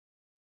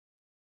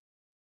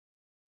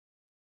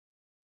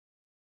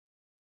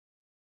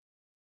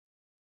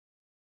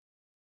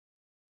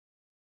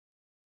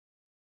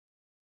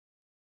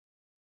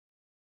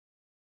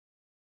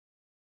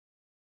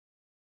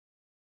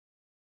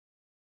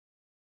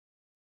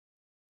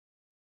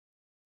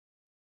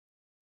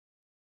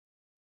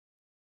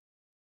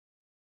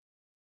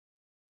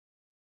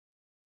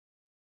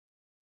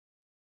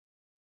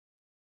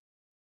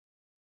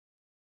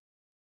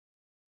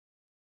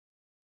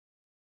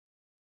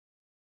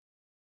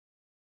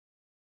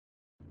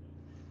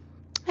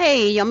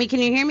Hey, Yummy,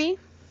 can you hear me?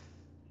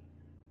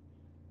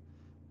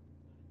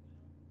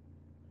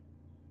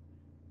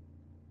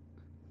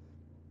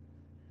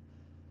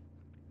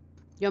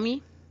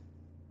 Yummy?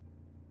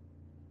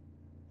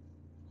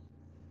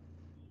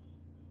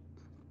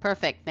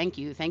 Perfect. Thank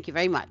you. Thank you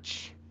very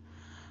much.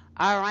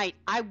 All right.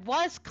 I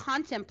was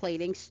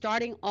contemplating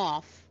starting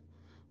off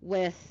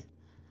with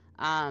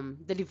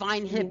the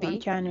Divine Yeah, I'm Hippie.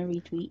 trying to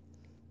retweet.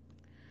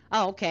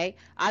 Oh, okay.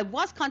 I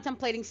was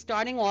contemplating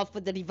starting off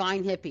with the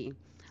Divine Hippie.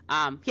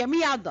 Hear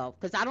me out though,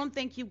 because I don't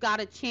think you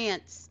got a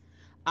chance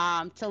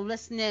to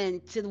listen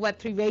in to the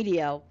Web3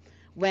 radio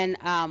when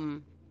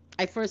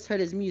I first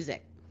heard his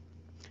music.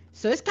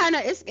 So it's kind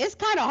of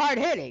hard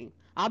hitting.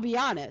 I'll be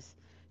honest.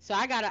 So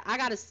I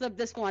gotta slip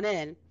this one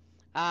in.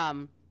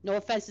 No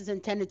offenses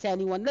intended to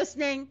anyone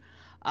listening,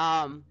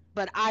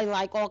 but I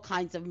like all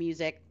kinds of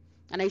music,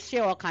 and I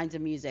share all kinds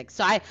of music.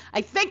 So I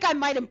think I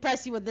might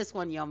impress you with this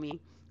one, Yomi.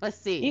 Let's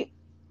see. You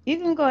you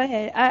can go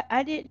ahead.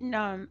 I didn't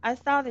I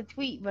saw the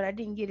tweet, but I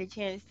didn't get a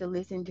chance to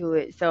listen to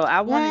it. So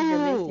I wanted to Ooh,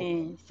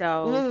 listen.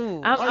 So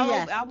ooh, oh I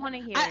yes. want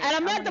to hear it. And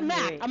I'm I at want the to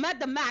hear Mac. it. I'm at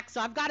the Mac,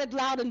 so I've got it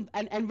loud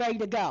and ready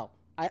to go.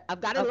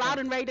 I've got it loud Okay.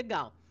 and ready to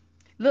go.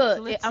 So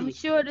Look, let's I'm see.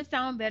 sure it'll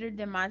sound better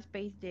than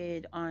MySpace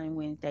did on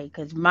Wednesday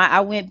because my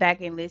I went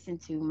back and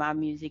listened to my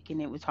music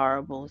and it was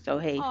horrible. So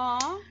hey,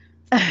 Aw,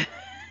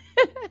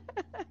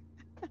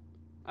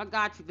 I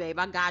got you, babe.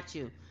 I got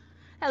you.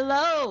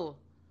 Hello,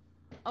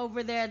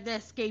 over there at the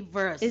escape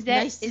verse.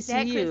 Nice to is see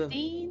that you.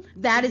 Christine?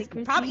 That Is is it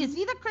probably it's Christine?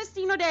 either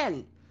Christine or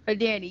Danny. Or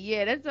Danny,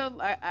 yeah, that's so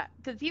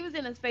because he was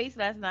in a space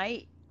last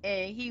night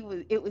and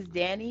it was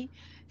Danny,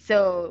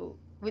 so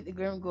with the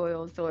Grim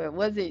Goyle, so it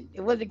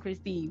wasn't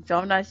Christine, so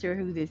I'm not sure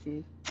who this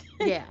is.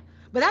 Yeah,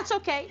 but that's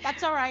okay.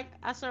 That's all right.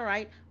 That's all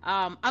right.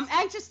 I'm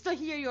anxious to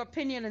hear your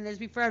opinion on this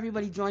before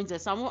everybody joins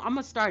us. I'm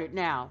gonna start it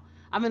now.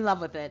 I'm in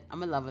love with it.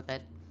 I'm in love with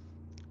it.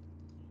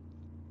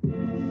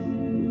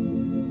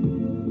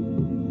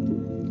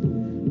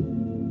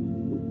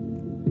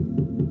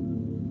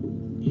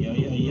 Yeah,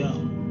 yeah, yeah.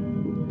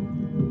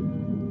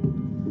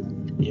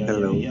 Yeah, yeah,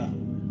 Hello. yeah.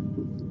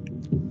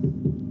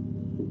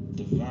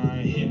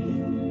 Divine hip.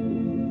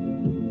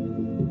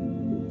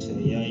 Say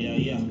yeah, yeah,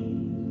 yeah.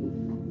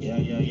 Yeah,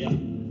 yeah, yeah.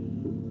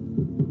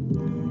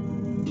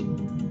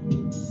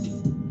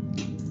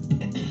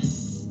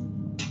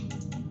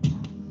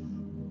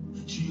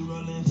 She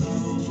rollin'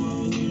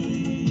 504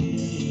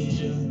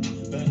 goodies, yeah.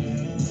 But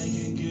I like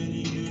a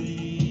goodie,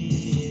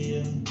 goodie,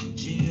 yeah.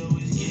 She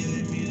always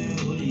giving me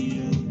that way,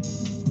 yeah.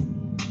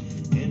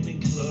 In the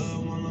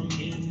club while I'm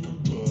getting the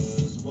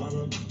buzz.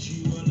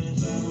 She rollin'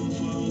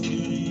 504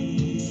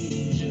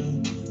 goodies,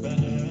 yeah. But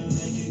I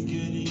like a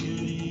goodie,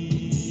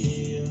 goodie,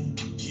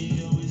 yeah.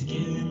 She always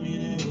giving me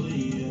that way,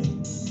 yeah.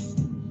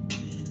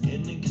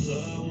 In the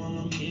club while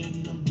I'm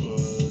getting the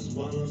buzz,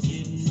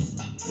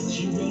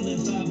 she rollin'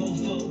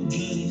 504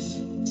 goodies.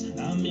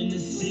 I'm in the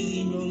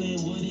city rollin'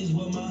 woodies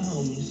with my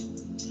homies.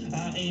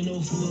 I ain't no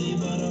foodie,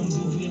 but I'm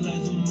goofy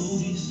like the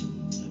movies.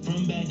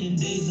 From back in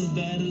days of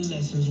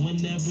adolescence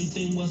when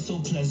everything was so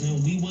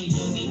pleasant. We were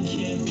young and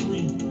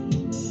carefree,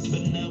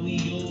 but now we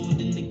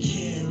old and the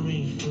care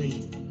ain't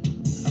free.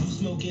 I'm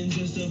smoking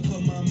just to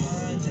put my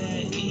mind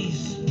at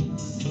ease,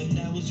 but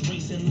now it's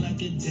racing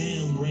like a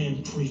damn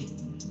Grand Prix.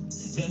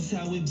 That's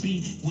how it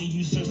be when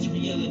you search the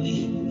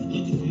reality.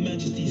 Looking for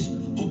majesties.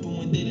 Hoping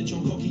one day that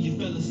you'll conquer your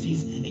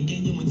fallacies and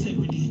gain your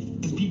integrity.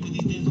 Cause people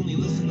these days only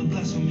listen to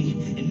blasphemy.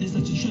 And it's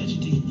such a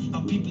tragedy.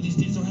 How people these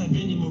days don't have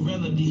any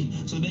morality.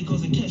 So they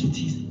causing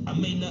casualties. I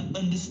may not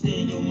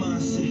understand your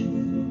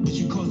mindset, but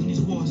you causing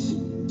these wars.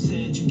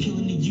 Said you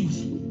killing the youth.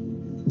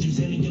 You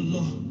telling your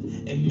law.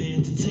 And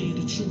man, to tell you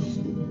the truth,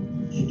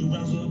 you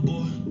rounds with a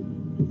boy.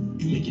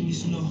 You making me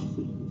snore,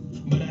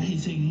 but I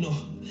hate to ignore.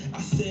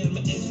 I said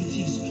my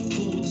expertise,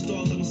 full with the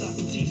stars like my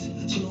Socrates.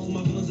 Show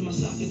my villains in my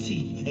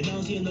Socrates, and I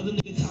don't see another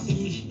nigga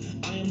topping me.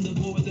 I am the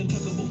boy with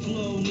impeccable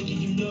flow, nigga.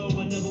 You know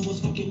I never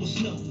was fucking with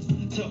snow.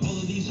 Tell all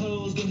of these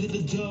hoes, go hit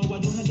the dough. I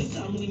don't have the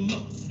time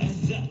anymore.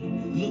 As I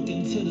look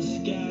into the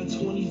sky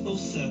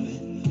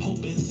 24/7,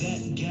 hoping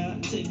that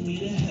God take me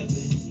to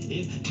heaven.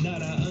 If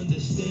not, I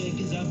understand,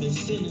 cause I've been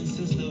sinning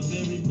since the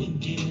very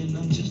beginning.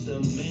 I'm just a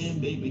man,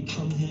 baby,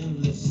 come here and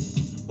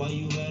listen. Why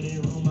you at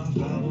it on my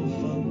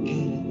 504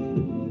 good?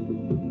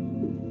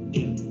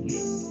 Yeah,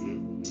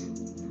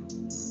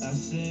 I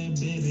said,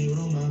 baby,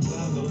 roll my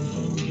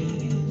 504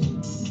 goodies.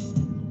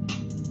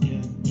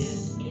 Yeah,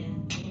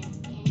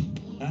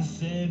 I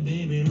said,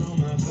 baby, roll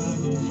my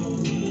 504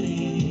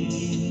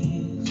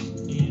 goodies.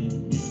 Yeah,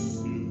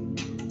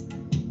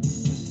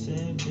 I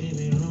said,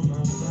 baby, roll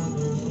my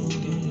 504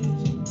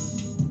 goodies.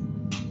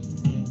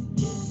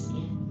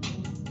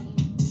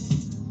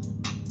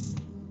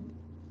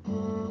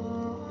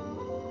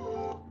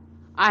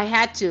 I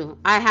had to.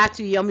 I had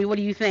to, Yomi. What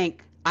do you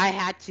think? I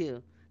had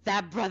to.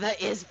 That brother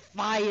is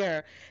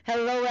fire.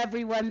 Hello,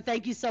 everyone.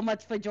 Thank you so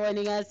much for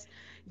joining us.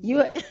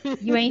 You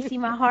you ain't see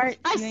my heart.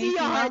 I You see ain't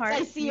your see my hearts.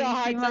 I heart. see You your ain't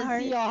see hearts. my I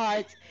see heart. your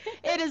hearts.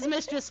 It is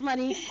Mistress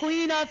Money,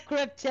 Queen of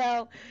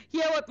Crypto,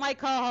 here with my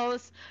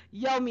co-host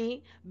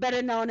Yomi,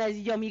 better known as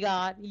Yomi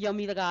God,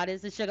 Yomi the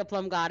Goddess, the Sugar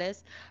Plum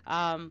Goddess,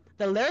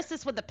 the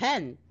lyricist with the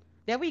pen.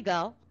 There we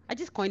go. I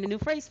just coined a new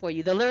phrase for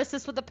you. The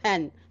lyricist with the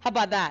pen. How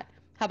about that?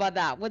 How about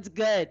that? What's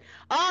good?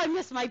 Oh, I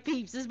miss my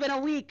peeps. It's been a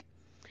week.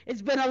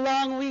 It's been a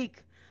long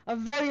week. A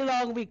very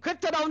long week.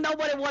 Crypto don't know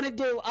what it want to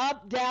do.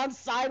 Up, down,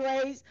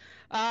 sideways.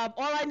 All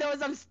I know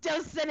is I'm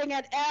still sitting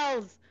at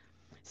L's.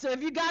 So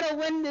if you got a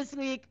win this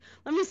week,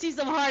 let me see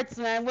some hearts,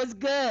 man. What's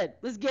good?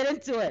 Let's get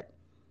into it.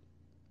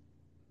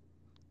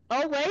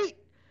 Oh wait,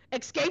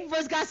 Escape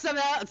first got some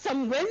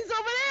wins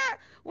over there.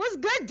 What's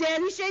good,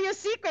 Danny? Share your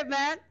secret,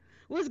 man.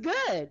 What's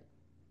good?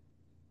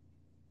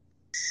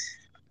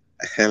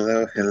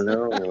 Hello,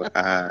 hello.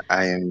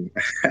 I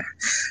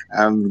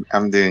am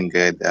I'm doing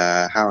good.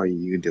 How are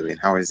you doing?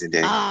 How is the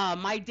day? Ah,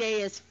 my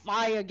day is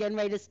fire. Getting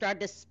ready to start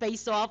this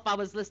space off. I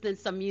was listening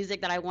to some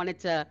music that I wanted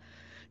to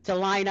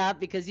line up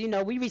because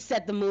we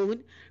reset the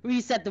mood,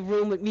 reset the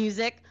room with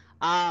music.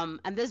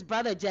 And this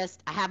brother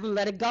just I haven't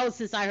let it go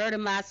since I heard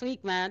him last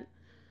week, man.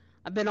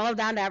 I've been all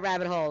down that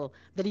rabbit hole.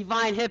 The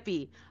Divine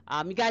Hippie.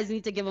 You guys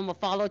need to give him a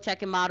follow.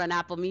 Check him out on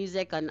Apple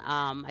Music, and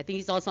I think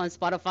he's also on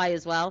Spotify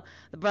as well.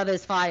 The brother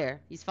is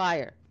fire. He's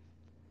fire.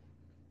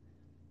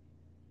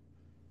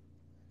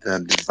 The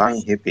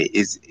Divine Hippie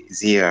is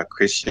he a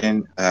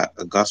Christian, a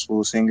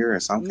gospel singer or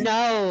something?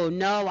 No,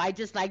 no, I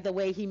just like the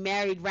way he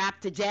married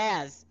rap to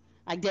jazz.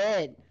 I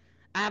did.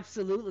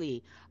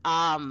 Absolutely.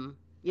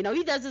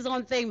 He does his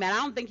own thing, man. I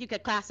don't think you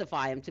could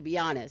classify him, to be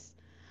honest.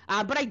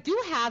 But I do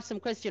have some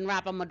Christian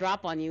rap I'm gonna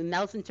drop on you.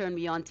 Nelson turned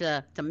me on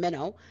to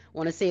Minnow. I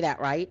want to say that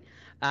right.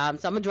 So I'm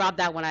gonna drop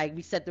that when I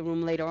reset the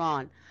room later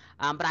on.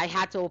 But I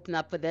had to open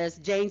up for this.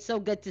 Jane, so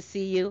good to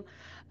see you.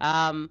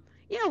 Um,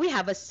 we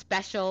have a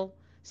special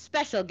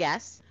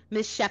guest,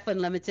 Miss Chef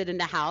Unlimited in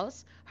the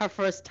house. Her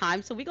first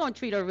time, so we're gonna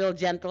treat her real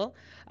gentle.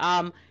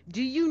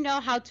 Do you know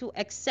how to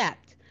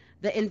accept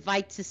the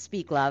invite to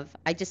speak, love?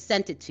 I just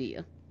sent it to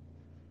you.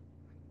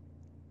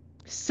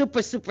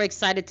 Super, super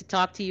excited to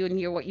talk to you and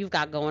hear what you've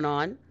got going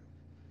on.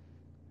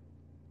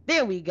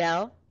 There we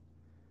go.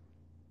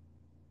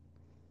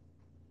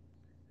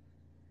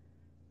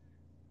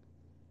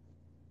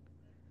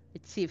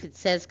 Let's see if it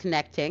says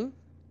connecting.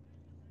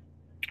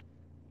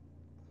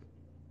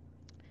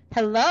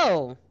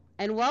 Hello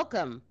and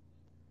welcome.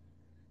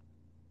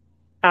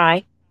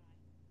 Hi.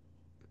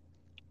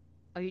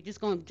 Are you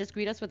just going to just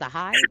greet us with a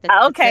hi? That's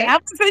Okay, it?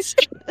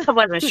 I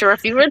wasn't sure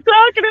if you were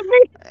talking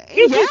to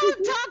Yeah, me.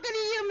 I'm talking to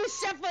you, Miss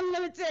Chef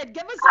Unlimited.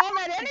 Give us all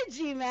that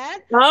energy, man.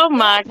 Oh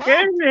We're all my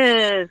pumped.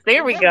 goodness.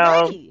 There we We're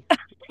go. ready.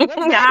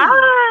 We're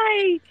ready.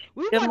 Hi.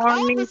 We Good want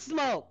all the morning.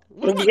 smoke.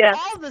 We want Yeah.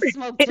 all the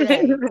smoke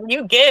today.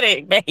 You get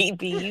it,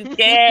 baby. You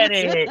get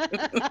it.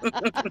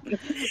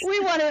 We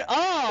want it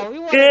all. We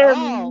want it Good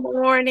all.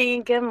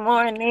 morning. Good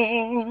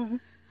morning.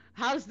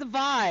 How's the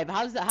vibe?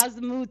 How's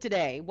the mood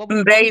today? What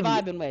we Baby.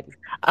 vibing with?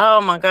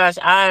 Oh my gosh.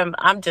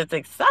 I'm just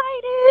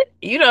excited.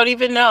 You don't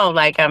even know.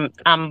 Like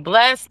I'm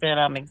blessed and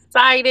I'm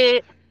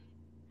excited.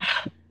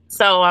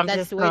 So I'm That's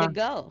just the way to gonna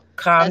go.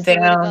 calm That's the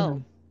way to go.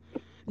 down.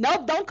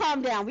 Nope, don't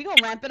calm down. We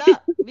gonna ramp it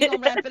up. We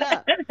gonna ramp it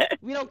up.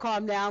 We don't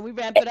calm down. We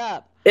ramp it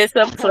up. It's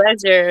a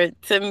pleasure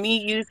to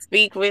meet you,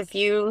 speak with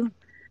you,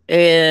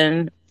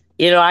 and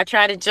I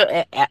try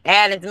to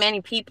add as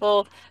many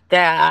people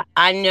that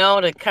I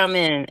know to come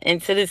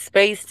into this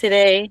space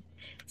today.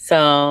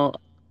 So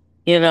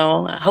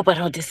I hope I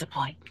don't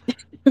disappoint.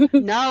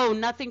 No,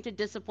 nothing to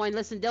disappoint.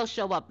 Listen, they'll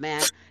show up,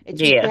 man.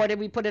 It's Yeah, recorded.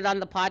 We put it on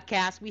the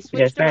podcast. We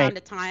that's switched right. around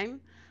the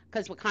time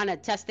because we're kind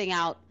of testing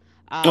out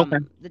Okay.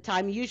 the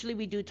time. Usually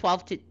we do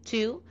 12 to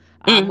 2.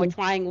 We're Hmm.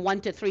 trying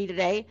 1 to 3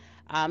 today.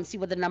 See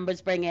what the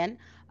numbers bring in.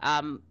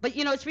 But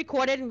it's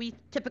recorded and we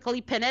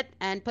typically pin it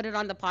and put it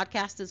on the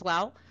podcast as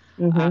well.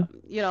 Hmm.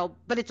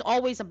 But it's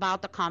always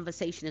about the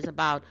conversation. It's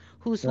about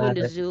who's who in Love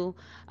the it. zoo,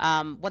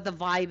 what the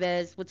vibe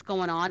is, what's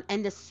going on,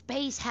 and the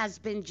space has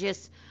been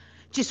just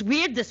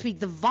weird this week.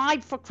 The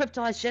vibe for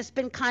crypto has just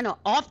been kind of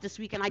off this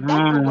week, and I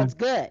don't know Hmm. what's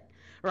good,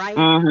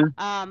 right? Hmm.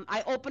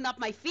 I open up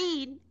my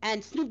feed,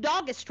 and Snoop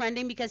Dogg is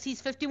trending because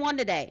he's 51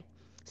 today.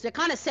 So it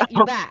kind of set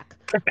you back,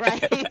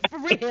 right? For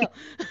real.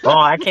 Oh,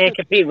 I can't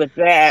compete with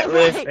that.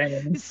 Right.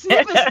 Listen.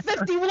 Snoop is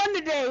 51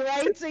 today,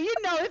 right? So,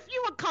 if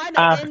you were kind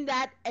of uh, in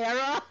that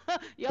era,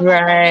 you're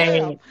like, oh,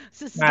 damn, right.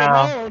 sis is getting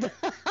Wow. old.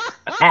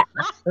 I,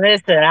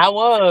 listen, I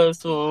was.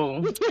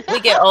 So we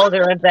get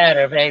older and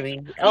better,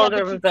 baby. Yeah,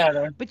 Older and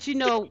better.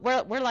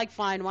 we're like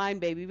fine wine,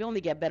 baby. We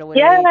only get better with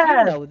age. You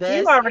Yes, know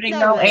you this. You already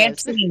know know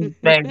this. aunties,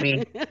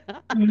 baby.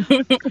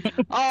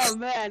 Oh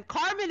man,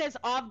 Carmen is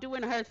off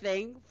doing her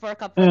thing for a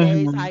couple of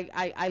days. Hmm.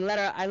 I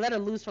let her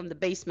loose from the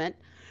basement.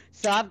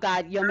 So I've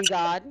got Yummy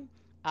God,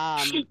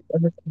 um,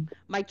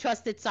 my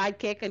trusted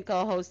sidekick and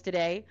co-host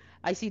today.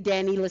 I see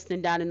Danny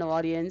listening down in the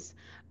audience.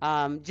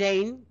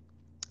 Jane,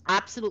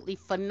 absolutely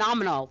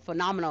phenomenal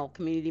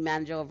community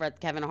manager over at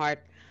Kevin Hart.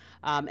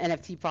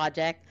 NFT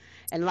project.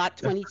 And Lot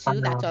Oh,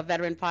 22, that's our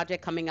veteran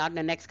project coming out in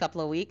the next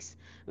couple of weeks.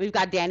 We've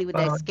got Danny with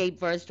the oh, Escape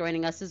Verse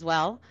joining us as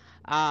well.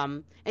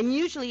 And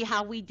usually,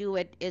 how we do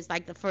it is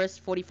like the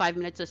first 45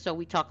 minutes or so,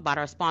 we talk about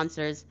our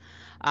sponsors.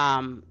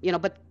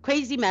 But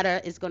Crazy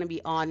Meta is going to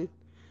be on,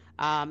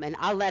 and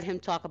I'll let him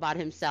talk about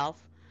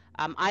himself.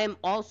 I am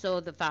also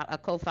a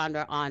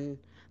co-founder on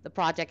the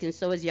project, and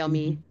so is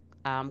Yomi.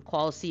 mhm,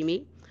 Call See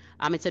Me.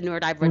 It's a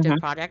neurodivergent mhm,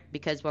 project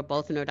because we're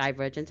both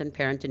neurodivergent and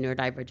parent to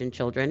neurodivergent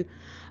children.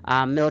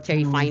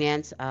 Military mhm,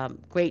 finance,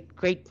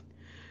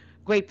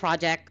 great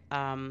project.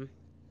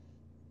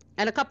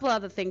 And a couple of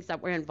other things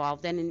that we're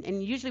involved in.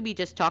 And usually we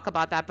just talk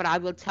about that. But I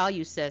will tell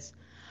you, sis,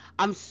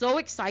 I'm so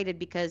excited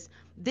because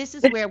this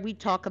is where we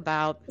talk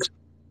about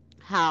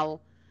how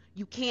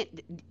you can't,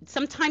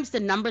 sometimes the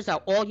numbers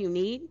are all you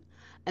need,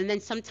 and then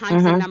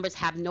sometimes the mhm, numbers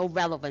have no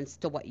relevance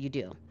to what you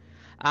do.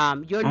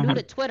 You're new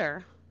to mhm.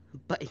 Twitter,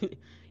 but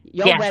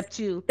your Yes. Web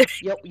 2,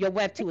 your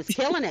Web 2 is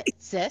killing it,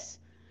 sis.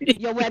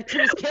 Your Web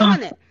 2 is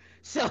killing it.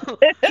 So,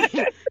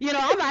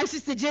 I'm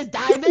anxious to just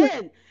dive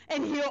in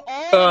and hear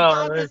all Oh,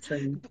 about this.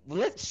 listen.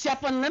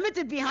 Chef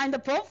Unlimited behind the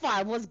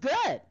profile was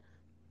good.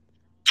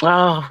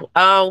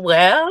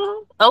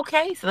 Well,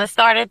 okay. So let's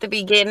start at the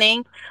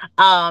beginning.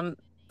 Um,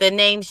 the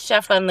name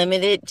Chef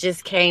Unlimited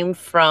just came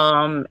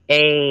from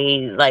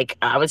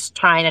I was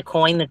trying to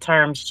coin the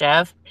term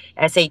chef,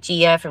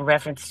 SHEF, in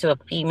reference to a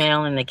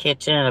female in the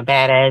kitchen, a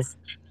badass,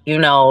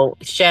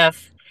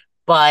 chef,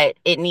 but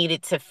it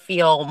needed to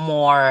feel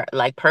more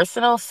like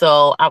personal.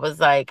 So I was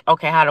like,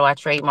 okay, how do I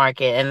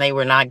trademark it? And they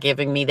were not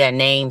giving me that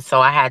name. So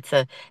I had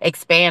to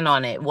expand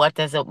on it. What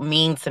does it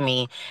mean to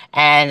me?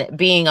 And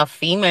being a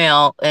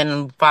female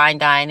in fine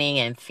dining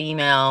and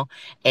female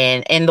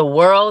and in the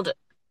world,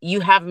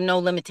 you have no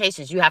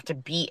limitations. You have to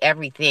be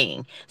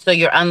everything. So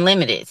you're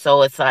unlimited.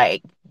 So it's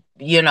like,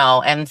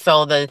 and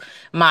so the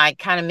my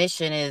kind of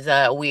mission is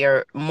we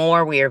are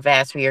more, we are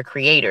vast, we are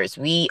creators.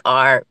 We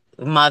are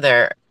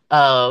mother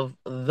of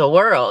the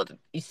world.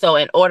 So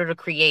in order to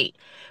create,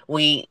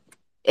 we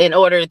in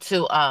order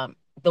to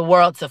the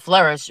world to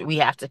flourish, we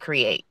have to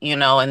create,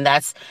 and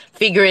that's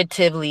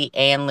figuratively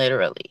and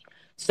literally.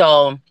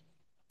 So,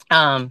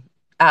 um,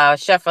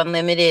 Chef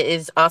Unlimited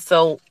is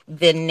also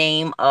the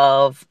name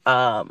of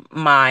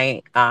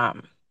my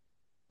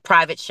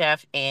private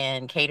chef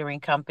and catering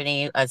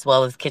company, as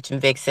well as Kitchen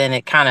Vixen.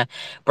 It kind of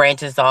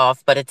branches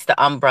off, but it's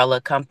the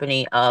umbrella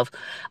company of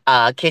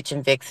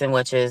Kitchen Vixen,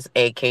 which is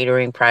a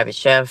catering private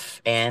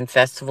chef and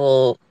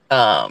festival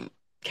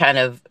kind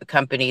of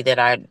company that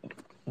I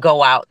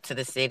go out to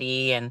the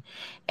city and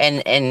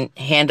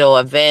handle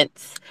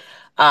events.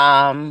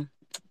 Um,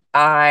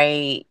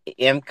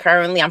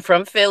 I'm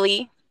from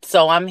Philly,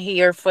 so I'm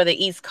here for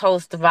the East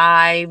Coast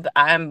vibe.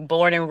 I'm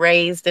born and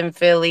raised in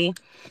Philly.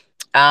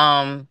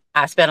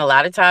 I spent a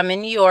lot of time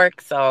in New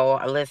York, so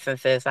listen,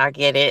 sis, I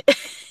get it.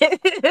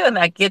 And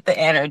I get the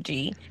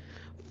energy.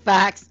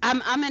 Facts.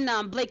 I'm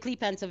in Blakely,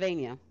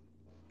 Pennsylvania,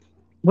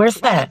 Where's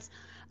right that?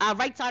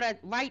 out,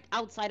 right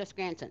outside of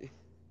Scranton.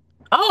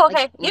 Oh, Like,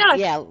 okay. Yeah.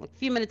 yeah, a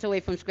few minutes away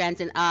from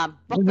Scranton.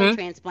 Brooklyn Mhm.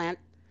 transplant.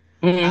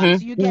 So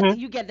Mhm. you get Mhm.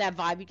 you get that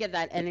vibe, you get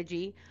that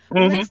energy.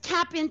 But Mhm. let's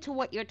tap into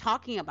what you're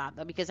talking about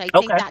though, because I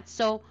think Okay. that's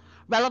so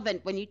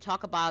relevant when you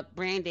talk about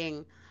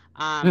branding,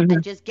 and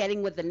Mhm. just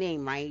getting with the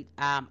name, right?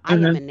 I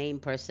am a Mhm. name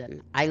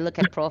person. I look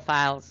at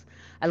profiles,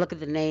 I look at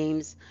the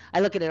names, I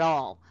look at it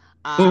all.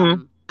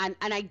 Mhm. And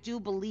I do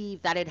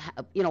believe that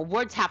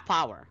words have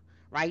power,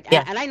 right?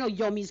 And, Yes. and I know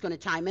Yomi's going to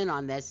chime in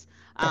on this,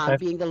 Okay.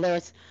 being the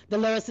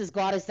lyricist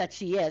goddess that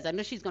she is. I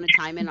know she's going to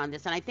chime in on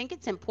this, and I think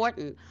it's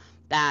important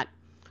that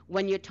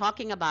when you're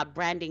talking about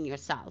branding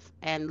yourself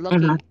and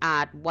Mhm. looking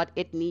at what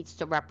it needs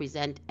to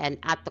represent and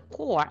at the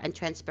core and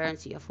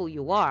transparency of who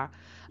you are,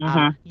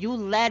 Mhm. you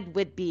led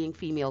with being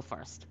female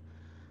first.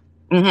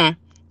 Mhm.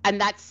 And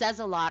that says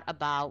a lot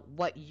about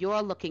what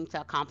you're looking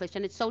to accomplish.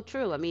 And it's so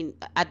true. I mean,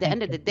 at the Thank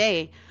end of you. the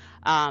day,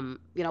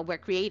 we're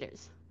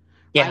creators,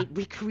 Yeah. right?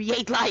 We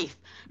create life,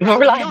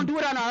 right? We Right. don't do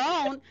it on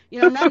our own,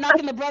 not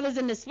knocking the brothers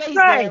in the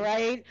space there, Right.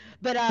 right?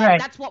 But Right.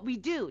 that's what we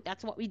do.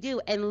 That's what we do.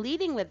 And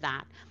leading with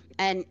that.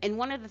 And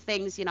one of the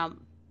things,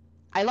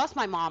 I lost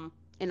my mom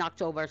in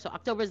October, so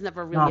October is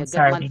never No, really I'm a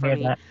good sorry month to for hear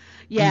me. that.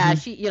 Yeah,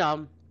 Mhm.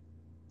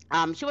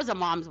 she was a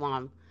mom's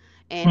mom,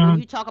 and when Mhm.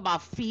 you talk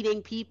about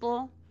feeding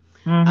people,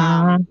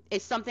 Mhm.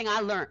 it's something I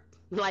learned.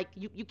 Like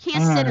you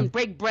can't sit and Mhm.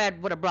 break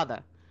bread with a brother.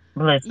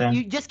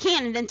 You Listen. just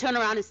can't and then turn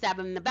around and stab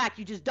him in the back.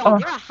 You just don't. Oh,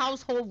 There are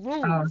household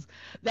oh, rules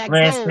that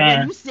go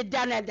when listen, you sit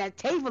down at that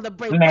table to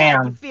break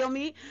bread. You ma'am, feel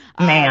me?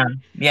 Um,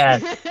 ma'am.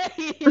 Yes.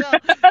 you know,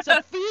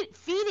 so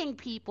feeding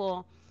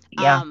people,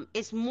 Yeah.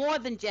 is more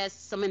than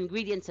just some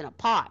ingredients in a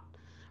pot,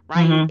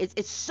 right? Mhm.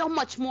 It's so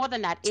much more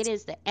than that. It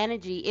is the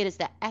energy, it is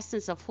the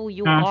essence of who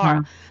you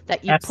are Mhm.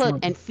 that you put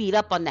Absolutely. and feed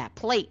up on that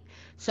plate.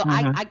 So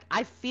I, Mhm. I,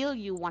 I feel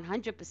you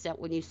 100%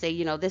 when you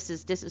say, this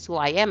is who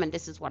I am and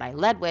this is what I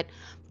led with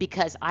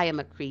because I am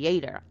a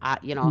creator.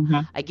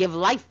 Mhm. I give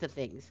life to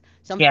things.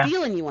 So I'm Yeah.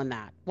 feeling you on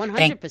that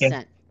Thank you.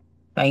 100%.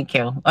 Thank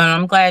you. And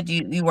I'm glad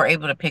you were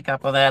able to pick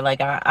up on that.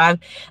 Like I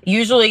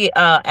usually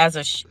as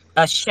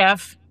a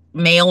chef,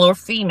 male or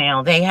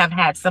female, they have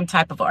had some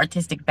type of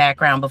artistic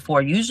background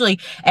before. Usually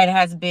it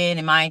has been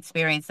in my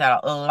experience that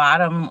a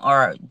lot of them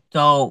are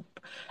dope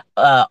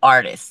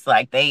artists.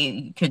 Like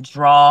they could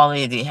draw,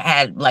 it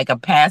had like a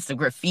past of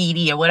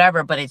graffiti or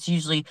whatever, but it's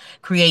usually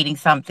creating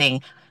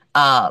something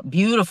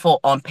beautiful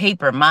on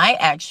paper. My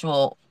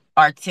actual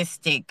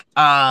artistic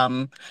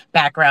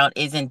background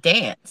is in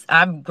dance.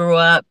 I grew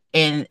up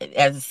in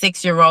as a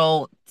 6 year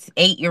old,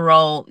 8 year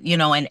old,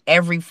 in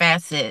every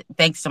facet,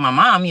 thanks to my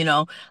mom,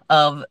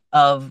 of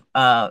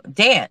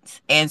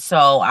dance. And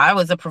so I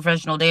was a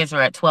professional dancer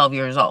at 12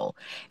 years old.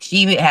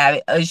 She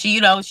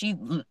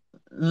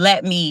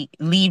let me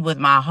lead with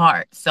my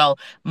heart. So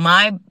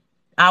my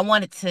I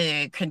wanted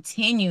to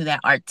continue that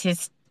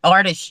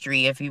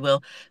artistry, if you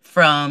will,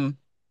 from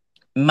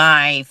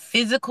my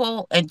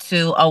physical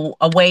into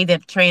a way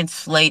that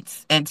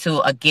translates into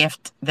a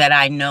gift that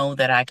I know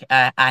that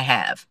I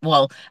have.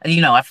 Well,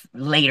 I've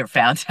later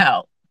found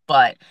out,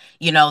 but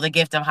the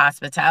gift of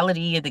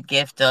hospitality, the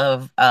gift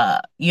of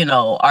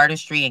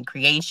artistry and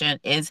creation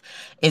is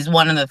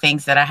one of the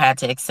things that I had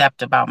to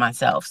accept about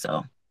myself.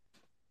 So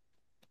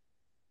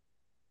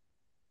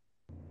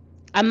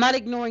I'm not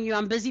ignoring you.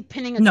 I'm busy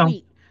pinning a no.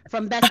 tweet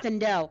from Best and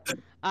Dell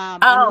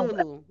on Oh,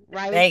 Lulu,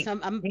 right? thanks. So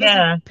I'm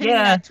busy Yeah,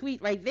 pinning yeah, that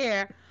tweet right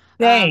there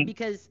thanks.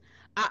 because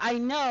I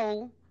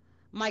know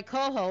my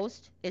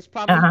co-host is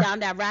probably Uh-huh. down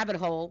that rabbit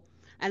hole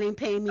and ain't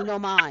paying me no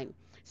mind.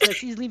 So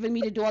she's leaving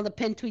me to do all the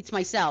pin tweets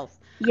myself.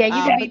 Yeah,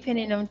 you gonna be But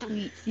pinning them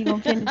tweets. You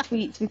gonna pin the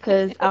tweets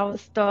because I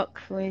was stuck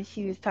when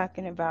she was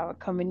talking about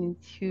coming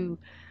into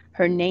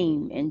her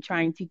name and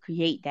trying to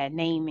create that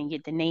name and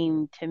get the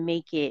name to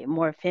make it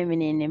more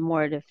feminine and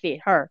more to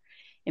fit her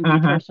and be Uh-huh.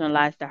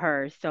 personalized to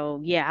her.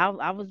 So yeah,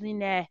 I was in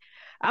that.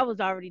 I was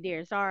already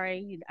there.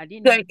 Sorry, I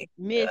didn't Thank-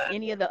 miss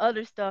any of the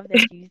other stuff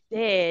that you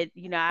said.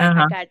 I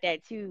Uh-huh. got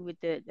that too with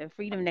the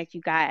freedom that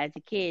you got as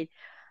a kid,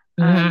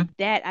 Mm-hmm.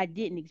 that I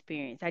didn't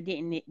experience. I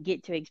didn't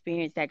get to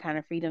experience that kind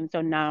of freedom.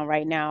 So now,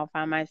 right now, I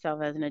find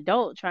myself as an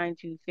adult trying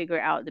to figure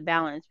out the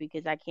balance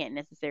because I can't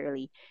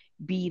necessarily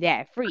be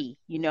that free.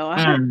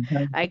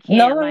 Mm-hmm. I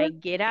can't No. like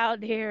get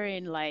out there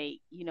and like,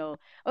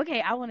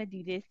 okay, I want to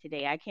do this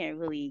today. I can't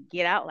really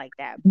get out like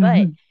that.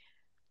 But Mm-hmm.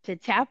 to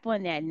tap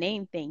on that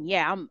name thing,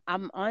 yeah,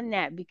 I'm on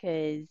that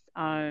because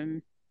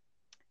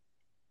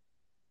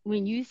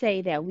when you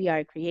say that we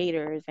are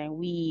creators and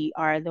we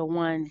are the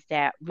ones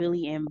that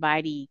really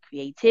embody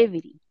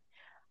creativity,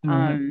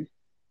 Mm-hmm. um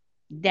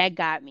that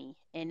got me,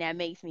 and that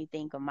makes me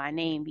think of my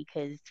name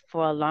because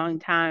for a long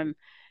time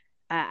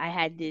I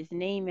had this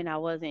name and I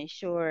wasn't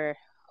sure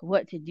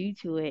what to do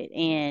to it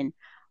and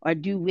or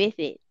do with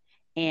it.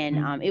 And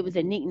it was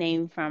a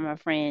nickname from a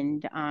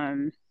friend,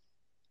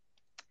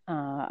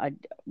 uh,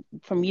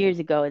 from years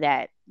ago,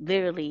 that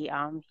literally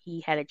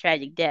he had a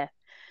tragic death.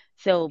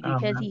 So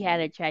because Oh, he had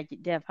a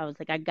tragic death, I was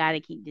like, I gotta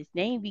keep this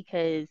name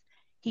because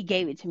he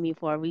gave it to me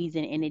for a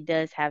reason, and it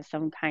does have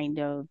some kind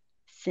of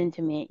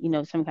sentiment,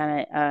 some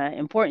kind of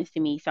importance to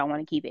me. So I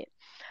want to keep it,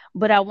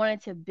 but I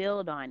wanted to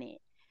build on it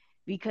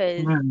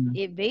because mm,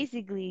 it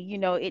basically,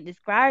 it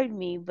described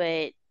me,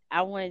 but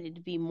I wanted it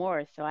to be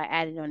more. So I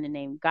added on the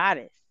name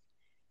Goddess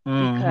mhm,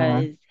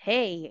 because,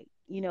 hey,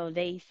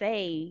 they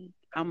say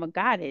I'm a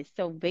goddess.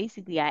 So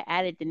basically, I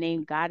added the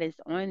name Goddess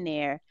on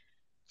there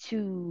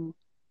to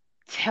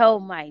tell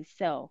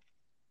myself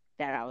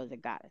that I was a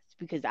goddess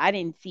because I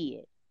didn't see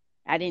it.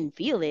 I didn't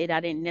feel it. I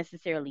didn't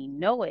necessarily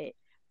know it.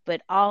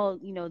 But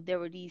there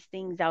were these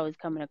things I was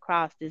coming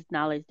across, this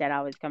knowledge that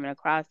I was coming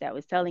across that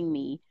was telling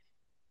me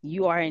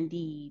you are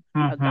indeed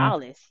a mhm,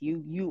 goddess.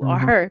 You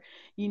mhm, are,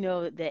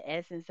 the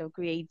essence of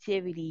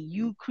creativity.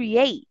 You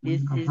create.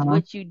 This is mhm,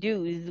 what you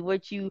do. This is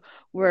what you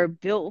were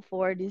built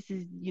for. This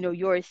is,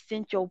 your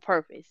essential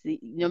purpose.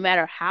 No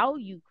matter how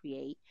you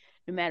create,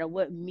 no matter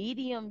what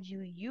mediums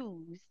you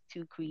use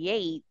to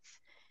create,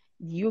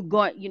 you're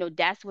going,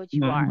 that's what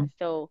you are. mhm,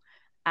 So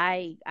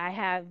I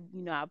have,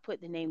 I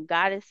put the name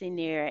goddess in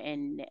there,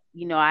 and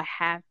I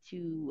have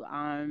to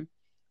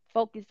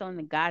focus on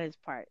the goddess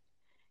part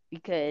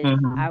because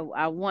I mhm,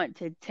 I want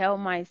to tell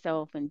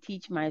myself and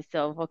teach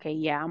myself, okay,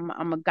 yeah,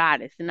 I'm a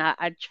goddess, and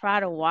I try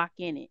to walk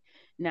in it.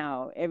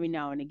 Now, every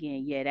now and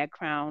again, yeah, that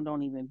crown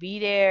don't even be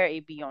there.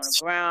 It be on the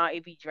ground.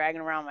 It be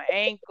dragging around my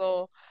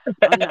ankle.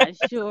 I'm not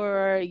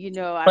sure, I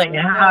playing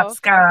don't know if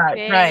I hopscotch,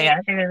 right? fit.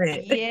 I hear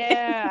it.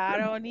 Yeah, I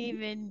don't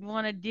even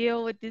want to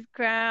deal with this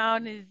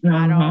crown. Is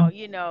I Mhm, don't.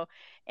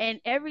 And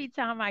every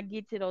time I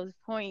get to those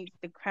points,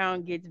 the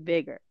crown gets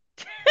bigger.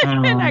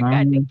 And I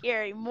got to mhm,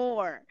 carry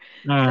more.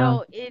 mhm,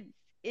 So it's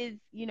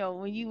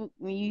when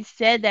you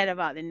said that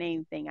about the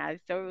name thing, I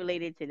so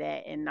related to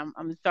that, and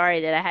I'm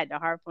sorry that I had to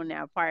harp on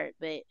that part,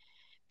 but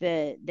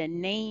the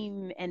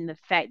name and the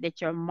fact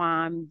that your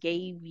mom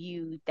gave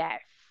you that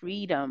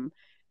freedom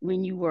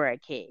when you were a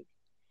kid,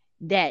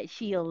 that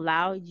she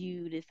allowed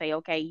you to say,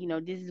 okay,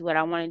 this is what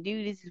I want to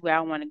do, this is where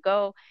I want to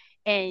go,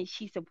 and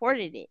she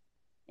supported it.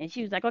 And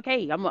she was like,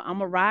 "Okay, I'm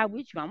gonna ride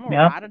with you. I'm gonna Yep.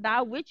 ride or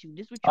die with you.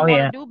 This what you Oh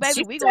want to yeah. do, baby.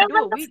 She We gonna still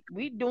do it. is.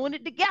 We doing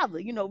it together.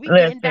 We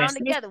getting Listen, down she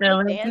together. We still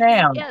is dancing now.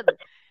 together."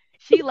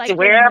 She like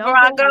your Wherever number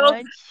I go,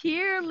 one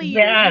cheerleader.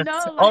 yes,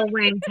 Like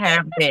always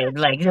have been.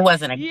 Like it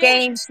wasn't a yeah,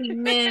 game she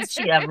missed.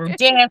 She ever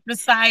dance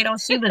recital.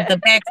 She was the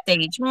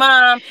backstage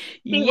mom.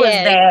 She was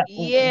yeah, that yeah,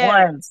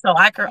 one. So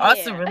I could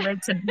also yeah.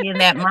 relate to being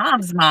that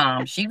mom's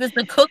mom. She was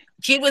the cook.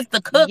 She was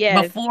the cook Yes.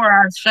 before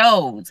our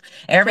shows.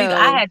 I So,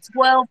 had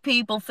 12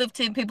 people,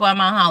 15 people at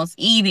my house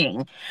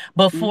eating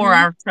before mhm.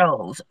 our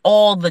shows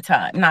all the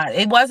time. Not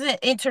it wasn't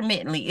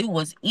intermittently. It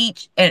was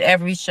each and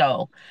every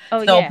show.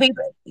 Oh So yeah.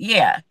 people,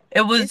 yeah,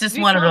 it was It's just we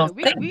one of those coming.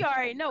 We things.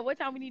 already know what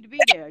time we need to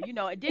be there.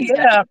 And then it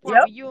got to Yeah, the point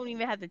yep. where you don't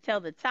even have to tell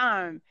the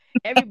time.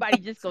 Everybody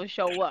just gonna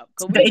show up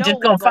because we They know just go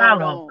what's going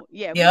follow. on.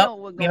 Yeah, we Yep, know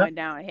what's yep. going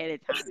down ahead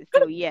of time.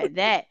 So yeah,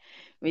 that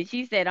when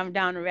she said I'm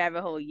down the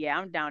rabbit hole, yeah,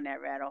 I'm down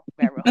that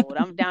rabbit hole.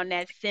 I'm down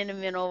that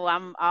sentimental.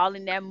 I'm all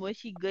in that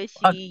mushy Uh,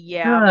 gushy.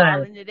 Yeah, I'm all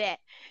Good. into that.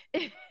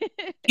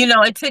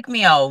 It took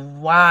me a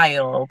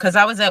while because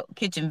I was at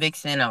Kitchen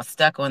Vixen. I was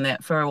stuck on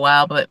that for a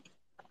while, but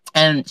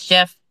and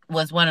chef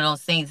was one of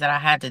those things that I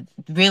had to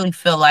really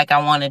feel like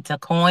I wanted to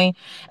coin,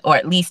 or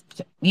at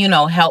least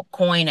help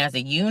coin as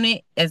a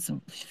unit as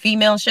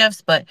female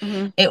chefs. But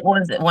Hmm. it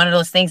was one of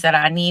those things that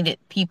I needed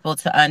people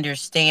to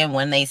understand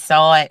when they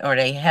saw it or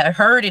they had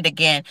heard it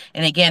again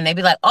and again. They'd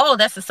be like, "Oh,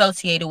 that's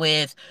associated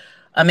with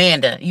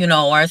Amanda,"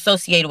 or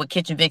associated with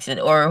Kitchen Vixen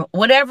or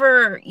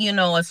whatever,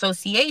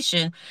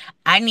 association.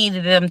 I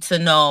needed them to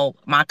know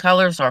my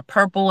colors are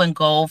purple and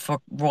gold for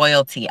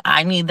royalty.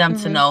 I need them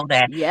to Hmm. know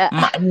that Yeah.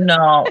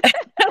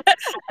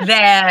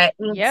 that it's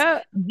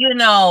Yeah.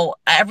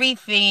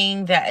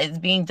 everything that is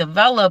being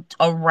developed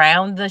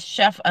around the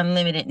Chef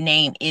Unlimited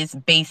name is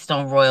based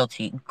on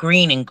royalty.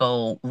 Green and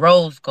gold,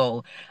 rose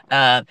gold,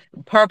 uh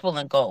purple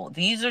and gold.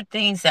 These are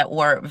things that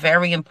were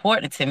very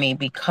important to me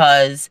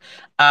because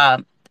I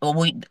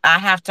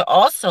have to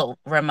also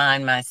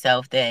remind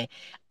myself that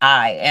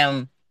I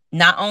am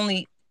not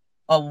only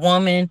a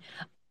woman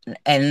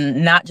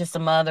and not just a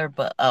mother,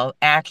 but a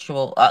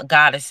actual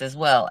goddess as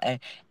well.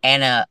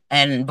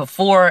 And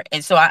before,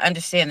 and so I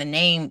understand the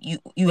name.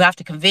 You have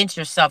to convince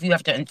yourself. You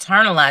have to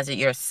internalize it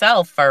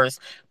yourself first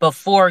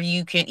before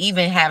you can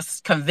even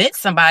convince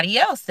somebody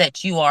else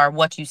that you are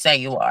what you say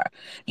you are.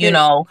 You The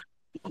know.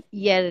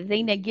 yeah, the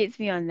thing that gets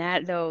me on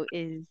that though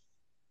is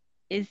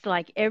it's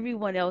like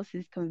everyone else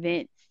is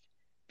convinced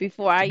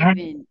before I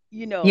even,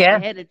 Yeah.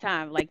 ahead of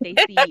time. Like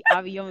they see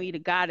Aviyomi the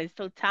goddess.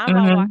 So time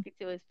I walk Hmm.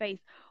 into his face,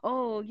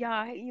 oh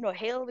yeah,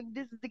 hail,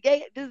 this is the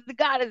gay, this is the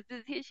goddess,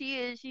 this here she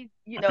is, she's,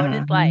 and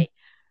it's Hmm. like,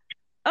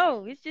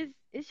 oh, it's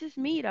just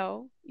me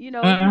though,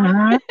 it's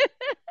not. Hmm.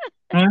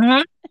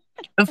 Hmm.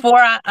 Before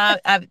I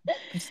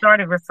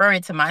started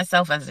referring to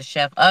myself as a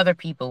chef, other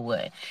people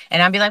would.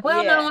 And I'd be like,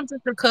 well, no, Yeah, I'm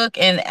just a cook.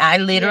 And I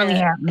literally yeah.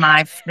 have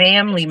my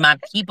family, my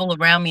people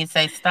around me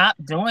say, stop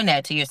doing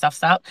that to yourself.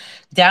 Stop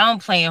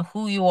downplaying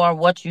who you are,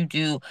 what you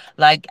do.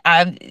 Like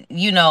and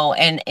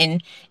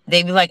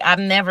they be like, I've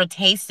never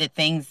tasted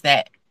things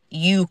that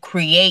you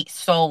create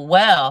so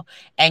well,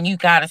 and you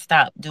got to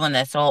stop doing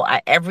that. So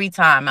every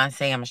time I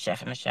say I'm a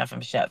chef, I'm a chef, I'm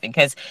a chef,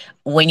 because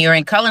when you're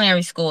in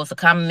culinary school, it's a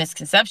common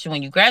misconception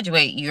when you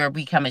graduate, you're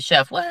become a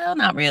chef. Well,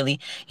 not really.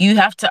 You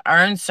have to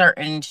earn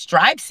certain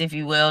stripes, if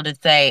you will, to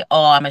say,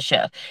 oh, I'm a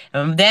chef.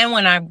 And then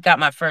when I got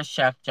my first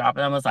chef job,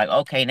 I was like,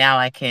 okay, now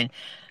I can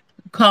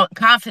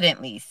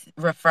confidently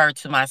refer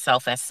to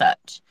myself as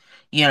such,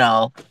 you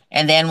know.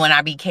 And then when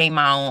I became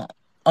my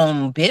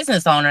own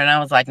business owner, and I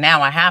was like,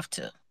 now I have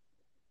to.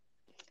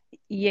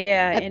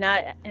 Yeah,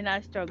 Uh, and I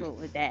struggled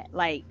with that.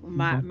 Like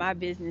Mhm. my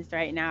business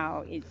right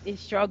now, it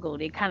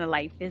struggled. It kind of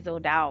like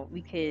fizzled out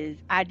because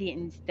I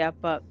didn't step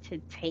up to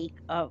take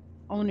up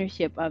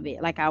ownership of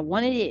it. Like I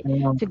wanted it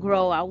Mhm. to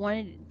grow, I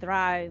wanted it to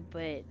thrive,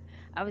 but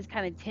I was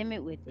kind of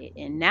timid with it.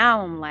 And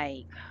now I'm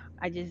like,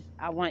 I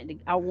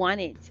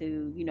want it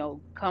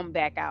to, come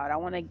back out. I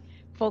want to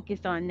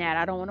focus on that.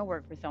 I don't want to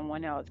work for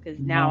someone else because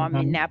now I'm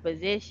in Mhm. that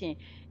position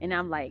and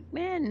I'm like,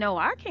 man, no,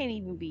 I can't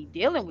even be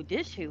dealing with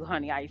this shoe,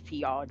 honey, iced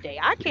tea all day.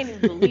 I can't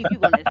even believe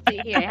you're gonna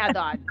sit here and have the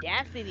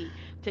audacity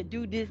to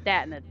do this,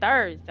 that, and the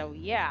third. So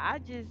yeah,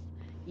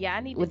 yeah,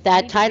 with I that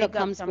need to title wake up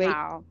comes great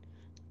somehow.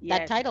 that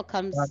Yes. title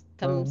That's true.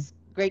 comes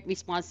great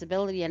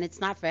responsibility, and it's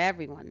not for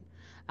everyone.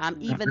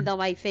 Even Mm-mm. Mhm.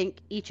 though I think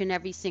each and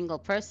every single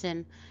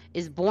person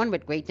is born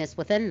with greatness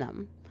within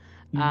them.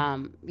 I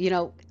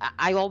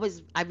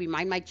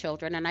remind my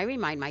children and I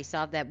remind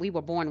myself that we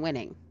were born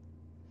winning,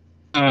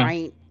 Mhm.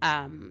 right?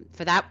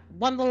 For that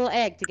one little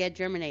egg to get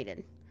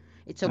germinated,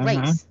 it's a Mhm.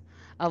 race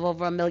of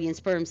over a million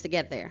sperms to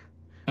get there,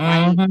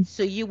 right? Mhm.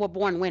 So you were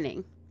born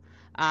winning.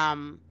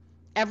 um,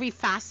 every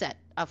facet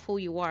of who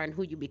you are and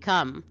who you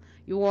become,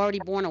 you were already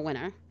born a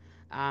winner.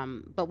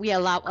 But we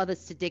allow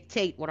others to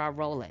dictate what our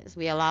role is.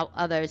 We allow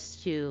others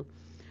to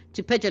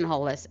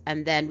pigeonhole us,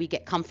 and then we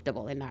get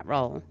comfortable in that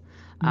role.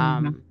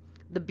 Mhm.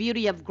 The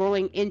beauty of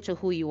growing into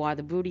who you are,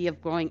 the beauty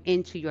of growing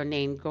into your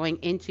name, growing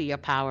into your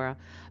power,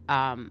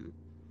 um,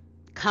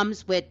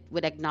 comes with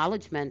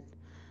acknowledgement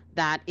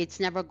that it's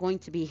never going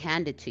to be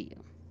handed to you.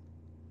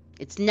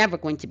 It's never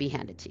going to be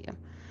handed to you.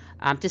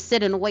 To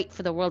sit and wait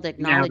for the world to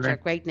acknowledge your Never.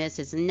 greatness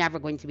is never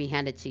going to be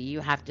handed to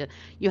you.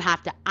 You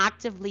have to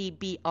actively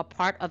be a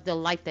part of the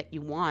life that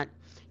you want.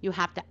 You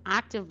have to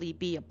actively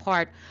be a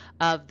part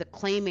of the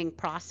claiming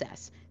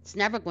process. It's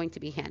never going to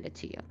be handed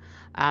to you.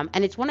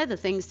 And it's one of the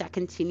things that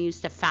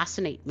continues to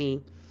fascinate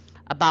me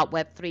about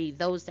Web3,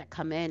 those that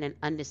come in and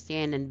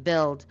understand and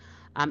build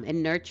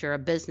and nurture a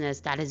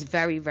business that is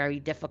very, very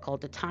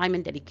difficult. The time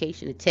and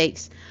dedication it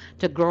takes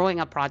to growing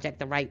a project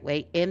the right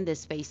way in this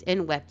space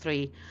in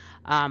Web3,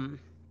 um,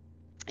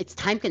 it's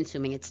time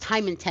consuming, it's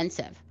time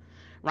intensive,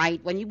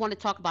 right? When you want to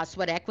talk about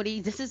sweat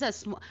equity, this is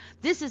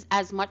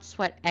as much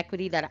sweat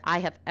equity that I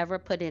have ever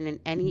put in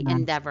any Mhm.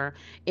 endeavor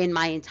in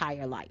my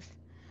entire life,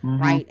 Mhm.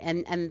 right?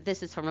 And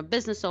this is from a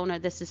business owner,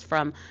 this is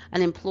from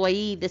an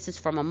employee, this is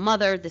from a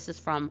mother, this is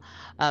from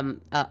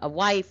a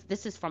wife,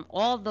 this is from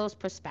all those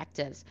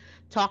perspectives,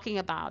 talking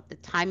about the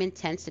time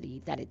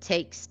intensity that it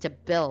takes to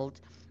build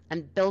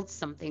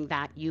something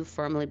that you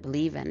firmly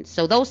believe in.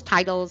 So those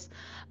titles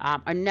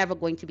are never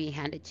going to be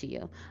handed to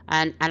you,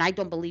 and I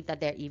don't believe that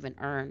they're even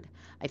earned.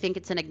 I think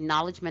it's an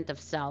acknowledgement of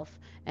self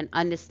and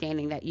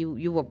understanding that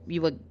you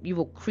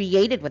were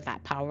created with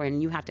that power,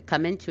 and you have to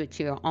come into it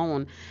to your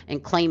own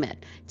and claim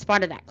it. It's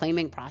part of that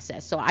claiming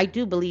process. So I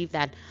do believe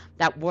that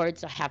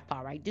words have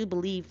power. I do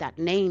believe that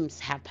names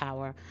have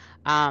power,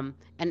 and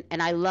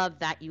I love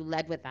that you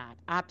led with that.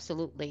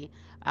 Absolutely.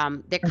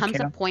 There Thank comes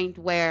a you. point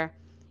where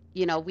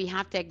we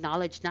have to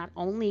acknowledge not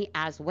only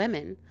as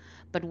women,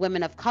 but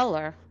women of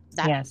color,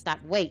 that Yes.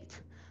 that weight,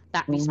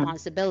 that Mhm.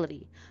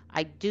 responsibility.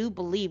 I do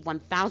believe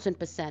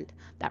 1,000%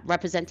 that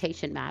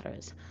representation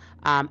matters,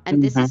 and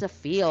this Mhm. is a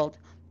field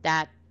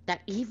that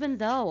even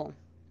though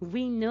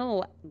we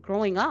know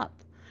growing up,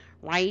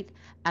 right,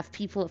 of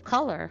people of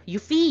color, you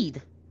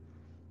feed.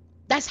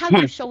 That's how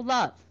you show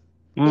love.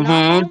 In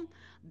our Mhm. home,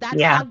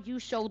 that's Yeah. how you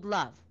showed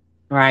love.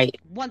 Right.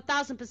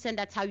 1,000%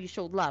 that's how you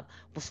showed love,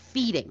 was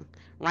feeding,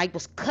 right,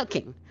 was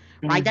cooking,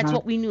 right? That's Mhm.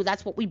 what we knew,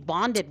 that's what we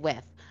bonded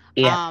with.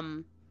 Yeah.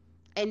 um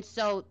and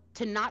so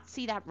to not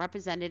see that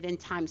represented in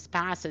times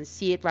past and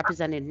see it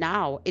represented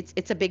now,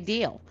 it's a big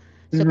deal.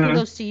 So Mhm.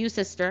 kudos to you,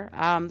 sister.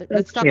 Thank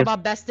Let's talk you.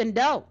 about best in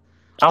dough.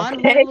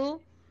 Okay. Unlulu.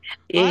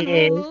 Yeah.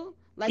 Unlulu.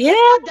 Let's Yeah.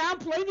 not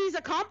downplay these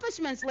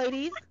accomplishments,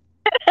 ladies.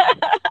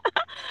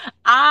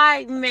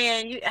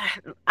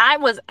 I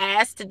was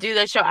asked to do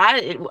that show. I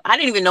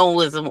didn't even know it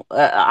was an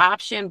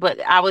option, but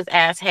I was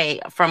asked, hey,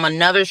 from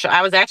another show.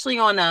 I was actually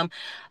on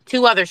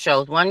two other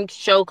shows. One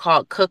show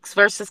called Cooks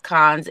versus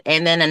Cons,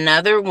 and then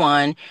another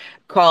one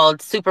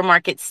called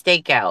Supermarket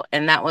Stakeout.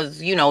 And that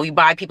was, you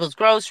buy people's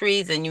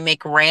groceries and you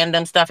make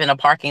random stuff in a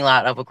parking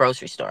lot of a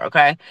grocery store.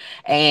 Okay.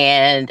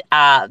 And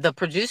the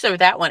producer of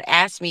that one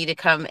asked me to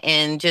come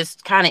and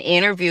just kind of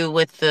interview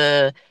with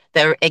the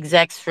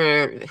execs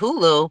for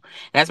Hulu.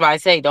 That's why I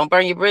say don't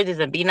burn your bridges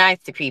and be nice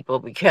to people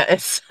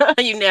because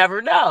you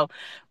never know.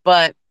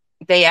 But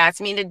they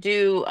asked me to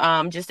do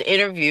just an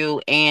interview,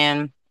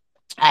 and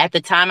at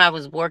the time I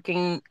was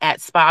working at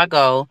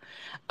Spago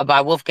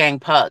by Wolfgang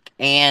Puck,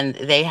 and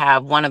they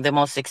have one of the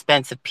most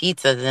expensive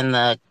pizzas in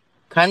the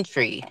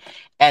country.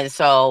 And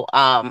so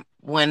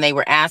when they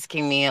were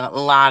asking me a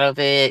lot of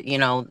it,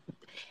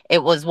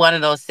 it was one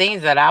of those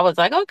things that I was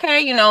like, okay,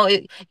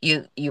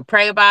 you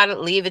pray about it,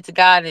 leave it to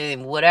God,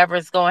 and whatever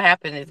is going to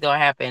happen is going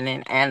to happen.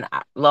 And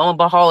lo and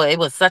behold, it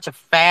was such a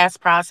fast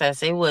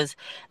process. It was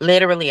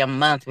literally a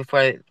month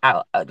before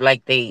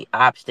like they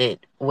opted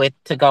with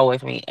to go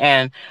with me,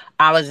 and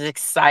I was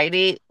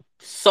excited,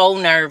 so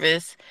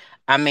nervous.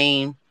 I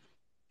mean.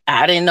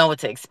 I didn't know what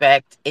to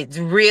expect. It's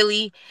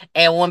really,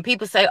 and when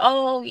people say,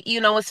 "Oh,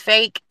 it's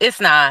fake," it's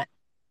not.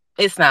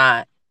 It's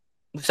not.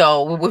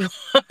 So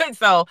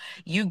so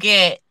you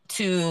get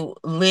to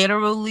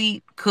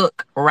literally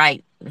cook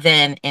right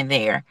then and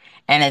there,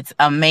 and it's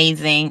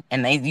amazing.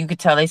 And you could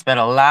tell they spent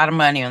a lot of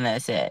money on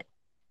that set.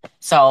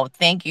 So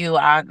thank you.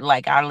 I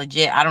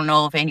legit. I don't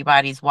know if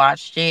anybody's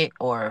watched it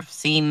or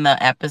seen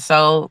the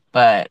episode,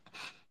 but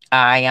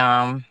I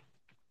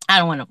I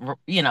don't want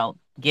to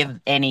give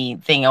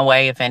anything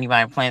away if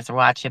anybody plans to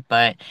watch it.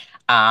 But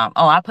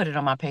oh, I put it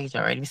on my page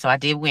already, so I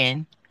did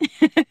win.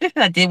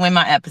 I did win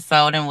my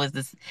episode, and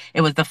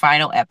it was the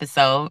final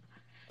episode.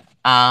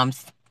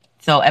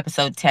 So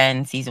episode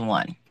 10, season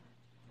 1.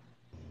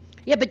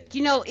 Yeah, but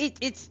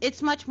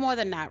it's much more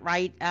than that,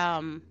 right?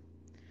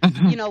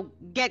 Mhm,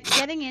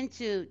 Getting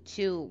into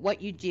to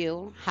what you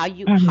do, how,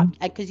 mhm,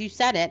 because you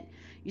said it.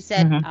 You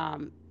said,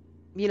 mhm,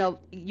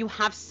 you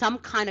have some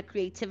kind of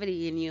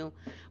creativity in you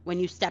when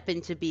you step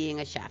into being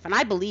a chef, and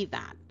I believe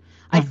that.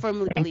 I mhm.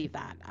 firmly Thank believe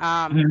that.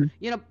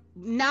 you.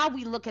 Now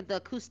we look at the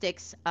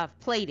acoustics of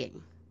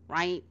plating,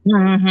 right?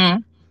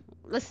 Mhm,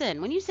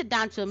 Listen, when you sit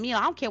down to a meal,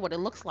 I don't care what it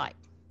looks like.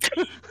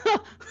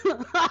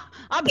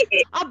 I'll,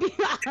 I'll be,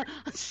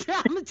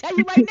 I'm gonna tell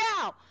you right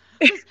now,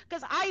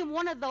 because I am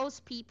one of those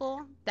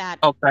people that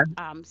okay.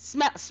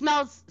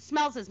 smells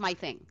is my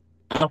thing.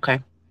 Okay.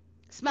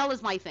 Smell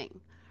is my thing,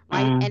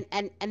 right? Mm,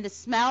 And the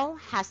smell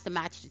has to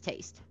match the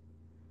taste.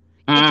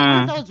 It's one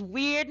of Mm. those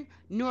weird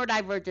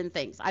neurodivergent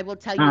things. I will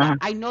tell you that.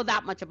 Mm. I know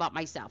that much about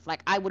myself.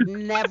 Like, I would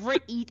never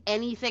eat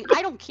anything.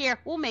 I don't care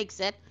who makes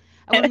it.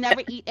 I will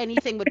never eat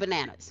anything with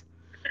bananas.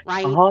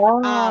 Right?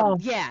 Oh,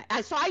 Yeah.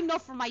 So I know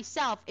for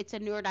myself, it's a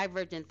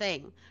neurodivergent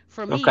thing.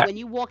 For me, okay. when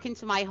you walk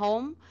into my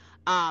home,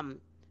 um,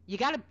 you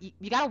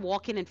gotta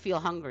walk in and feel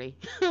hungry.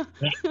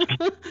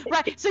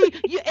 Right. So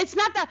it's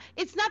not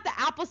the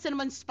apple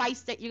cinnamon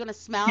spice that you're gonna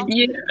smell.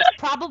 Yeah. It's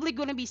probably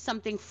gonna be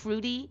something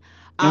fruity,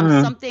 Mm.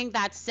 something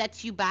that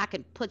sets you back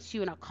and puts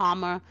you in a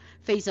calmer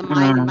phase of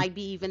mind. It Mm. might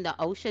be even the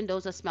ocean.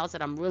 Those are smells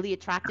that I'm really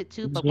attracted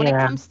to. But when it Yeah.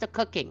 comes to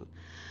cooking,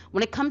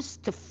 when it comes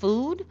to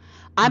food,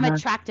 I'm Mhm.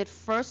 attracted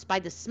first by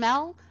the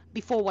smell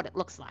before what it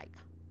looks like.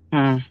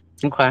 Mm.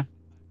 Okay.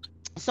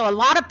 So a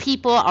lot of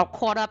people are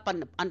caught up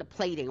on the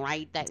plating,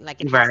 right? That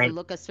like it has to Right.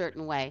 look a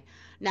certain way.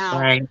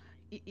 Now, Right.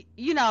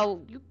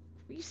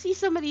 you see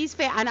some of these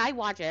and I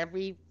watch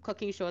every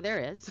cooking show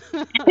there is.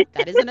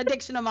 That is an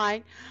addiction of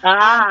mine.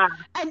 Um,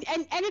 Ah. and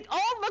it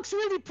all looks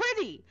really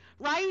pretty,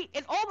 right?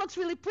 It all looks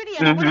really pretty,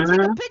 and I want to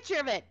take a Mhm. picture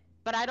of it,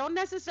 but I don't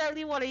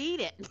necessarily want to eat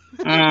it,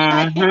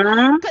 right?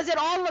 Mhm. Because it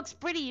all looks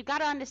pretty. You got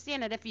to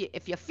understand that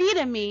if you're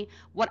feeding me,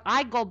 what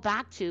I go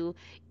back to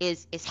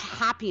is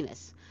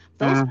happiness.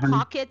 Those Mhm.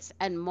 pockets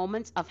and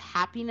moments of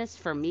happiness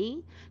for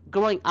me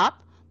growing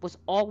up was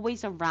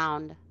always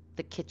around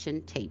the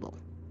kitchen table,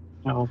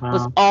 Oh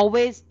was wow.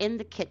 always in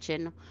the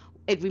kitchen.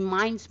 It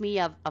reminds me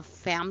of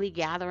family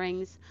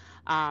gatherings,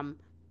 um,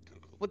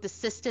 with the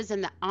sisters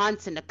and the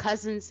aunts and the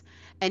cousins,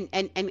 and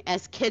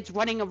as kids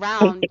running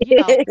around,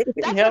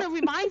 that's what Yep. it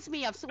reminds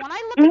me of. So when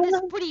I look at this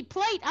Mhm. pretty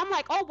plate, I'm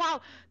like, oh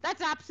wow,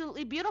 that's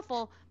absolutely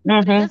beautiful,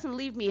 but it Mhm. doesn't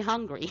leave me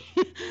hungry.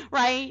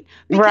 Right?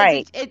 Because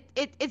Right.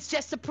 it's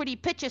just a pretty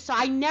picture. So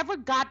I never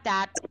got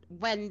that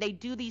when they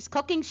do these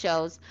cooking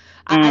shows.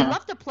 I Mm.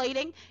 love the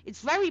plating.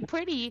 It's very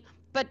pretty,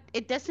 but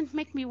it doesn't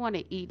make me want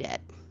to eat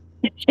it.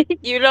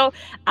 You know,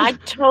 I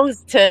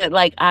chose to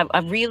like. I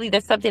really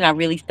that's something I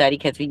really study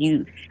because when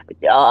you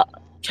uh,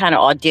 trying to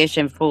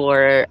audition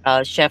for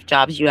chef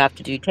jobs, you have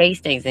to do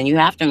tastings and you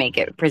have to make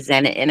it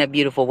present it in a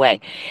beautiful way.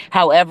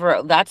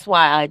 However, that's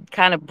why I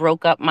kind of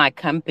broke up my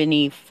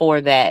company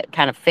for that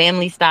kind of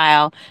family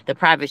style. The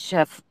private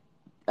chef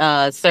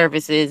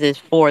services is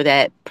for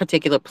that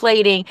particular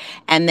plating,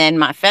 and then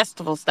my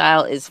festival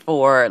style is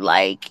for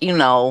like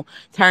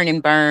turn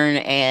and burn.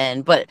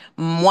 And but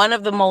one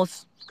of the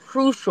most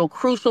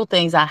crucial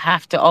things I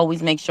have to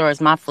always make sure is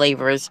my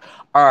flavors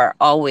are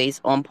always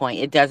on point.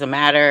 It doesn't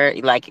matter,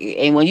 like,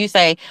 and when you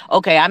say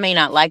okay, I may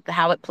not like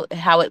how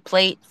it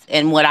plates,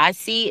 and what I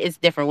see is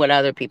different what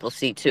other people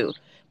see too,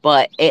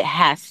 but it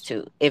has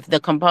to, if the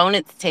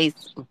components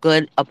taste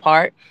good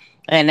apart,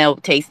 and they'll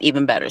taste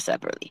even better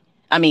separately.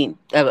 I mean,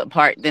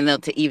 apart, then they'll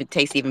even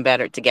taste even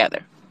better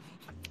together.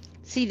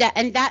 See that,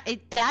 and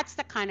that's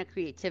the kind of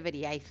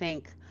creativity I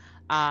think.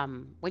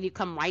 When you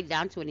come right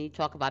down to it, and you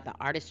talk about the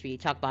artistry, you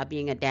talk about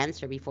being a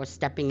dancer before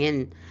stepping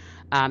in,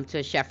 to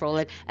a chef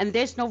role, and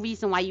there's no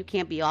reason why you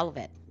can't be all of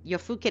it. Your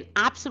food can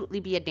absolutely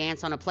be a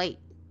dance on a plate.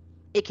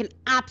 It can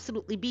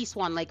absolutely be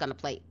Swan Lake on a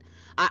plate.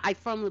 I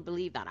firmly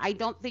believe that. I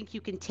don't think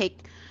you can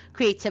take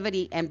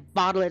creativity and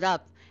bottle it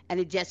up and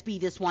it just be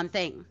this one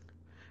thing,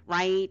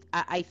 right?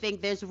 I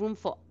think there's room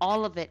for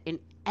all of it in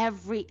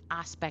every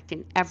aspect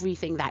in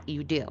everything that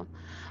you do.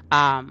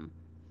 Um,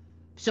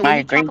 so when I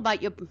you talk agree.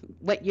 about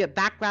your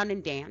background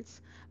in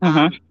dance,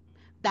 Hmm.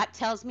 that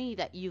tells me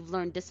that you've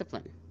learned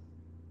discipline.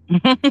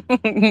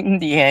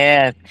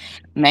 Yes,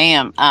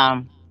 ma'am.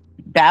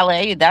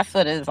 Ballet, that's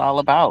what it's all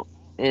about.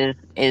 Is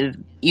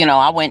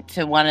I went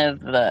to one of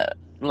the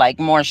like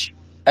more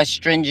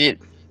stringent,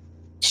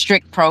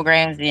 strict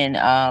programs in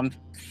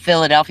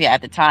Philadelphia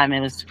at the time.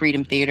 It was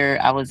Freedom Theater.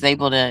 I was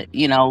able to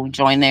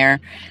join there,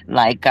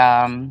 like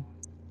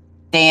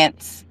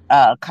dance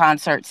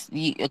concerts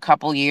a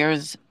couple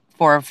years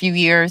for a few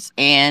years,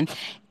 and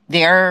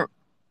their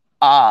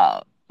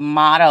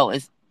motto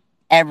is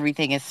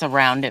everything is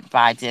surrounded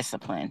by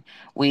discipline.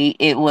 We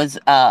It was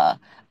a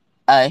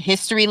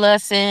history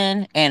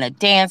lesson and a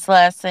dance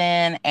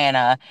lesson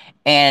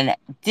and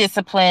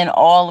discipline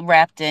all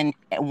wrapped in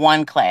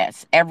one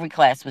class. Every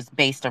class was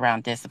based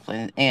around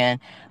discipline, and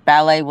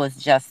ballet was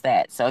just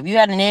that. So if you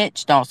had an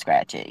itch, don't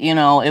scratch it.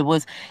 It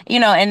was,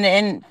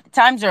 and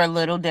times are a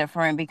little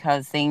different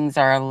because things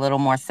are a little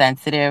more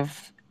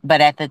sensitive.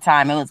 But at the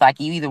time, it was like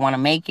you either want to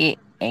make it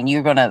and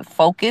you're gonna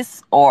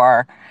focus,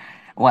 or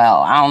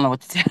well, I don't know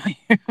what to tell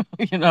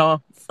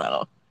you.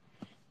 So.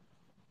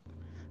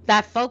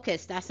 That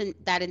focus,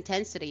 that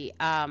intensity.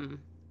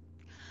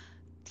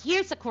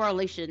 Here's a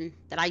correlation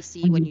that I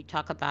see when Mhm, you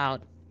talk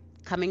about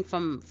coming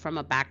from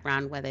a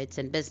background, whether it's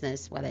in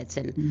business, whether it's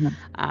in mhm.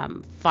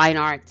 fine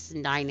arts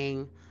and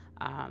dining,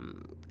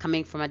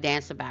 coming from a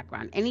dancer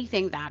background,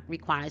 anything that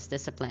requires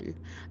discipline,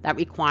 that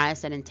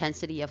requires an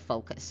intensity of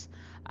focus,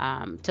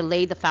 to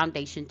lay the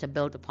foundation to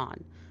build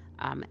upon.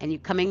 And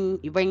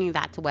you're bringing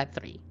that to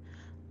Web3.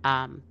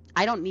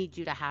 I don't need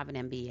you to have an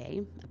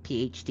MBA, a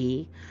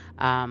PhD.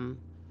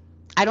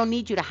 I don't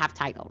need you to have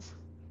titles.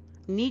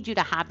 I need you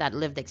to have that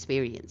lived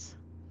experience.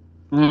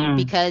 Mm.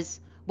 because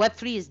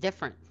Web3 is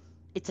different.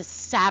 It's a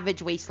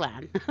savage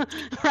wasteland,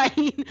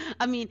 right?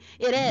 I mean,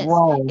 it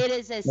is. Whoa. It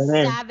is a It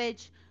is.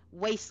 savage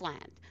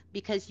wasteland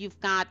because you've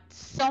got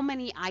so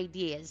many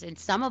ideas, and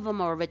some of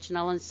them are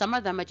original, and some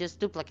of them are just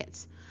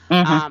duplicates.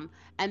 Mm-hmm. Um,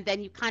 and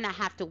then you kind of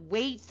have to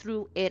wade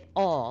through it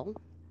all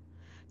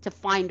to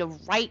find the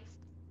right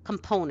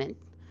component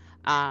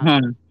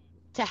um, Hmm.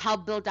 to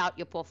help build out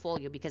your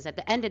portfolio. Because at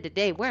the end of the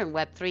day, we're in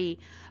Web3.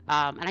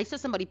 And I saw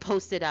somebody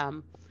posted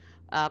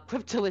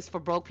crypto is for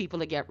broke people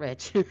to get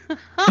rich. And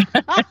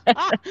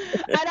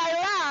I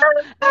laughed.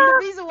 And the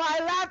reason why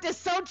I laughed is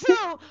so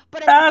true.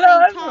 But at the I know.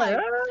 same I was like,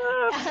 time,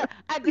 ah.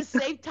 at the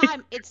same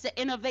time, it's the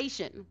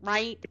innovation,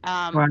 right?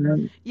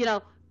 Right. You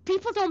know,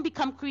 people don't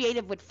become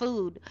creative with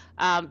food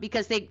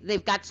because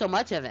they've got so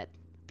much of it.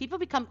 People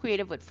become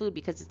creative with food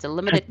because it's a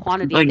limited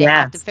quantity Oh, and they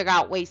have to yes. figure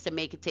out ways to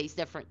make it taste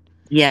different,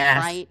 Yes.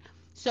 right?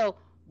 So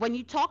when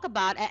you talk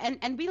about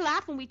and we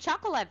laugh and we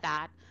chuckle at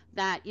that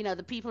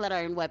the people that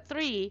are in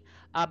Web3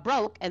 are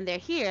broke and they're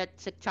here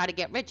to try to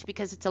get rich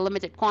because it's a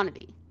limited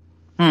quantity.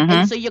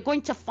 And Mm-hmm. so you're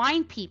going to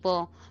find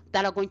people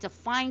that are going to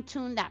fine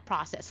tune that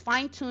process,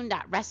 fine tune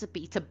that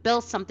recipe to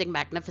build something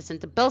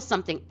magnificent, to build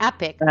something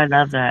epic. I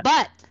love that.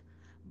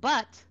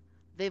 But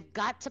they've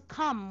got to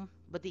come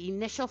with the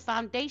initial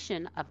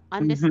foundation of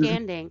Mm-hmm.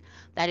 understanding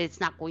that it's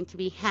not going to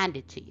be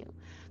handed to you,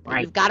 that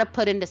Right. you've got to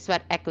put in the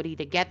sweat equity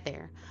to get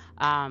there.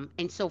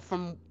 And so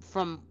from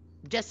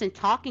just in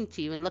talking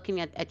to you and looking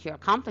at your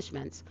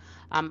accomplishments,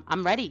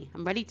 I'm ready.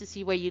 I'm ready to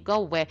see where you go,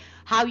 where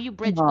how you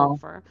bridge Oh.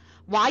 over,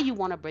 why you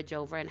want to bridge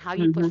over, and how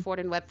you push Mm-hmm. forward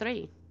in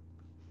Web3.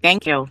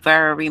 Thank you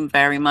very,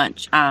 very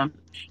much.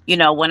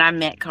 When I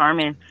met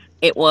Carmen,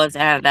 it was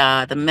at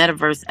the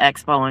Metaverse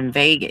Expo in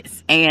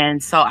Vegas.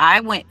 And so I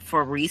went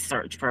for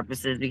research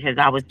purposes because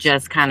I was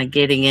just kind of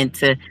getting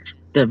into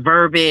the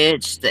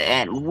verbiage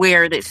and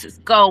where this is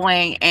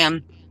going.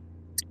 And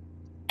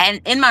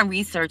in my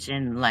research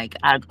and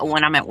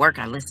when I'm at work,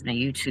 I listen to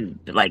YouTube.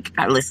 Like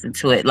I listen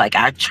to it. Like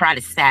I try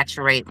to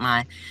saturate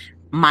my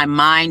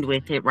mind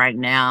with it right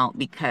now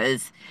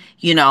because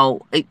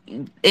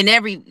in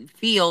every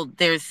field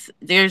there's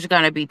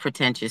going to be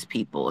pretentious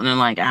people and I'm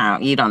like, oh,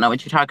 you don't know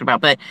what you're talking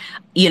about, but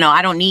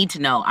I don't need to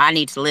know, I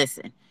need to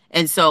listen.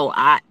 And so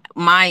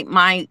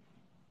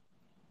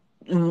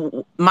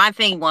my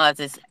thing was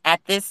is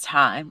at this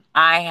time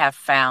I have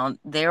found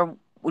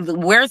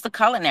where's the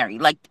culinary,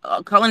 like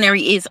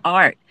culinary is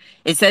art.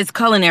 It says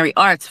culinary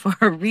arts for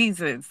a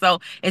reason. So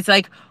it's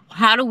like,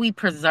 how do we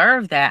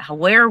preserve that?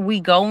 Where are we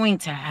going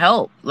to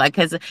help? Like,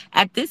 because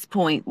at this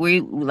point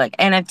we like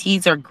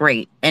NFTs are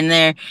great and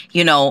they're,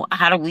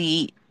 how do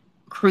we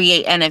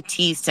create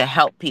NFTs to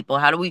help people?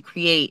 How do we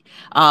create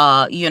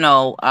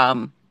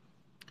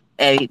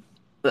a,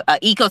 a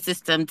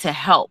ecosystem to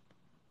help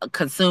a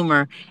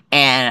consumer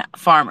and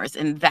farmers?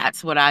 And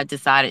that's what I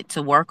decided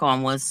to work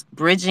on, was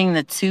bridging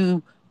the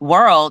two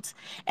worlds.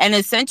 And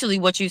essentially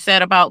what you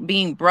said about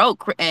being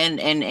broke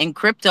and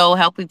crypto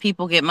helping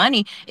people get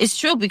money is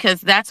true,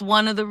 because that's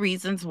one of the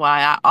reasons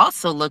why I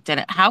also looked at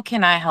it. How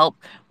can I help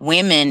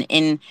women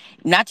in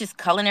not just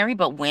culinary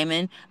but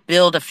women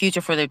build a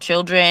future for their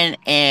children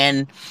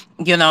and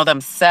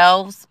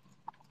themselves?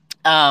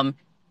 um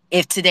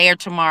if today or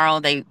tomorrow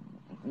they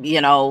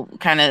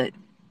kind of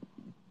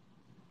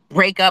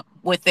break up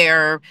with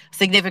their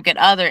significant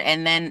other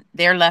and then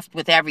they're left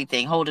with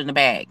everything holding the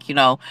bag.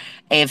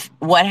 If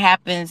what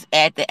happens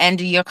at the end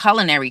of your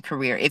culinary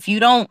career, if you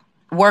don't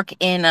work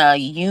in a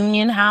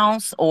union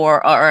house or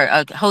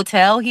a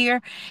hotel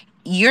here,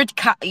 you're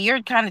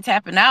kind of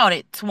tapping out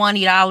at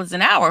 $20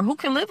 an hour. Who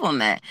can live on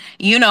that?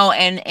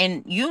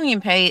 And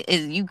union pay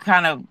is, you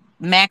kind of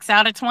max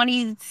out at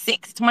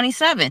 26,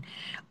 27.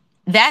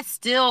 That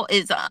still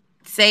is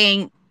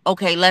saying,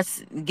 okay,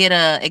 let's get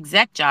a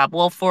exec job.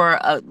 Well,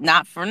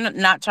 not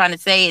trying to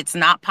say it's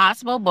not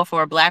possible, but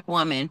for a black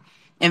woman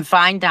in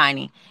fine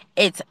dining,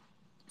 it's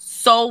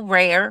so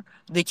rare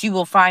that you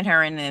will find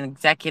her in an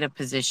executive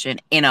position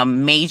in a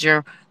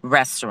major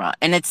restaurant.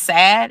 And it's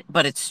sad,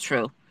 but it's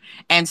true.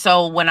 And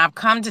so when I've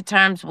come to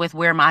terms with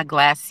where my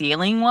glass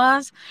ceiling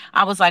was,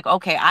 I was like,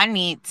 okay, I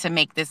need to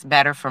make this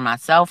better for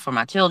myself, for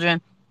my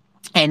children.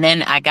 And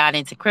then I got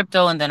into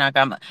crypto, and then I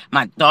got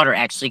my daughter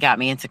actually got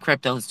me into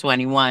crypto, who's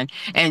 21,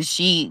 and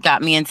she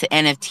got me into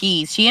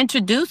NFTs. She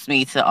introduced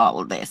me to all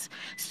of this.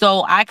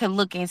 So I could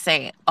look and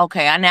say,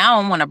 okay, I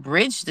now want to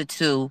bridge the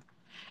two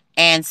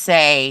and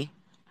say,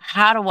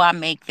 how do I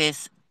make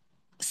this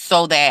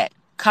so that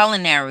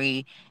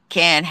culinary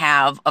can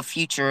have a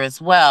future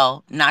as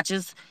well, not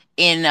just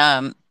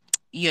in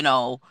you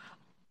know,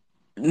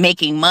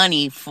 making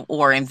money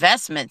or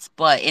investments,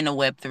 but in a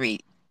Web3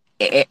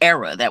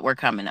 era that we're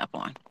coming up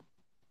on,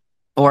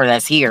 or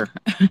that's here.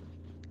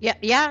 Yeah,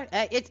 yeah,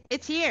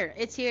 it's here.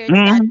 It's here.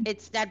 Mhm,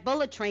 It's that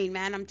bullet train,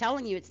 man. I'm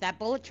telling you, it's that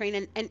bullet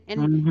train.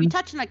 And you mhm,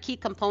 touched on a key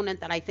component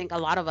that I think a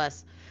lot of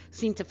us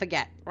seem to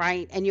forget,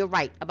 right? And you're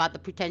right about the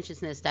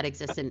pretentiousness that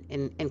exists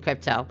in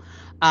crypto.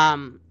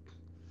 Um,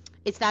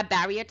 it's that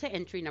barrier to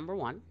entry, number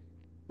one,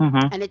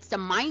 mhm, and it's the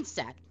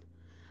mindset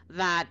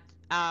that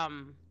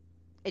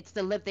It's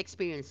the lived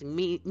experience,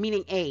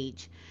 meaning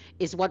age,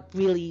 is what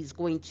really is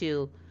going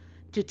to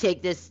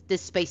take this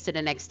space to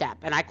the next step.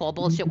 And I call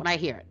bullshit when I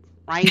hear it,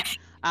 right?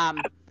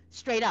 Um,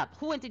 Straight up.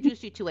 Who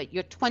introduced you to it?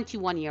 Your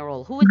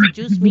 21-year-old. Who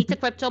introduced me to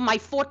crypto? My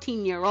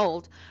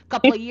 14-year-old a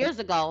couple of years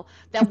ago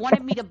that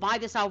wanted me to buy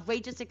this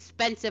outrageous,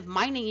 expensive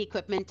mining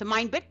equipment to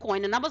mine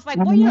Bitcoin. And I was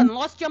like, boy, you Mhm. done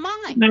lost your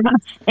mind.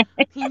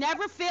 He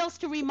never fails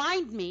to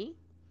remind me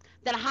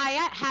that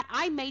had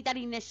I made that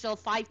initial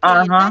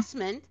 5K Uh-huh.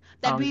 investment,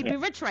 that Oh we'd yeah. be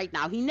rich right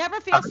now. He never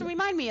Oh fails to yeah.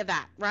 remind me of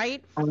that,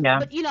 right? Oh yeah.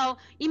 But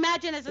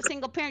imagine as a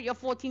single parent, your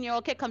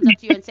 14-year-old kid comes up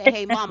to you and say,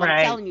 "Hey, mom, I'm Right.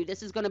 telling you,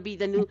 this is going to be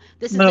the new.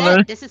 This is Lulu.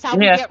 it. This is how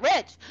we Yeah. get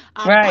rich.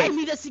 Buy Right.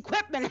 me this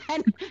equipment."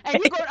 And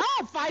you go,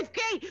 "Oh,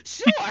 5K,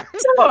 sure."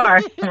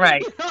 Sure.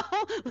 Right.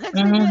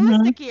 Let's be Mhm.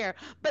 realistic here.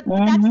 But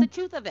that's the Mhm.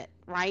 truth of it,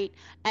 right?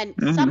 And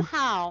Mhm.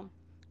 somehow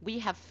we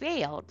have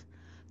failed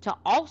to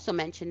also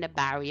mention the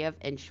barrier of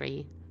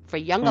entry for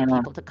younger Mhm.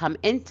 people to come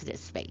into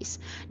this space.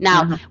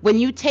 Now, Mhm. when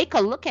you take a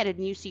look at it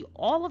and you see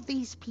all of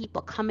these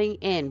people coming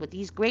in with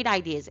these great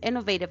ideas,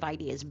 innovative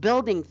ideas,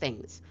 building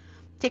things,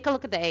 take a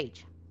look at the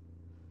age.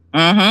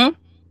 Mhm.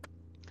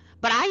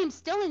 But I am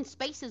still in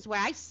spaces where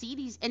I see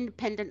these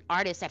independent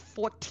artists at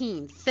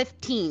 14,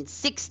 15,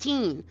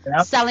 16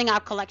 Yep. selling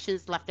out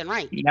collections left and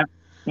right. Yep.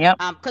 Yep.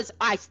 Because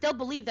I still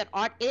believe that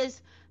art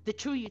is the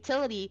true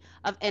utility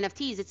of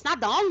NFTs. It's not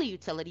the only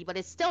utility, but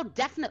it's still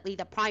definitely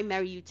the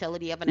primary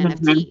utility of an Mhm.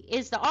 NFT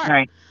is the art,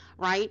 Right.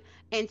 right?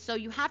 And so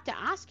you have to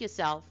ask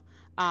yourself,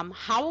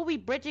 how are we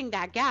bridging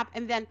that gap,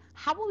 and then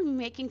how are we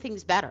making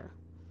things better?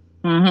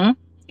 Mhm.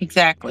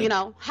 Exactly.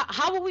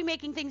 How are we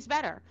making things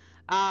better?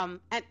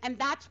 And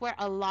that's where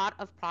a lot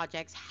of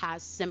projects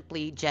has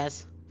simply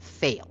just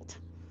failed.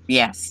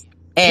 Yes.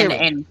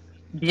 Period. And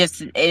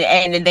just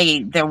and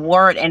the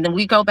word, and then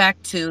we go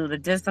back to the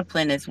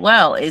discipline as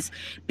well, is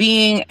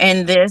being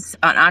in this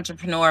an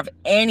entrepreneur of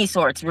any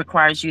sorts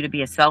requires you to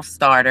be a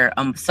self-starter,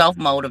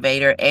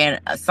 self-motivator, and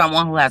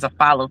someone who has a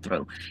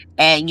follow-through.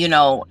 And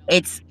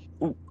it's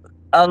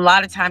a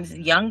lot of times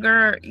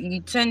younger,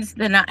 you tend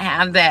to not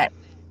have that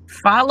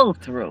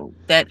follow-through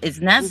that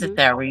is Hmm.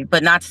 necessary,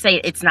 but not to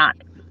say it's not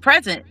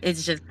present,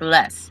 it's just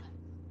less.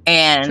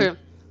 And True.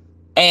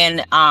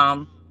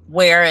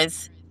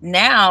 whereas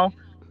now,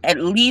 at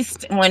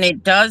least when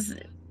it does,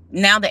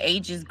 now the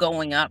age is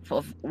going up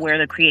of where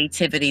the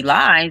creativity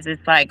lies.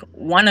 It's like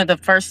one of the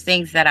first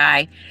things that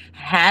I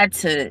had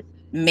to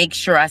make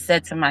sure I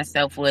said to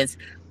myself was,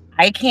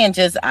 I can't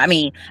just, I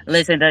mean,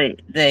 listen,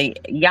 the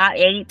yacht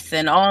apes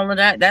and all of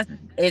that, that's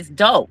it's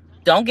dope.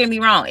 Don't get me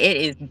wrong, it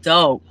is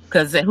dope.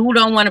 Cause who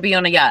don't want to be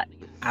on a yacht?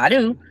 I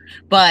do.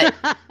 But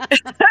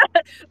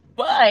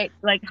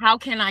like, how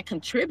can I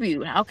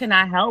contribute? How can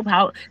I help?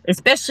 How,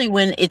 especially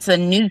when it's a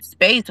new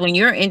space, when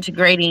you're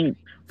integrating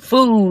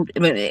food,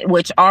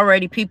 which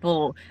already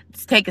people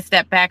take a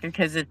step back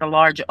because it's a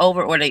large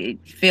over, or they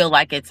feel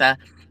like it's a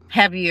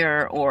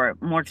heavier or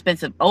more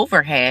expensive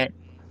overhead.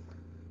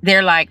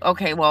 They're like,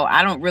 okay, well,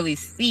 I don't really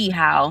see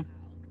how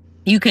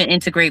you can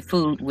integrate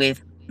food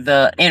with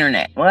the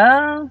internet.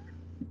 Well,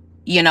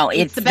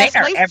 It's the it's best there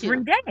place every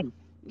to. day.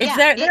 It's Yeah,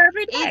 there it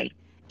every it day.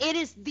 it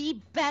is the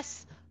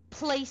best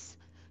place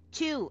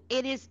to.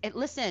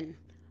 Listen,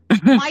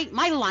 my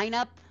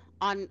lineup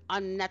on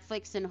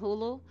Netflix and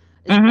Hulu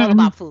is all Mhm,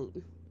 about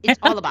food. It's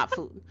all about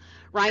food,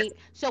 right?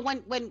 So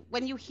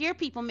when you hear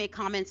people make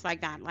comments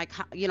like that, like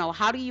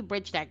how do you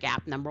bridge that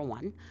gap? Number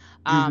one,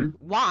 mhm.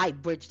 why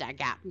bridge that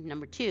gap?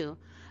 Number two,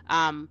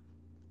 um,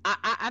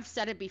 I've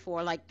said it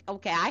before. Like,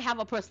 okay, I have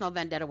a personal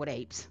vendetta with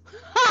apes.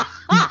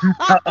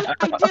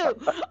 I do.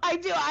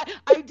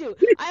 I do.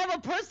 I have a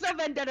personal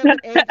vendetta with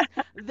apes.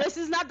 This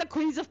is not the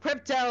queens of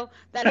crypto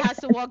that has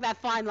to walk that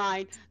fine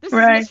line. This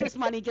is Right. Mistress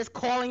Money just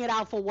calling it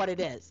out for what it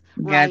is,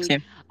 right?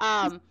 Gotcha.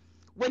 Um,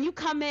 when you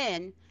come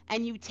in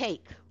and you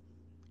take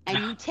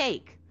and you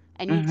take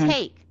and you Mhm,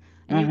 take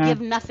and you mhm,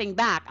 give nothing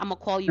back, I'm gonna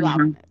call you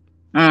out on mhm, it,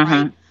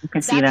 right? mhm. You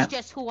can see That's that.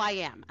 just who I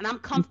am, and I'm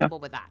Okay. comfortable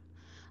with that.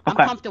 I'm Okay.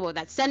 comfortable with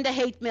that. Send a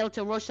hate mail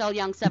to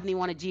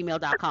RochelleYoung71 at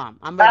gmail.com.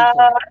 I'm ready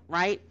for it,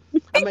 right?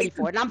 I'm ready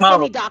for it. And I'm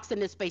fully Smoke. doxed in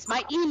this space.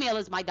 My email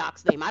is my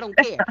dox name. I don't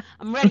care.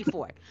 I'm ready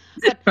for it.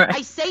 But Right.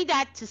 I say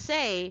that to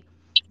say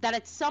that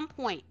at some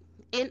point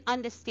in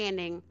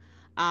understanding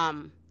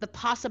the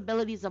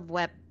possibilities of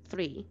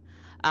Web3,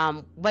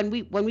 when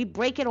we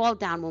break it all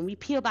down, when we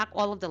peel back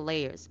all of the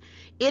layers,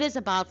 it is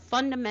about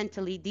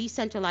fundamentally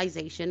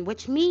decentralization,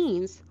 which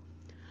means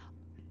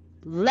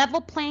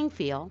level playing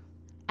field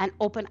and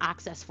open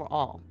access for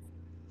all.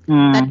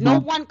 That no Mhm.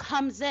 one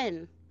comes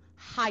in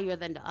higher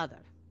than the other.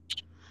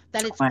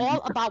 That it's Right.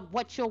 all about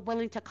what you're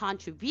willing to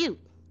contribute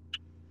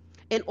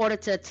in order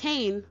to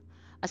attain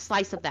a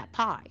slice of that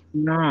pie.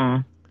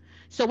 No.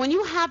 So when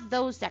you have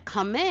those that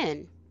come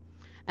in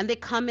and they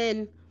come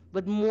in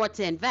with more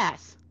to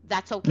invest,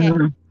 that's okay.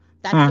 Mhm.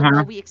 That's the Mhm.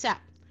 world we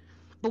accept.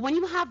 But when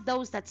you have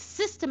those that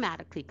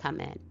systematically come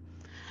in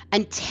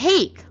and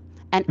take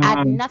and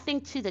add Mhm.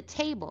 nothing to the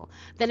table,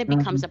 then it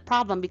becomes Mhm. a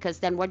problem because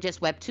then we're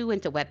just Web 2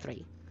 into Web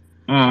 3,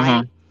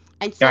 right? Mhm.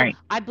 And so Right.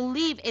 I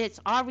believe it's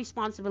our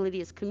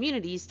responsibility as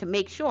communities to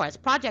make sure, as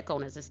project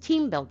owners, as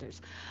team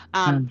builders,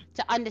 Mm.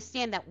 to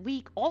understand that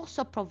we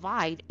also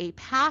provide a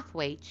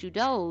pathway to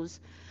those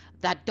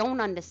that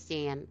don't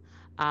understand,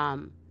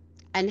 um,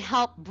 and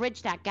help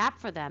bridge that gap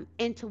for them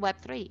into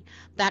Web3.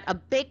 That a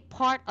big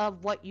part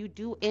of what you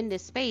do in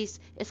this space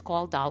is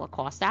called dollar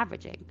cost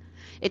averaging.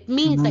 It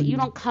means that you Mm.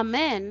 don't come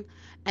in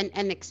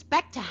and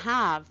expect to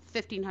have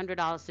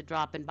 $1,500 to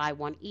drop and buy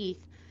one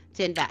ETH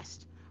to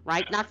invest,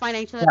 right? Not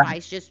financial Right.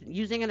 advice, just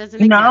using it as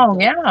an No, example,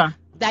 yeah.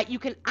 that you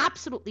can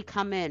absolutely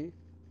come in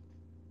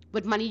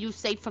with money you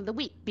saved from the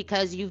week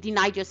because you've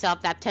denied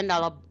yourself that $10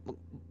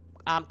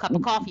 cup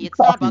of coffee at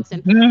Coffee. Starbucks,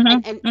 and, Hmm.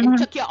 and Hmm.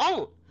 took your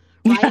own,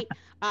 right?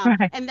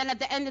 Right. And then at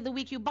the end of the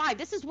week, you buy.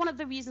 This is one of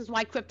the reasons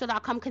why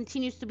Crypto.com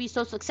continues to be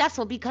so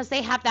successful because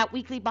they have that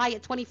weekly buy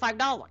at $25.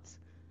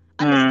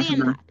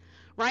 Understand Hmm. that,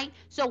 right?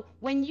 So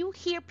when you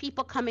hear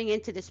people coming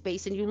into the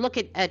space and you look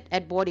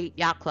at Board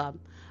Yacht Club,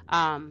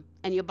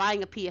 and you're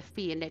buying a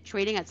PFP and they're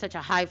trading at such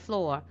a high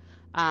floor,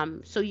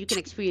 so you can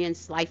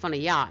experience life on a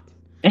yacht.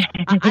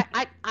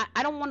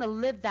 I don't want to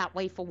live that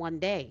way for one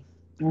day.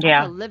 I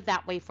want to Yeah. live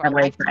that way for a That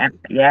way for lifetime.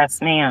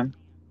 yes, ma'am.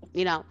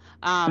 You know,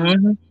 um,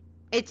 Hmm.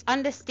 it's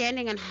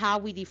understanding on how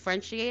we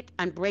differentiate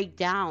and break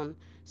down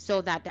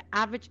so that the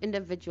average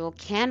individual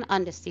can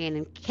understand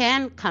and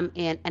can come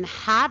in and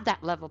have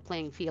that level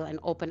playing field and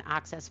open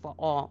access for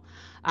all.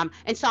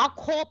 And so I'll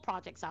call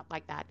projects out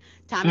like that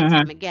time and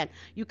Hmm. time again.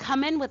 You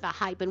come in with a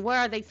hype, and where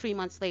are they 3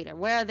 months later?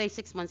 Where are they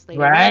 6 months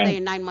later? Where are Right. they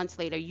 9 months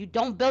later? You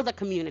don't build a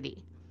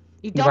community.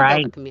 You don't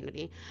build a Right.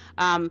 community.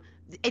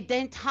 The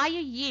entire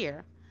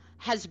year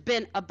has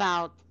been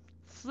about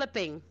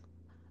flipping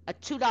a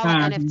 $2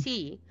 Hmm.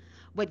 NFT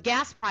with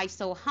gas price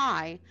so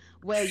high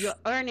where your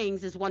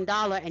earnings is $1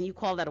 and you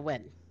call that a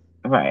win.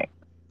 Right.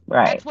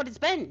 Right. That's what it's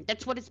been.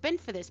 That's what it's been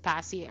for this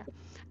past year.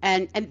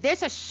 And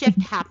there's a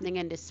shift happening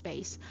in this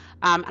space.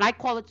 And I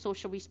call it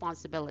social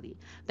responsibility,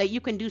 that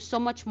you can do so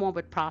much more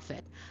with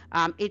profit.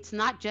 It's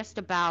not just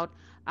about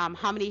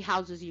how many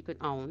houses you can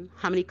own,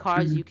 how many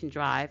cars Hmm. you can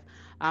drive,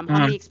 how Hmm.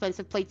 many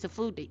expensive plates of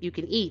food that you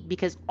can eat,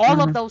 because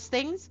all of Hmm. those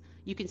things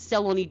you can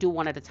still only do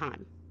one at a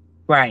time.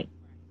 Right.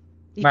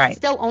 You can Right.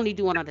 still only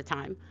do one at a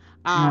time.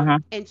 Hmm.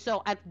 And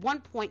so at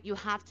one point, you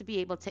have to be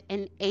able to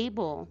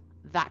enable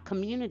that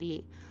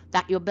community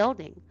that you're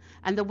building.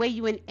 And the way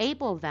you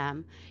enable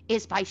them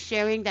is by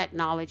sharing that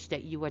knowledge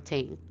that you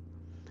attain.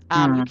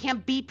 You Hmm.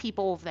 can't beat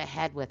people over the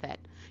head with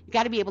it. You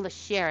got to be able to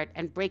share it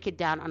and break it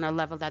down on a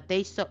level that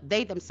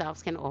they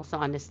themselves can also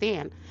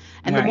understand.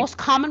 And the Right. most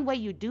common way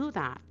you do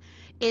that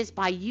is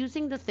by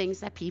using the things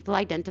that people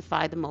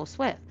identify the most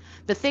with,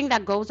 the thing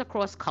that goes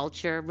across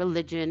culture,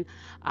 religion,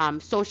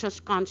 social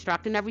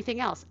construct, and everything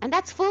else. And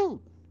that's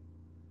food.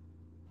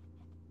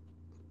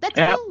 That's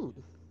Yep.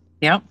 food.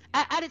 Yep.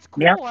 At its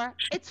Yep. core,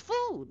 it's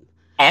food,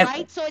 And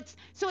right? So it's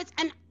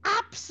an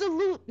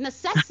absolute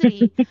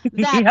necessity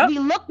that yep. we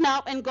look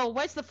now and go,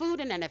 where's the food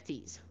in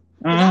NFTs?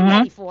 Because I'm Hmm.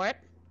 ready for it.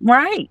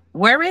 Right.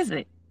 Where is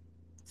it?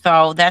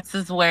 So that's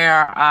is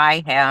where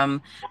I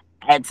am.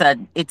 It's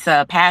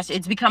a passion.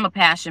 It's become a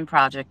passion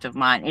project of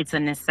mine. It's a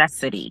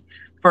necessity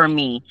for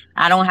me.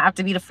 I don't have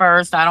to be the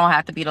first. I don't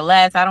have to be the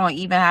last. I don't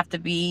even have to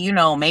be.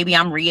 Maybe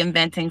I'm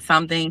reinventing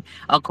something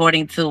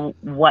according to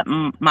what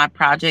my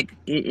project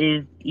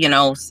is.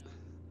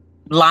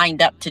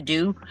 Lined up to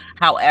do.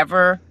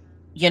 However,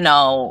 you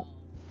know,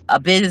 a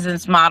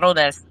business model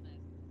that's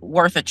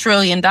worth $1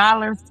 trillion.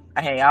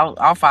 Hey,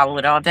 I'll follow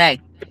it all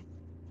day.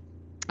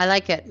 I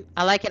like it.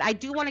 I like it. I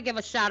do want to give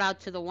a shout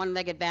out to the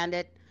one-legged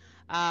bandit.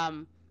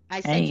 Um,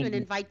 I sent you Hey. an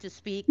invite to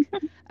speak,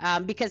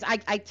 because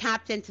I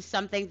tapped into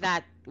something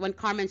that when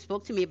Carmen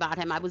spoke to me about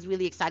him, I was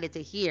really excited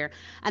to hear,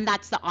 and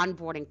that's the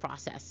onboarding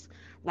process,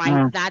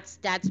 right? Mm, That's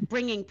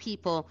bringing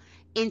people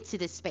into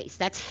this space.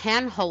 That's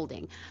hand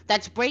holding.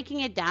 That's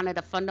breaking it down at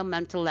a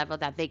fundamental level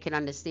that they can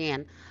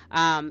understand.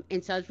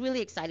 And so I was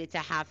really excited to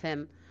have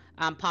him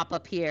pop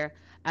up here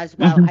as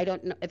well. mhm, I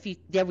don't know if he.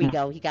 There we mm,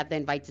 go. He got the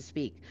invite to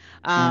speak.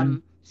 mm.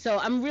 So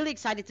I'm really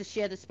excited to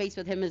share the space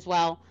with him as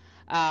well.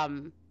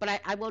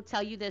 But I will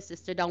tell you this,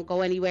 sister, don't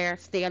go anywhere.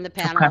 Stay on the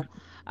Okay. panel.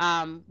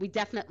 We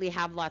definitely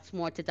have lots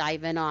more to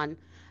dive in on.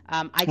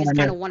 I just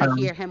kind of want to Wonderful.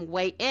 hear him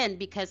weigh in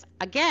because,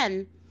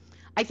 again,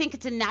 I think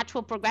it's a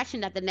natural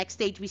progression that the next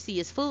stage we see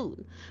is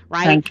food,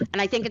 right? Thank you.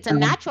 And I think it's a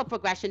Mhm, natural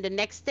progression. The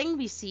next thing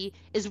we see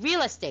is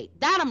real estate.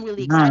 That I'm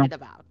really mhm, excited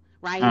about,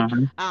 right?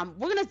 mhm.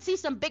 We're going to see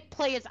some big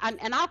players,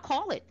 and I'll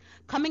call it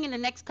coming in the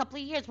next couple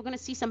of years. We're going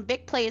to see some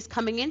big players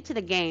coming into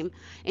the game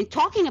and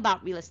talking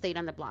about real estate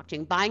on the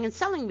blockchain, buying and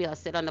selling real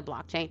estate on the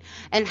blockchain,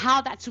 and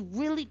how that's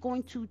really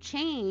going to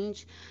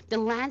change the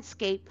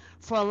landscape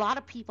for a lot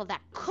of people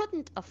that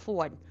couldn't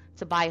afford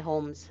to buy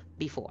homes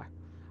before,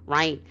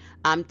 right?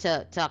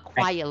 To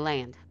Right. acquire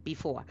land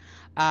before.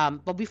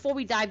 But before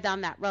we dive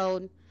down that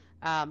road,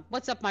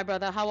 what's up, my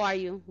brother? How are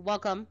you?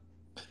 Welcome.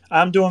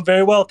 I'm doing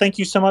very well. Thank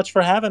you so much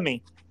for having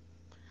me.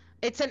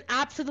 It's an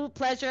absolute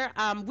pleasure.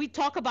 We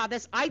talk about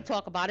this. I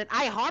talk about it.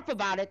 I harp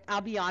about it.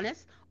 I'll be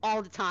honest,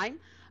 all the time.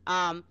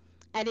 Um,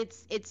 and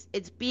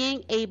it's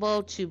being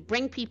able to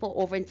bring people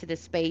over into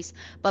this space.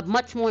 But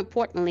much more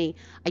importantly,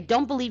 I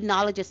don't believe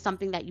knowledge is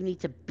something that you need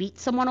to beat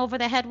someone over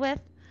the head with.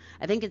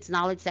 I think it's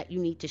knowledge that you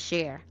need to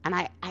share, and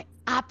I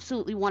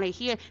absolutely want to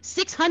hear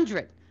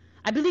 600.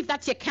 I believe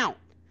that's your count.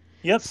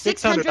 Yep,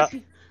 600.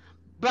 600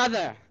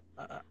 brother.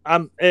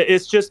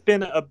 It's just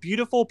been a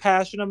beautiful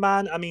passion of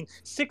mine. I mean,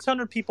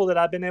 600 people that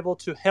I've been able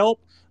to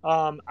help.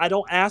 I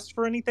don't ask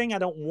for anything. I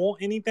don't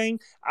want anything.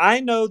 I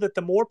know that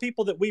the more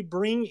people that we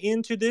bring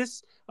into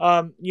this,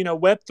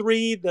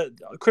 Web3, the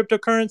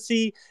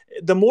cryptocurrency,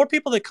 the more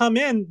people that come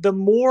in, the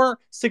more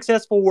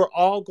successful we're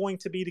all going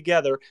to be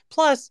together.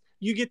 Plus,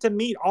 you get to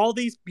meet all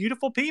these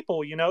beautiful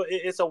people.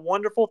 It's a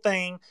wonderful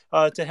thing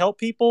to help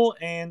people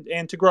and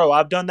to grow.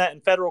 I've done that in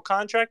federal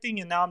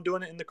contracting, and now I'm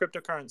doing it in the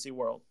cryptocurrency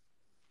world.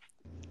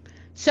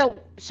 So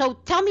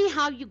tell me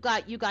how you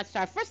got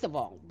started. First of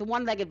all, the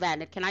one-legged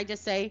bandit. Can I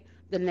just say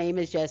the name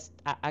is just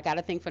I got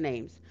to think for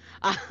names,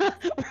 uh,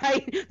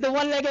 right? The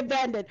one-legged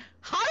bandit.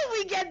 How did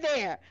we get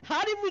there?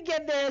 How did we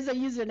get there as a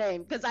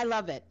username? Because I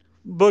love it.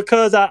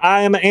 Because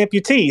I am an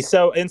amputee.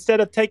 So instead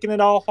of taking it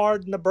all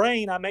hard in the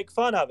brain, I make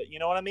fun of it. You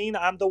know what I mean?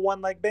 I'm the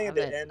one leg Love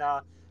bandit, it. and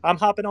I'm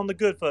hopping on the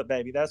good foot,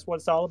 baby. That's what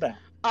it's all about.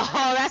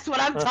 Oh, that's what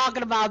I'm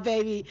talking about,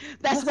 baby.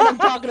 That's what I'm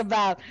talking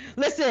about.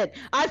 Listen,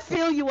 I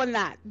feel you on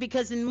that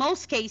because in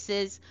most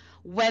cases,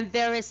 when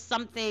there is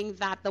something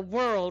that the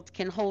world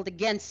can hold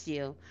against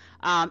you,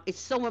 it's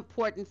so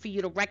important for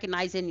you to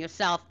recognize in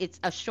yourself it's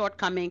a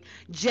shortcoming,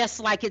 just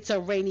like it's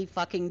a rainy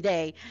fucking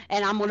day.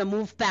 And I'm gonna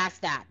move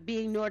past that.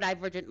 Being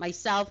neurodivergent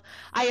myself,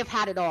 I have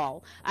had it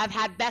all. I've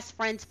had best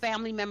friends,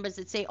 family members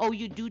that say, "Oh,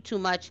 you do too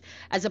much,"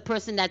 as a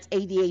person that's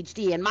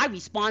ADHD, and my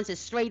response is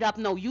straight up,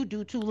 "No, you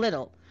do too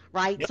little."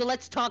 Right? Yep. So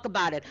let's talk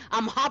about it.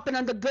 I'm hopping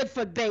on the good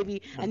foot,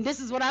 baby, and this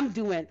is what I'm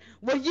doing.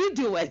 What you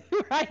doing,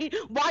 right?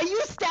 Why are you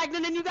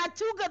stagnant and you got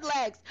two good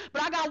legs,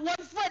 but I got one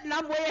foot and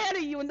I'm way ahead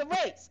of you in the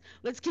race?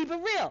 Let's keep it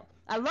real.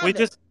 I we love it.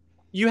 just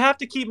You have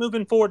to keep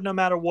moving forward no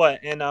matter what.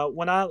 And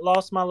when I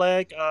lost my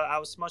leg, I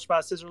was smushed by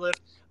a scissor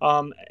lift,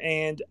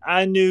 and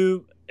I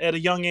knew at a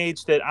young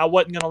age that I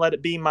wasn't going to let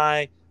it be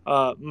my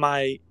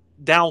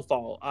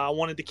downfall. I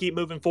wanted to keep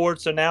moving forward,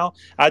 so now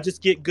I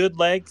just get good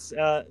legs.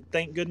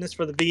 Thank goodness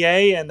for the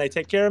VA, and they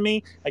take care of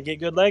me. I get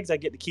good legs. I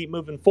get to keep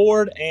moving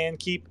forward and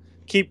keep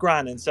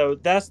grinding. So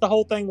that's the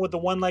whole thing with the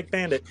one leg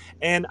bandit,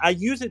 and I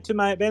use it to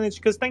my advantage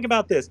because think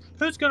about this: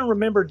 who's going to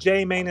remember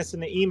Jay Manus in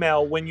the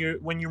email when you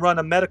run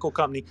a medical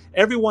company?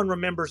 Everyone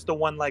remembers the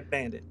one leg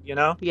bandit.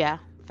 Yeah,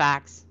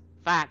 facts,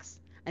 facts.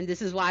 And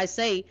this is why I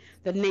say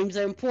the names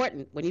are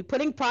important. When you're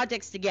putting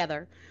projects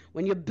together,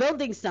 when you're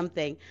building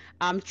something,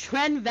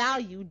 trend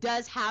value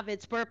does have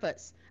its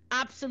purpose.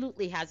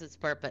 Absolutely has its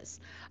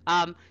purpose.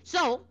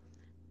 So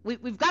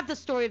we've got the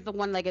story of the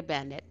one-legged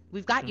bandit.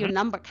 We've got your Mhm.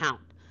 number count.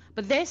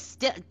 But there's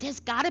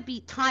got to be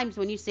times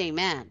when you say,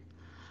 man,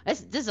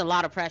 this is a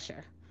lot of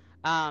pressure.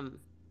 Um,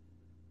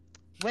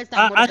 where's that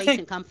I take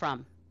motivation come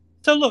from?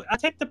 So look, I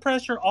take the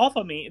pressure off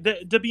of me.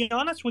 To be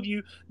honest with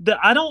you,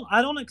 I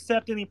don't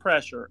accept any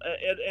pressure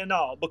at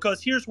all,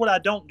 because here's what I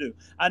don't do.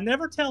 I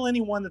never tell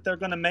anyone that they're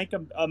going to make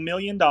 $1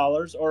 million,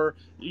 or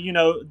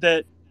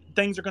that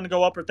things are going to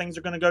go up or things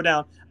are going to go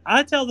down.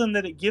 I tell them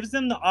that it gives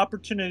them the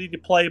opportunity to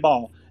play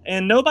ball,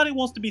 and nobody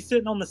wants to be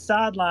sitting on the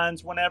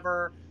sidelines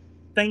whenever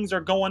things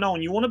are going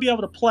on. You want to be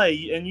able to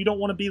play, and you don't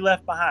want to be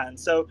left behind.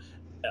 So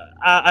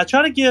I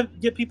try to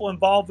get people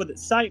involved with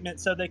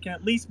excitement so they can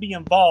at least be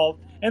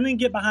involved, and then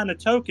get behind a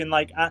token.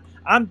 Like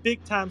I'm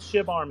big time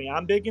Shib Army.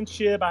 I'm big in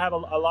Shib. I have a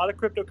lot of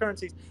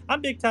cryptocurrencies.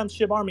 I'm big time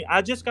Shib Army.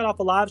 I just got off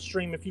a live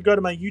stream. If you go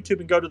to my YouTube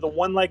and go to the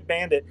One Leg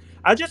Bandit,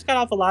 I just got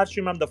off a live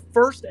stream. I'm the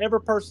first ever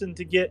person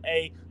to get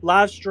a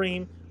live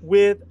stream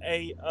with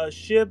a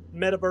Shib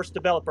metaverse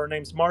developer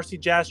named Marcy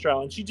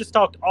Jastrow, and she just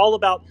talked all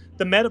about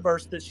the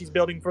metaverse that she's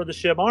building for the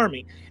Shib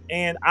Army.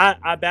 And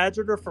I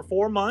badgered her for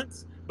 4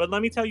 months. But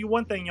let me tell you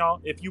one thing,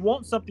 y'all. If you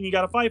want something, you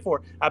got to fight for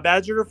it. I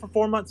badgered her for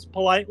 4 months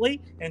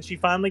politely, and she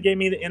finally gave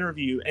me the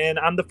interview. And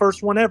I'm the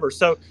first one ever.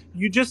 So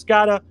you just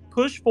got to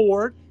push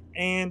forward.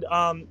 And,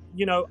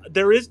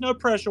 there is no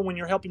pressure when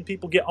you're helping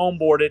people get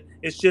onboarded.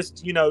 It's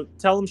just,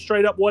 tell them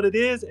straight up what it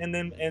is, and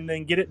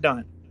then get it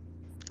done.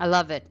 I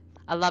love it.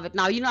 I love it.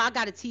 Now, I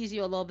got to tease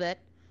you a little bit.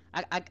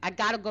 I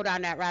got to go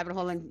down that rabbit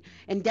hole.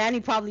 And Danny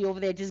probably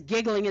over there just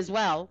giggling as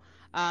well,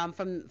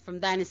 from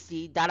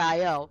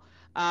Dynasty.io,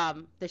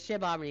 the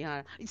Shib Army,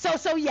 huh?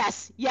 So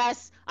yes,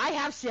 yes, I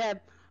have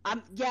Shib.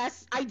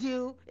 Yes, I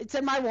do. It's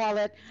in my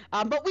wallet.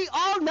 But we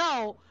all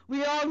know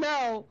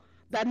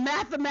that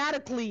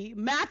mathematically,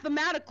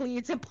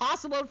 it's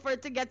impossible for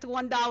it to get to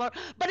 $1.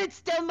 But it's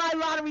still my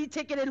lottery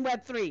ticket in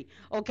Web3.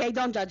 Okay,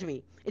 don't judge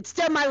me. It's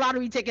still my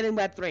lottery ticket in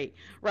Web3,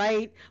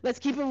 right? Let's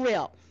keep it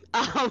real.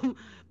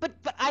 But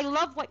I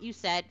love what you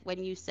said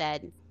when you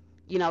said,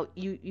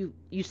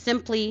 you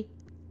simply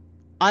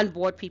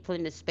onboard people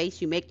in this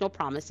space. You make no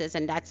promises,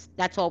 and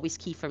that's always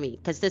key for me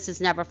because this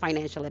is never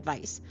financial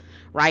advice,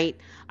 right?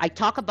 I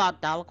talk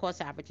about dollar cost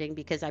averaging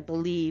because I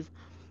believe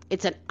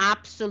It's an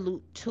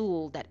absolute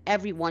tool that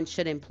everyone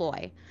should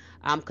employ.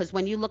 Because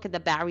when you look at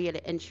the barrier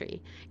to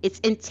entry, it's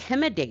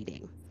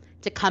intimidating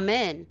to come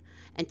in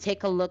and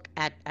take a look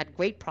at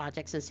great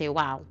projects and say,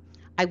 wow,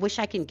 I wish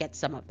I can get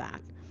some of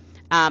that.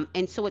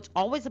 And so it's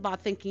always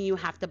about thinking you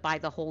have to buy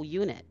the whole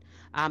unit.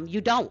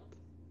 You don't.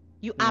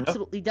 You No.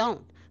 absolutely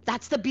don't.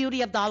 That's the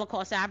beauty of dollar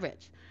cost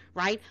average,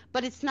 right?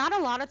 But it's not a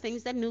lot of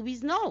things that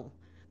newbies know.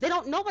 They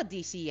don't know what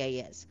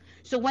DCA is.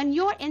 So when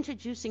you're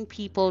introducing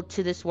people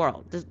to this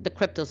world, the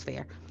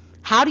cryptosphere,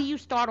 how do you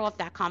start off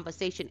that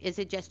conversation? Is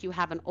it just you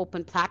have an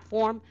open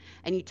platform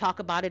and you talk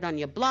about it on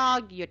your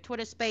blog, your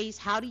Twitter space?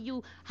 How do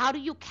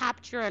you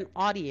capture an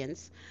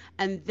audience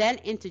and then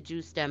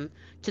introduce them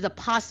to the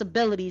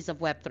possibilities of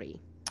Web3?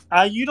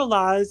 I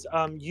utilize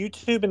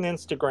YouTube and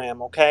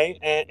Instagram, okay,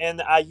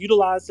 and I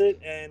utilize it,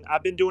 and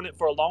I've been doing it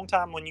for a long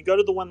time. When you go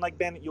to the One Leg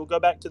Bandit, you'll go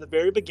back to the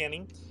very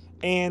beginning,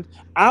 and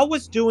I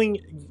was doing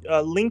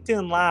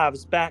LinkedIn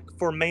lives back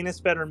for Manus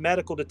Veteran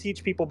Medical to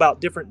teach people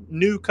about different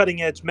new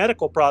cutting edge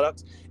medical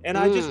products, and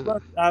Mm,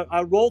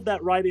 I rolled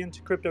that right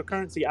into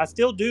cryptocurrency. I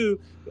still do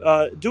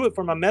it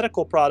for my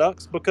medical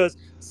products because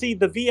see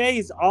the VA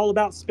is all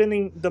about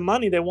spending the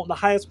money. They want the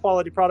highest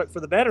quality product for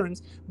the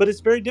veterans, but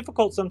it's very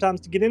difficult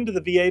sometimes to get into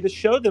the VA to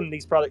show them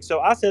these products.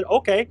 So I said,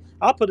 okay,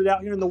 I'll put it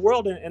out here in the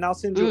world and I'll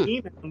send you an mm,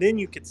 email and then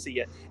you could see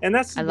it. And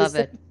I love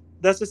it.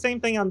 that's the same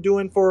thing I'm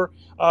doing for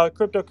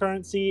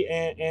cryptocurrency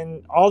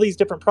and all these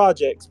different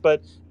projects.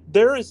 But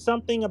there is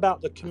something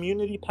about the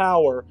community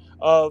power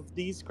of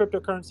these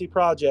cryptocurrency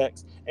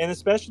projects, and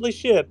especially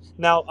SHIB.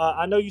 Now,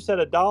 I know you said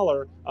a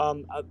dollar.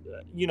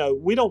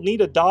 We don't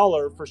need a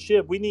dollar for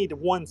SHIB. We need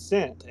 1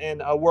 cent,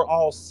 and we're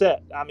all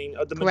set. I mean,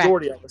 the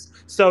majority Correct. of us.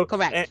 So,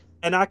 Correct.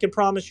 and I can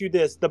promise you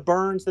this: the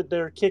burns that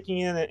they're kicking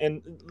in,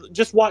 and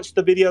just watch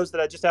the videos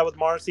that I just had with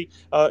Marcy.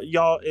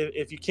 Y'all,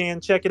 if you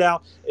can check it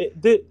out,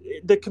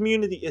 the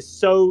community is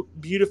so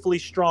beautifully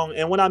strong.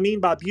 And what I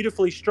mean by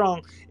beautifully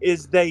strong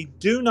is they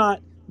do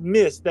not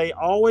miss. They're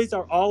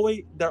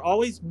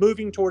always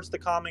moving towards the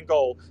common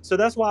goal. So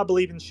that's why I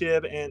believe in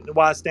SHIB and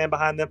why I stand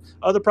behind them.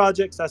 Other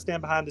projects I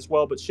stand behind as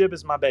well, but SHIB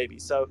is my baby.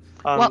 So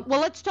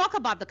Well, let's talk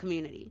about the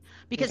community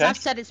because okay. I've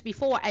said this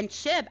before, and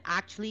SHIB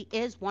actually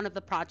is one of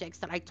the projects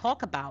that I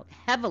talk about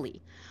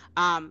heavily.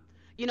 Um,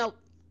 you know,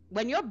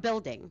 when you're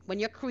building, when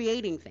you're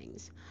creating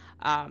things,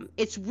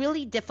 it's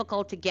really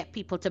difficult to get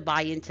people to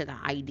buy into the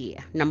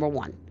idea, number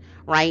one,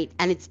 right?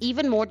 And it's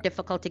even more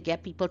difficult to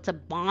get people to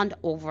bond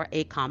over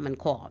a common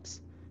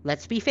cause.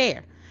 Let's be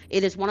fair.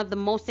 It is one of the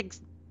most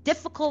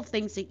difficult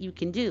things that you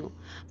can do.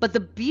 But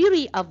the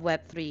beauty of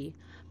Web3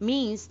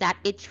 means that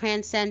it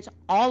transcends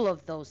all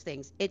of those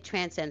things. It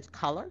transcends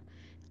color,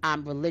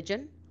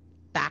 religion,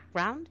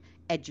 background,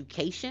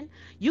 education.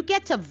 You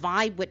get to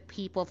vibe with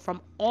people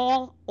from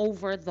all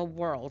over the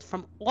world,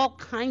 from all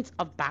kinds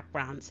of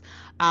backgrounds,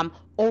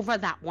 over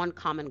that one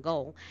common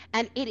goal.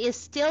 And it is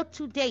still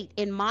to date,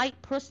 in my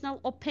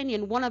personal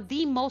opinion, one of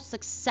the most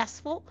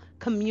successful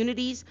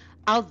communities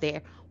out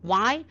there.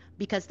 Why?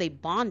 Because they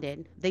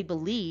bonded, they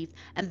believed,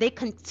 and they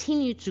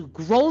continue to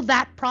grow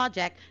that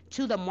project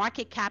to the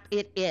market cap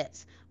it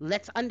is.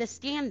 Let's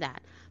understand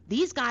that.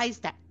 These guys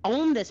that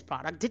own this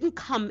product didn't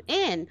come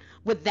in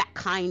with that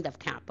kind of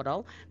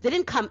capital. They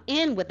didn't come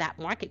in with that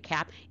market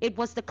cap. It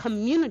was the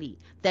community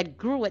that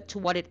grew it to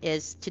what it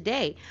is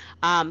today.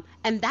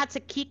 And that's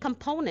a key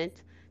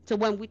component to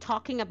when we're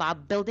talking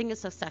about building a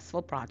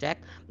successful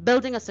project,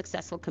 building a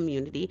successful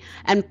community,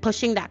 and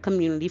pushing that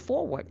community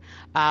forward.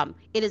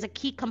 It is a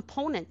key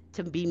component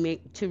to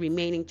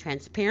remaining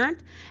transparent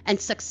and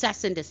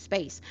success in this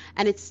space.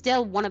 And it's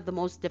still one of the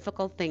most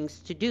difficult things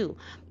to do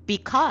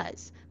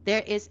because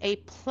there is a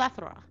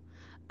plethora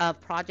of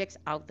projects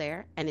out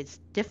there, and it's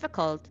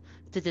difficult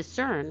to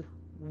discern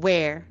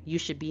where you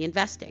should be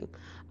investing.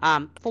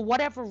 For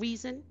whatever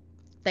reason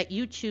that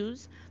you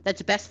choose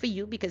that's best for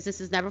you, because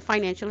this is never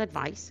financial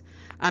advice,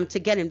 to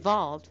get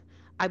involved,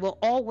 I will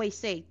always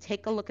say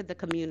take a look at the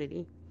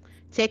community,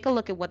 take a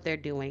look at what they're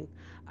doing,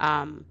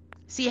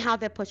 see how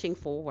they're pushing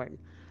forward.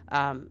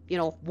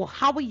 Well,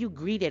 how were you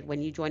greeted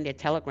when you joined their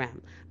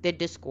Telegram, their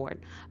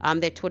Discord,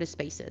 their Twitter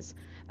Spaces?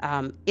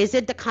 Is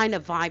it the kind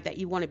of vibe that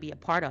you want to be a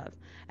part of?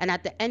 And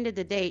at the end of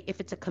the day, if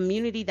it's a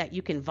community that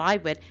you can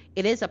vibe with,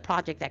 it is a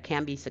project that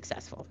can be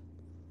successful.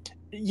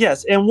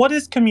 Yes, and what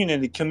is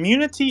community?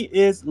 Community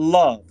is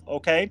love,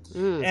 okay?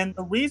 Mm, And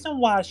the reason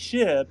why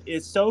SHIB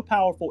is so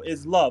powerful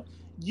is love.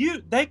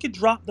 They could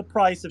drop the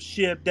price of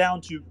SHIB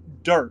down to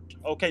dirt,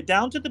 okay?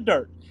 Down to the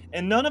dirt.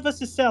 And none of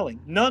us is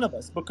selling. None of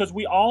us, because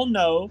we all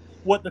know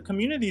what the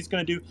community is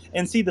going to do.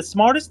 And see, the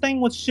smartest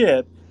thing with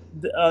SHIB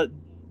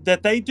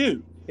that they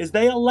do is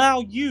they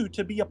allow you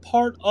to be a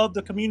part of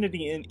the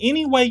community in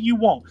any way you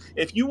want.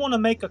 If you want to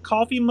make a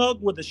coffee mug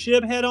with a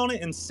SHIB head on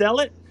it and sell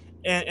it,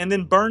 and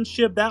then burn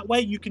SHIB that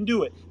way, you can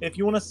do it. If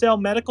you want to sell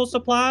medical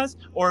supplies,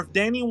 or if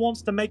Danny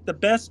wants to make the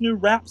best new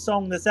rap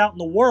song that's out in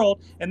the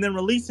world and then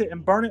release it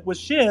and burn it with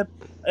SHIB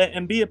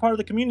and be a part of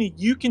the community,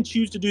 you can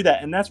choose to do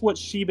that. And that's what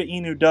Shiba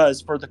Inu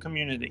does for the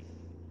community.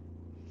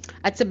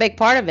 that's a big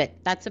part of it.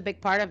 That's a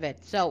big part of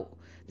it. So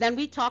then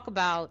we talk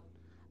about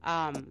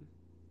um,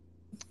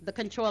 the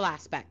control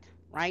aspect,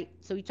 right?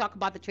 So we talk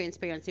about the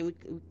transparency, we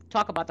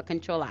talk about the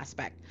control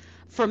aspect.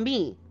 For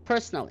me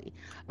personally,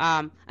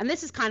 and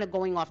this is kind of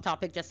going off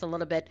topic just a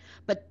little bit,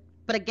 but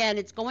again,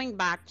 it's going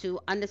back to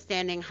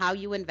understanding how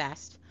you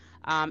invest,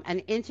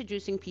 and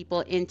introducing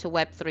people into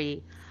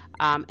Web3.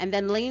 And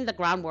then laying the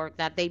groundwork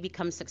that they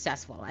become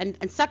successful.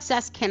 And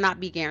success cannot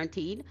be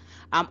guaranteed.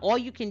 All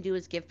you can do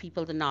is give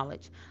people the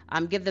knowledge,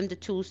 give them the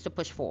tools to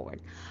push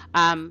forward.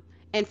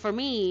 And for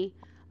me,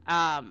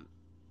 um,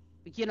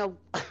 you know,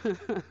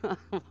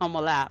 I'm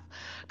gonna laugh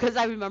because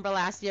I remember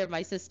last year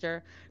my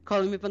sister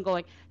calling me up and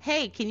going,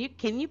 "Hey, can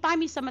you buy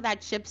me some of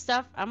that chip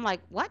stuff?" I'm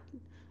like, "What?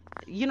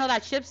 You know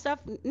that ship stuff?"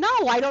 "No,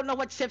 I don't know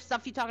what ship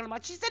stuff you're talking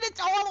about." She said, "It's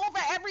all over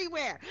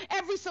everywhere.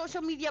 Every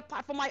social media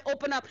platform I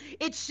open up,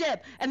 it's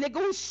ship." And they're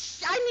going,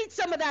 "I need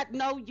some of that."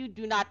 "No, you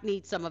do not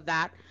need some of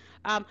that.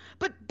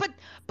 But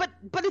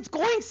it's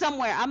going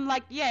somewhere." I'm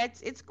like, "Yeah,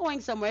 it's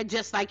going somewhere,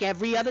 just like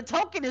every other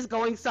token is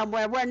going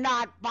somewhere. We're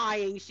not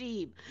buying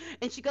sheep."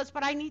 And she goes,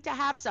 "But I need to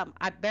have some."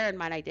 I bear in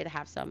mind I did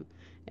have some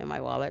in my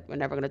wallet. We're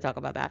never going to talk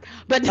about that.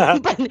 But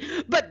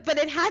but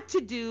it had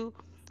to do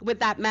with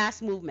that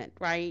mass movement,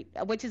 right?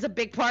 Which is a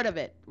big part of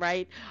it,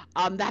 right?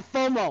 That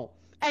FOMO.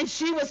 And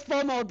she was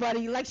FOMO,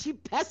 buddy. Like she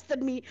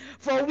pestered me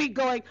for a week,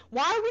 going,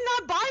 "Why are we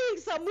not buying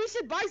some? We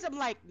should buy some."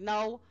 Like,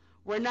 no,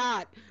 we're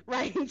not,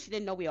 right? She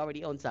didn't know we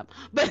already owned some,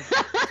 but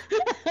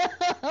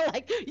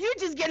like you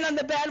just getting on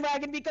the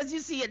bandwagon because you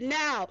see it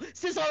now.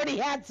 Sis already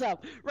had some,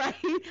 right?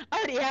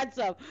 Already had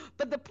some.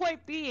 But the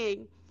point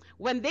being,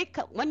 when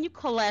you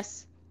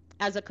coalesce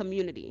as a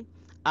community,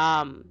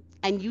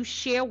 and you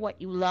share what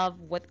you love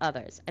with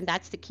others, and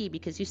that's the key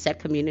because you said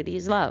community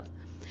is love,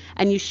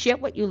 and you share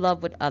what you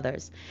love with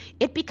others,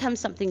 it becomes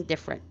something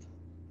different,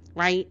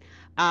 right?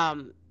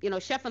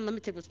 Chef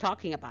Unlimited was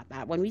talking about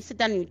that. When we sit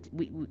down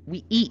and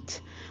we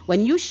eat,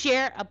 when you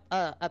share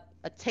a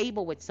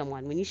table with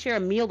someone, when you share a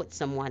meal with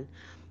someone,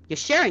 you're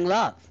sharing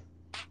love,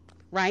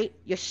 right?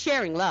 You're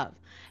sharing love.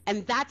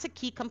 And that's a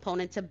key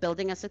component to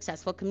building a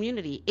successful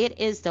community. It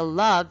is the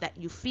love that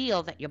you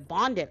feel that you're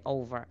bonded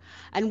over.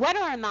 And whether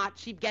or not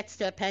she gets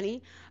to a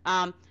penny,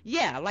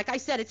 yeah, like I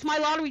said, it's my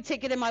lottery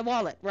ticket in my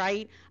wallet,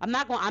 right?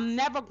 I'm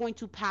never going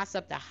to pass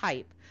up the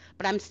hype,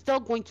 but I'm still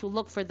going to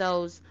look for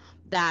those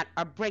that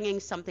are bringing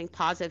something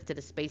positive to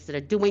the space, that are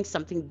doing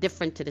something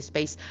different to the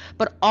space,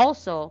 but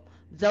also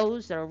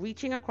those that are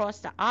reaching across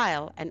the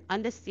aisle and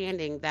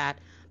understanding that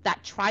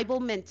that tribal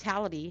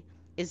mentality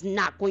is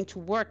not going to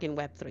work in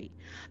Web3.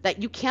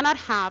 That you cannot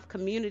have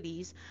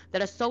communities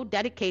that are so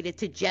dedicated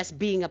to just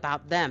being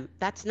about them.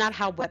 That's not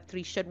how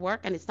Web3 should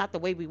work, and it's not the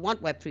way we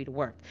want Web3 to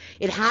work.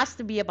 It has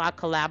to be about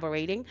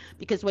collaborating,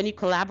 because when you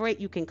collaborate,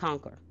 you can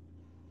conquer.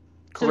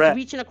 So it's Correct.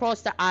 reaching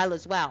across the aisle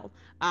as well.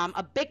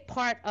 A big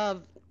part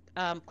of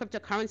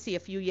cryptocurrency a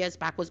few years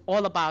back was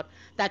all about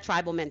that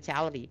tribal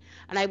mentality.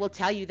 And I will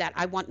tell you that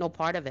I want no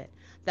part of it.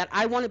 That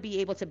I want to be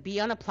able to be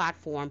on a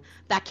platform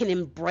that can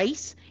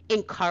embrace,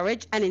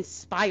 encourage, and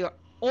inspire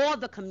all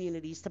the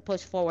communities to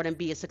push forward and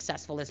be as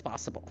successful as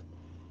possible.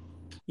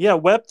 Yeah,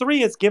 Web3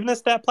 has given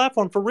us that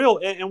platform for real,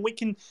 and we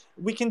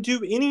can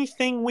do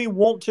anything we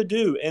want to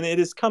do, and it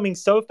is coming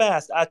so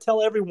fast. I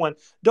tell everyone,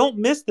 don't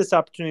miss this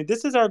opportunity.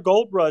 This is our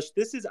gold rush.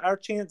 This is our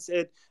chance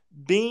at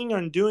being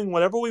and doing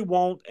whatever we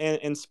want,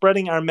 and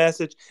spreading our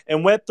message.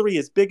 And Web3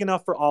 is big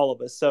enough for all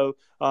of us. So,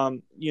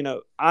 I'm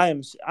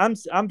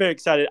very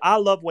excited. I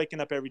love waking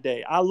up every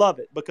day. I love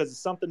it because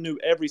it's something new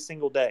every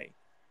single day.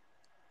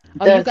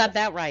 Oh, you Does got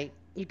that right.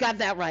 You got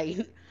that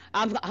right.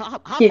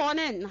 Hop on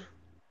in.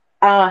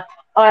 Uh,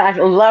 oh, I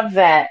love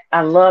that.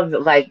 I love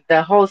like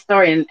the whole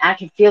story, and I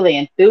can feel the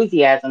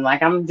enthusiasm.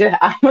 Like I'm just,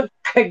 I'm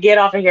gonna get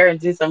off of here and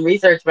do some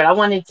research. But I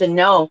wanted to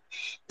know,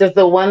 does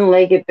the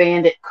one-legged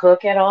bandit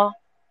cook at all?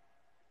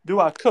 Do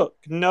I cook?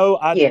 No,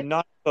 I do Yeah.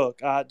 not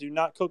cook. I do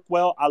not cook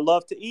well. I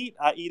love to eat.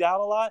 I eat out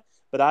a lot,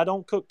 but I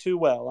don't cook too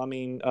well. I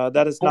mean,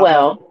 that is not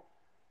my. Well,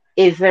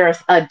 is there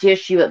a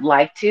dish you would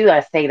like to? I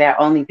say that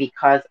only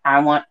because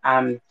I'm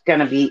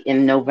gonna be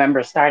in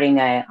November starting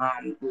a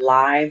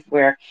live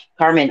where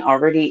Carmen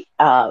already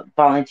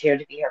volunteered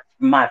to be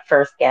my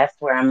first guest,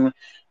 where I'm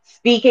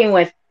speaking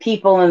with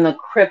people in the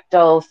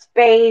crypto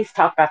space,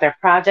 talk about their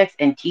projects,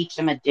 and teach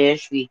them a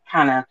dish. We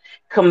kind of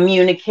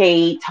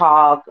communicate,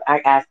 talk. I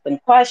ask them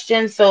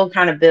questions, so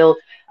kind of build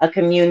a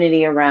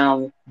community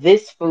around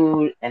this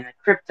food and the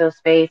crypto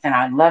space. And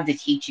I'd love to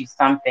teach you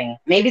something,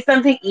 maybe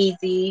something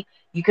easy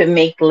you could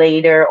make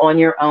later on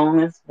your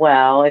own as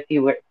well if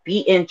you would be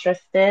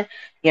interested.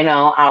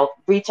 I'll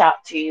reach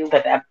out to you,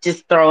 but I'm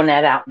just throwing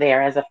that out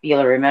there as a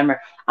feeler. Remember,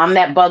 I'm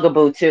that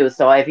bugaboo too,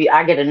 so if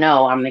I get a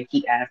no, I'm gonna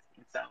keep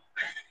asking. So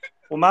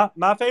Well,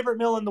 my favorite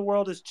meal in the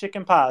world is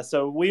chicken pie.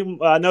 So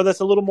I know that's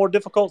a little more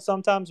difficult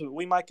sometimes, but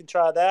we might can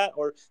try that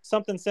or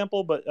something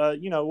simple. But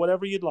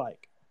whatever you'd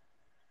like.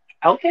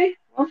 okay,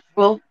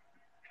 we'll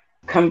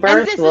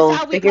And converse, this is we'll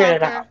how we figure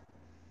it conquer. out.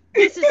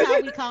 This is how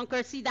we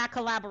conquer. See that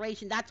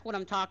collaboration? That's what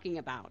I'm talking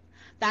about.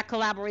 That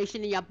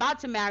collaboration, and you're about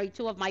to marry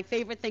two of my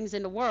favorite things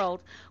in the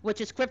world,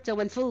 which is crypto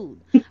and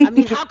food. I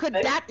mean, how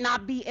could that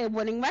not be a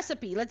winning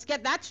recipe? Let's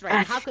get that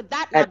straight. How That's, could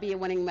that that, not be a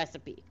winning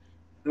recipe?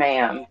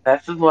 ma'am,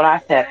 this is what I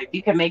said. If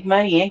you can make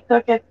money and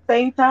cook at the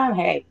same time,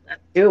 hey,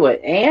 let's do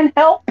it. And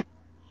help.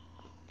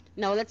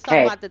 No, let's talk Hey,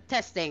 about the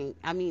testing.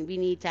 I mean, we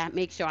need to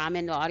make sure I'm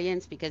in the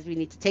audience because we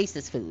need to taste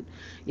this food.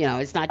 You know,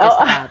 it's not just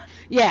oh, about,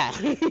 yeah.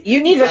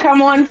 you need to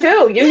come on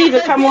too. You need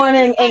to Yeah, come on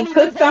I and need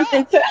to cook pull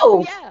something up.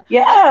 too. Yeah,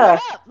 let's pull Yeah.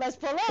 up. Let's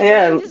pull up.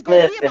 We ain't Yeah. just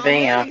gonna be Listen, about ma'am.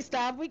 learning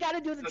stuff. We got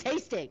to do the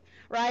tasting,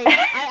 right?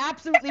 I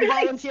absolutely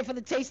volunteer for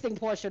the tasting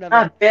portion of I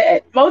it.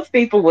 bet most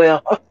people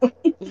will.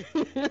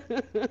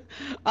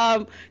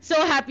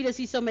 So happy to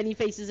see so many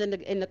faces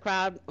in the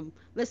crowd.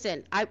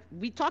 Listen, I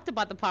we talked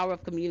about the power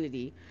of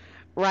community,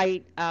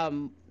 right?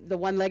 The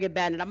one-legged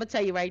bandit. I'm gonna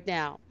tell you right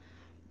now.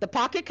 The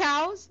pocket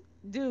cows,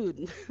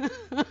 dude.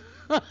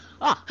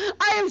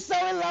 I am so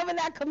in love with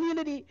that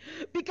community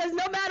because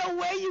no matter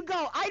where you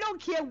go, I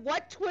don't care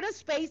what Twitter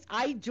space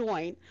I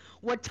join,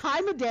 what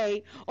time of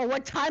day or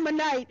what time of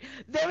night,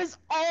 there is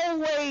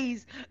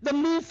always the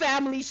Moo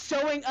family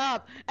showing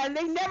up, and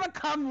they never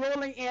come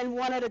rolling in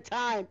one at a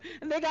time.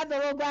 And they got their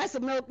little glass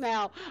of milk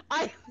now.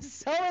 I am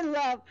so in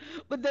love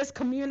with this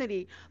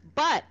community.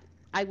 But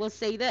I will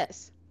say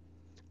this,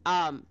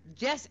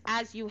 just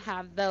as you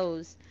have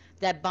those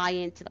that buy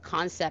into the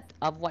concept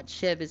of what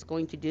Shiv is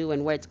going to do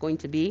and where it's going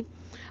to be,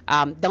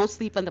 don't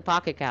sleep on the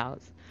pocket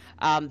cows.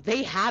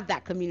 They have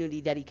that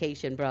community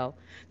dedication, bro.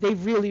 They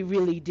really,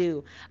 really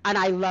do. And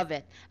I love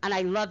it. And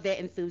I love their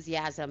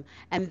enthusiasm.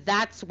 And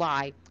that's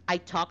why I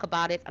talk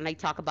about it and I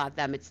talk about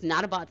them. It's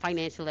not about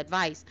financial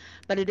advice,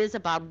 but it is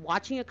about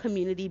watching a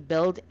community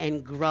build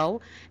and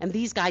grow. And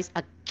these guys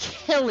are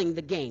killing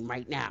the game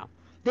right now.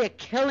 They're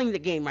killing the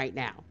game right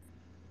now.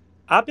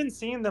 I've been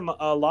seeing them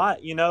a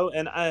lot,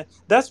 and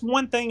that's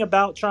one thing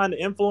about trying to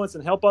influence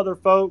and help other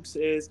folks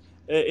is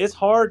it's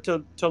hard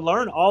to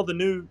learn all the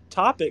new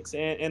topics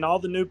and all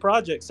the new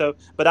projects. So,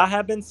 but I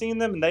have been seeing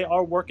them and they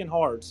are working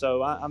hard.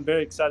 So I'm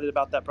very excited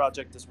about that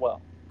project as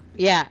well.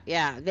 Yeah,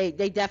 yeah, they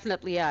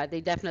definitely are.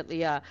 They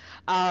definitely are.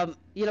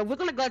 We're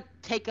gonna go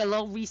take a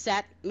little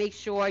reset. Make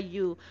sure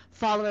you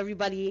follow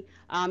everybody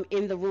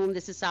in the room.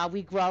 This is how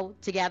we grow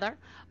together.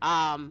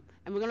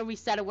 And we're gonna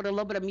reset it with a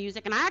little bit of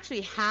music. And I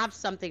actually have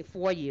something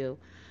for you.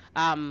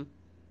 Um,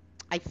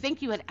 I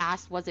think you had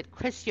asked, was it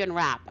Christian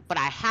rap? But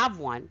I have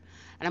one,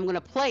 and I'm gonna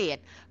play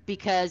it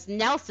because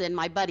Nelson,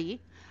 my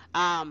buddy,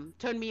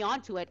 turned me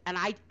on to it, and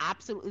I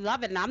absolutely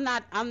love it. And I'm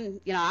not,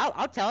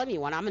 I'll tell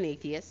anyone I'm an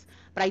atheist,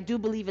 but I do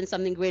believe in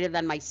something greater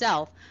than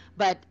myself.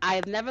 But I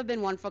have never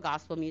been one for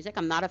gospel music.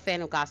 I'm not a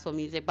fan of gospel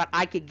music, but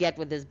I could get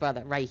with this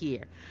brother right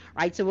here,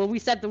 right? So we'll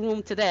reset the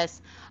room to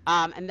this,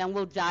 and then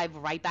we'll dive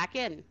right back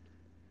in.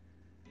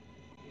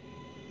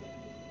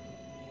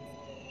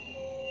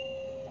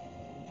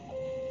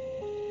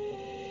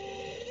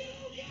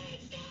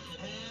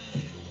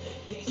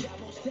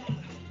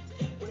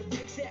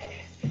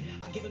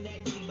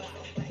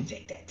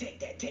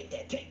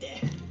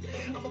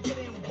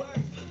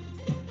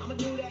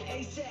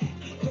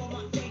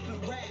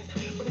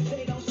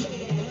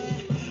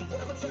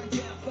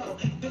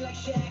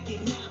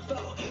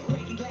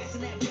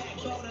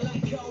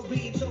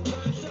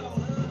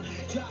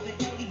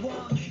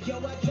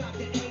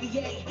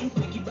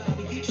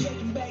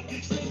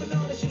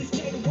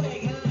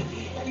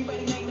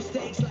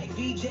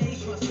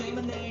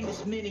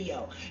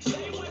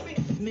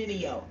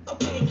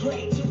 Okay,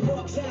 great. Two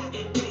walks out,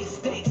 raise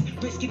stakes,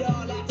 risk it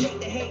all. I take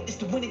the hate. It's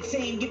the winning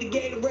team. Get the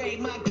Gatorade.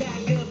 My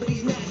guy good, but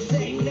he's not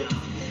safe. No.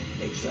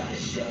 They try to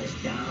shut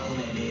us down,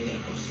 and it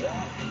ain't no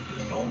slide.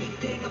 Only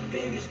thing I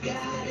fear is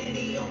God, and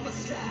He on my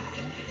side.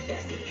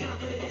 That's the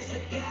confidence I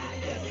got,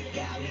 'cause He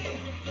got me.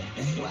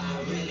 That's why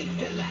I really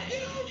feel like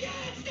you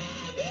can't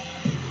stop me.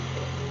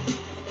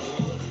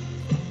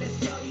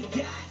 That's all you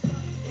got.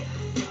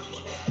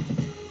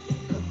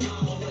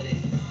 Come on with it.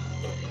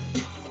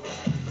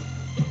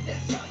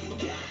 That's all you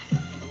got.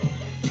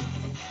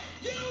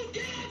 You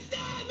can't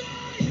stop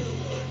me. You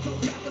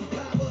don't got the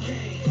power.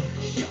 Hey,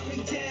 shut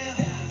me down.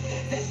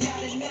 That's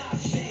not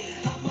enough.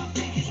 I'm my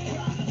biggest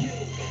problem. You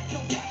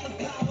don't got the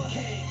power.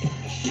 Hey,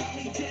 shut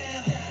me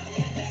down.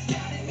 That's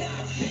not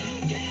enough.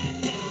 You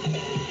can't stop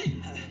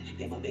me.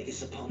 They my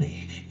biggest opponent.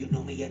 You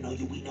know me, I know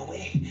you, we know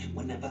it.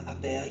 Whenever I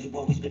fail, you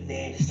always been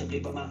there to simply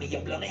remind me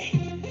I'm blown it.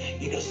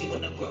 You don't see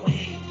when I'm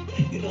growing.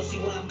 You don't see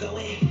where I'm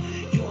going.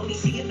 You only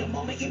see in the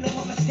moment. You know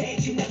I'm on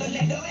stage. You never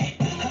let go.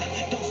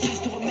 Don't cease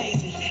to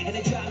amaze me, and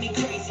it drive me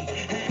crazy.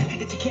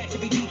 Did you catch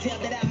every detail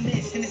that I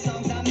missed in the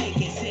songs I'm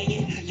making?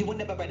 Singing, you will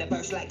never write a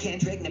verse like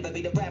Kendrick. Never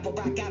be the rapper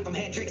I got from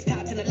Hendrix.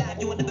 Top 10 alive,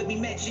 you will never be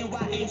mentioned.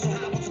 Why aim so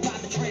high, will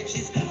survive the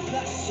trenches?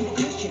 Plus, you a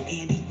Christian,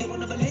 Andy. They will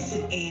never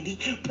listen, Andy.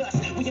 Plus,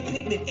 we a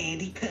pigment,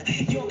 Andy.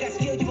 You don't got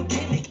skill, you a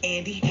gimmick,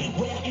 Andy.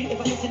 Well, if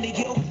I listen to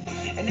you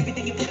and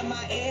everything you put in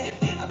my ear,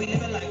 I'll be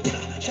living like,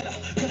 shut up,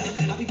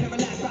 I'll be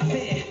paralyzed by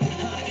fear.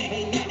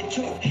 Ain't that the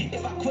truth?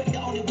 If I quit,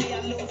 the only way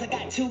I lose, I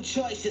got two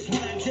choices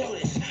when I do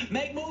this.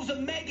 Make moves or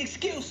make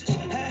excuses.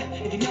 Huh?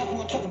 If you know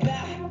who I'm talking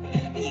about,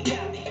 then you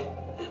got me.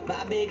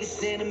 My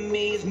biggest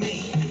enemy is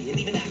me, and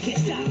even I can't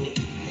stop me.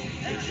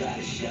 They try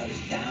to shut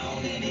us down,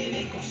 and it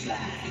ain't gon'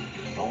 slide.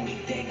 Only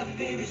thing I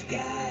fear is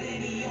God,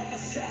 and He on my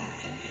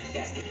side.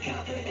 That's the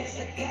confidence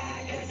I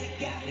got, cause He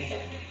got me.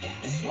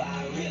 That's why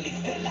I really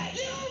feel like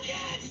you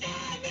can't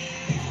stop me.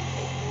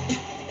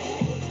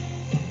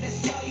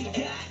 That's all you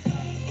got.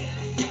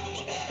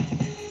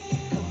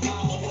 Come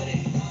on with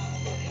it.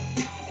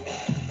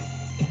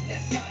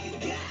 That's all you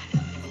got.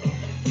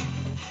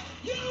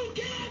 You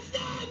can't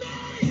stop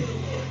me. You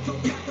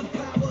don't got the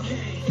power.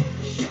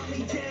 Shut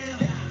me down.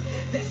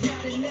 That's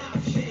not an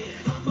option.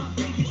 I'm my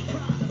biggest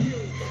problem. You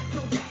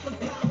don't got the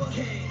power.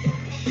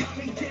 Shut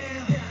me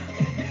down.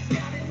 That's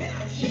not an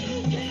option.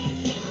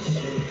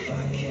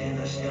 I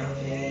cannot stop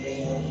it.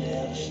 You'll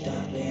never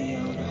stop me.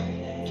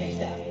 Alright. Can't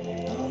stop.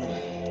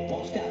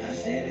 Won't stop. I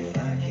said if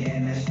I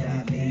cannot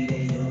stop me,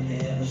 then you'll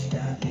never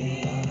stop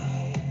me.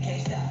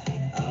 Can't stop.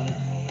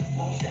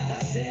 Won't stop.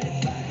 I said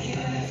if I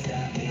cannot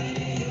stop me,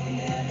 then you'll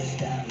never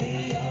stop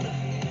me.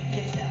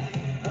 Can't stop.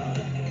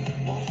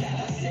 Won't stop.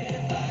 I said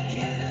if I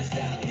cannot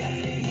stop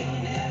me, then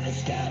you'll never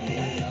stop me.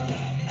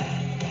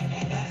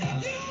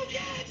 You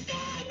can't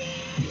stop me.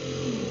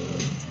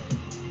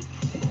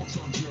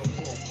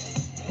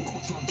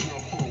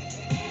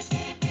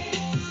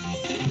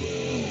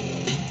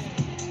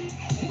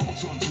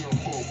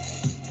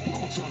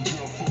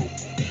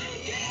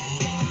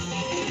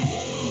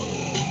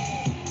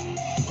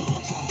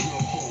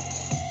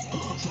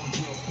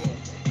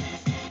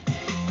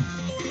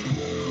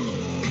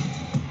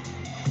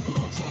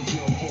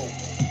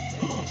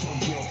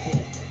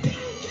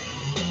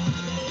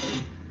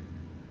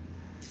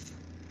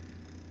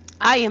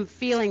 I am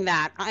feeling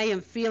that. I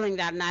am feeling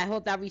that. And I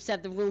hope that we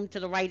set the room to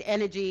the right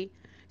energy,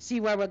 see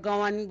where we're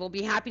going. We'll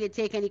be happy to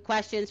take any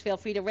questions. Feel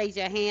free to raise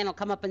your hand or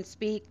come up and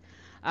speak.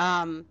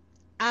 Um,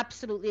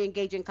 Absolutely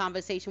engage in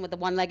conversation with the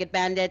One Legged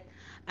Bandit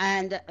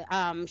and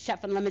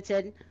Chef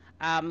Unlimited.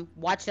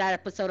 Watch that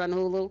episode on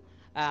Hulu.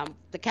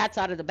 The cat's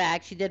out of the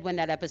bag. She did win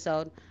that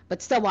episode,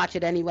 but still watch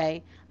it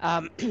anyway.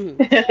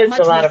 It's a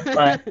Much lot love. of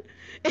fun.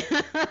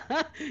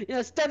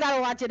 Still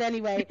gotta watch it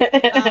anyway.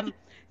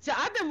 So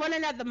I've been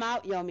running at the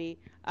mouth, Yomi.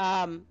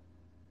 Um,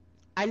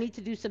 I need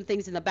to do some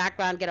things in the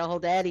background, get a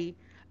hold of Eddie.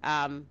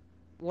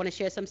 Want to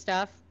share some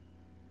stuff?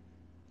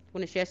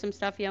 Want to share some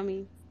stuff,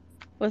 Yomi?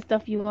 What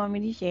stuff you want me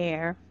to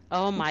share?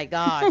 Oh my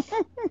gosh.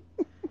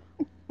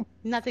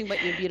 Nothing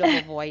but your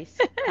beautiful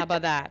voice. How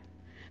about that?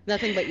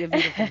 Nothing but your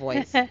beautiful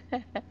voice.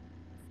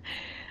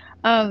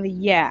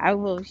 Yeah, I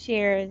will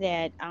share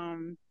that.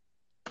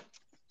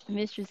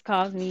 Mistress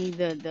calls me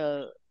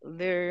the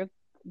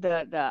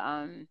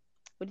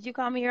what did you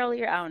call me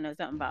earlier? I don't know,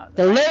 something about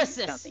the The writing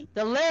lyricist. something.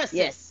 The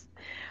Yes.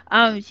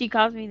 lyricist. She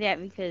calls me that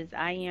because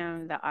I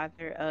am the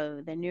author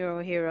of the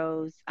Neuro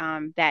Heroes.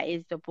 That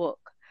is the book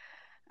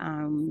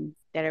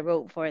that I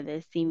wrote for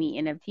the See Me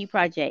NFT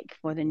project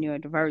for the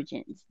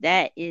neurodivergence.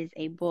 That is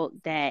a book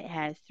that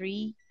has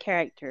three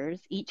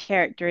characters. Each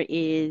character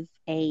is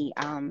a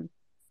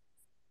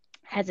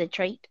has a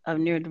trait of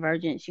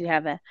neurodivergence. You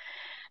have a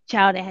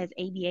child that has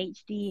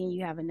ADHD, and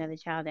you have another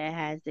child that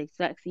has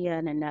dyslexia,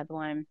 and another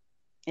one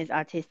is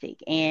autistic.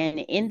 And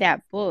in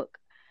that book,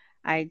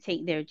 I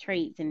take their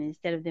traits, and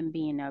instead of them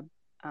being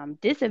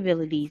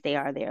disabilities, they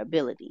are their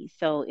abilities.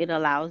 So it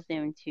allows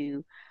them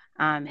to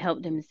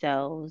help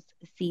themselves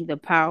see the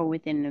power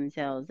within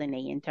themselves, and they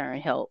in turn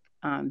help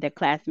their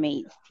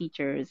classmates,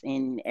 teachers,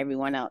 and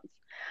everyone else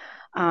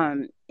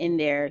in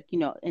their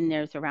in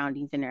their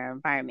surroundings, in their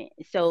environment.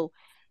 So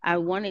I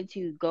wanted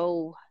to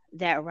go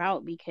that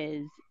route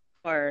because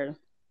for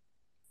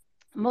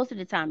most of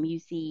the time you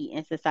see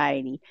in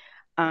society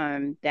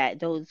that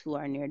those who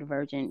are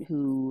neurodivergent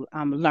who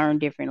learn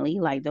differently,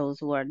 like those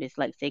who are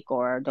dyslexic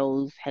or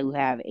those who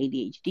have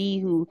ADHD,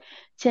 who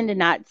tend to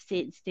not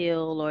sit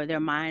still, or their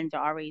minds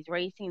are always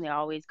racing, they're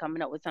always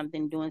coming up with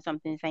something, doing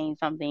something, saying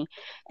something,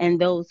 and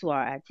those who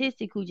are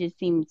autistic who just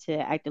seem to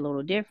act a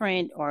little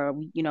different, or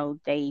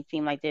they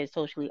seem like they're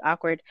socially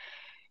awkward.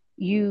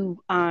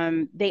 You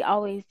They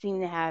always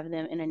seem to have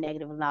them in a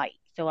negative light.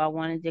 So I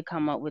wanted to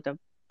come up with a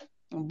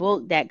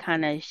book that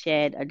kind of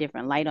shed a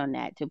different light on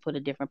that, to put a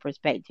different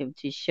perspective,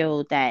 to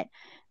show that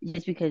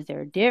just because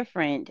they're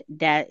different,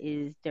 that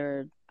is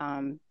their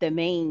the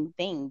main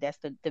thing, that's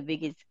the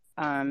biggest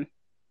um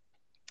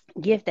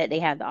gift that they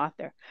have, the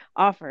author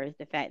offers,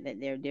 the fact that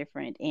they're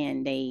different,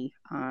 and they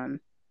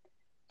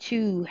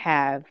to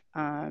have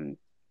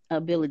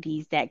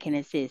abilities that can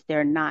assist.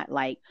 They're not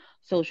like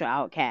social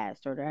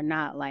outcasts, or they're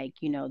not like,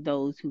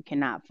 those who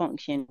cannot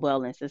function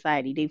well in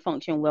society. They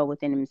function well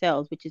within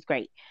themselves, which is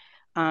great.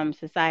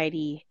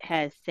 Society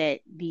has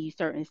set these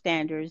certain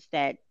standards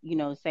that,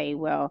 say,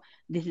 well,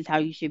 this is how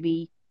you should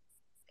be.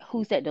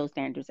 Who set those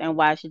standards, and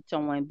why should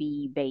someone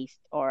be based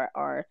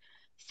or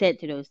set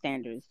to those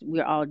standards?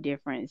 We're all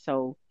different.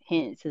 So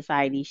hence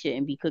society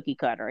shouldn't be cookie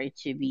cutter. It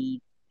should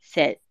be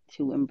set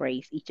to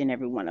embrace each and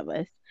every one of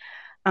us.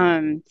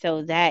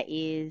 So that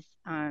is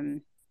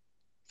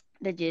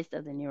the gist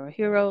of the Neuro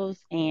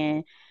Heroes.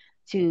 And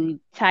to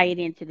tie it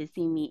into the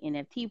See Me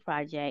NFT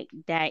project,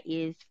 that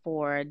is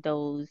for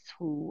those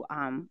who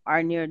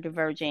are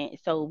neurodivergent.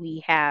 So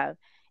we have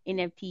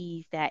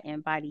NFTs that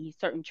embody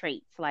certain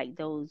traits, like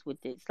those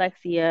with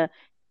dyslexia,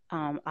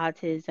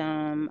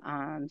 autism,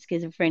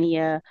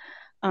 schizophrenia,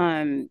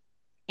 um,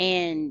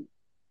 and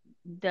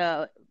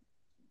the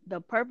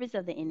the purpose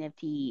of the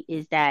NFT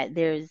is that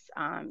there's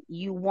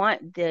you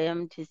want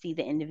them to see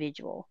the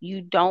individual.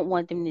 You don't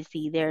want them to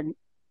see their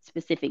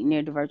specific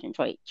neurodivergent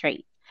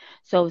traits.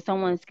 So if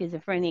someone's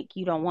schizophrenic,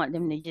 you don't want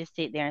them to just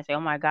sit there and say, "Oh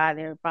my God,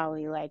 they're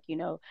probably like,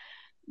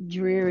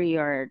 dreary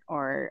or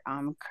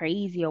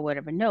crazy or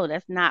whatever." No,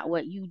 that's not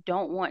what you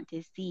don't want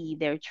to see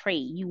their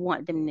trait. You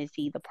want them to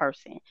see the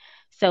person.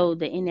 So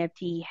the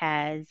NFT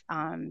has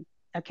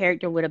a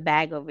character with a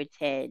bag over its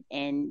head,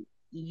 and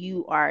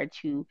you are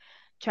to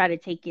try to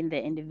take in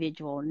the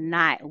individual,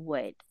 not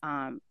what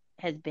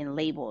has been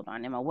labeled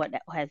on them or what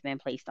has been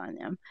placed on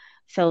them.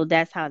 So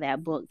that's how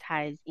that book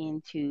ties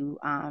into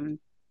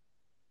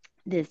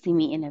the See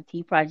Me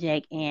NFT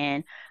project.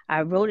 And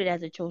I wrote it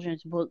as a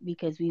children's book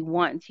because we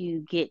want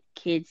to get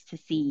kids to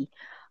see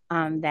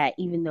that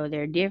even though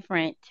they're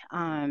different,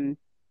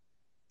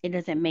 it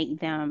doesn't make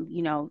them,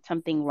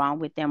 something wrong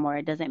with them, or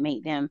it doesn't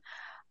make them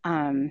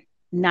um,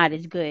 not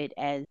as good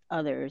as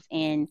others.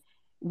 And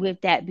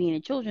with that being a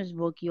children's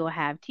book, you'll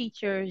have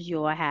teachers,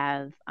 you'll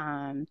have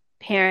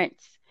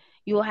parents,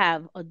 you'll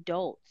have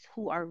adults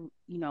who are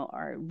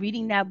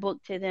reading that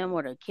book to them,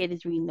 or the kid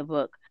is reading the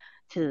book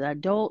to the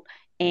adult,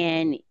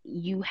 and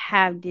you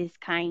have this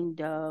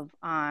kind of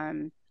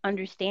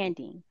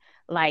understanding,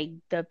 like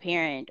the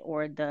parent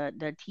or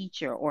the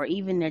teacher or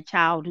even the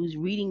child who's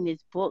reading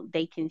this book,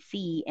 they can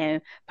see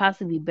and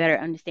possibly better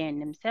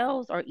understand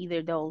themselves, or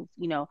either those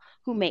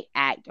who may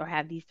act or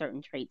have these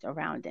certain traits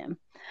around them.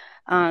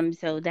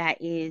 So that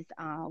is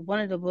one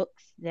of the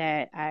books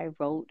that I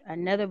wrote.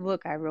 Another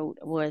book I wrote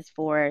was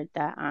for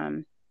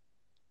the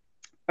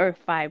Earth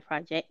 5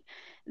 project.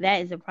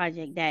 That is a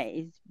project that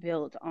is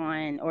built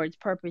on, or its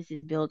purpose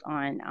is built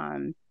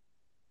on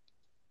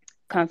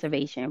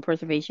conservation and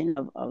preservation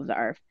of the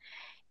earth.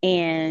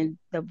 And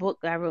the book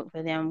that I wrote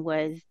for them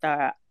was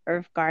the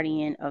Earth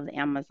Guardian of the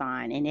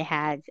Amazon, and it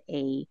has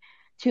a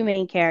two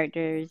main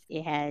characters.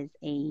 It has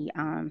a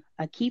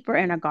keeper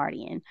and a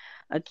guardian.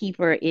 A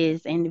keeper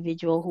is an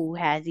individual who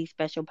has these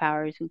special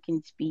powers, who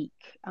can speak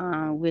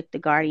with the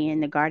guardian.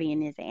 The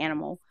guardian is an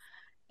animal,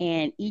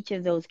 and each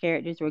of those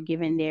characters were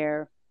given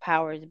their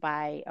powers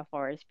by a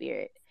forest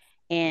spirit.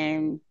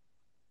 And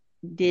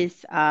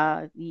this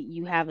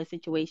you have a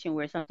situation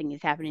where something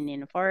is happening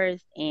in the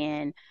forest,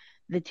 and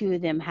the two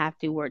of them have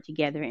to work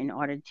together in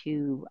order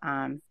to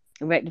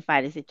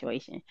rectify the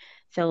situation.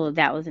 So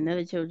that was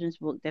another children's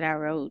book that I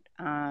wrote,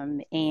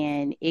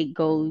 and it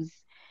goes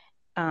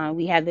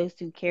we have those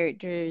two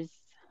characters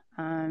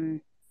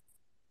um,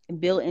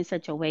 built in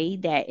such a way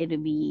that it'll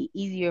be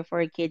easier for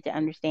a kid to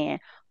understand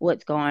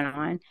what's going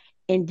on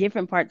in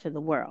different parts of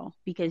the world,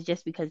 because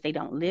just because they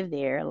don't live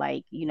there,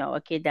 like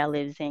a kid that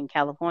lives in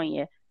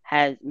California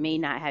has may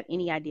not have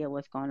any idea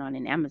what's going on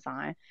in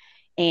Amazon,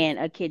 and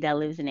a kid that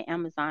lives in the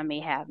Amazon may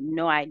have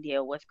no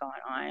idea what's going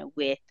on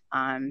with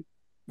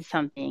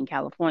something in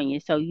California.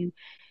 So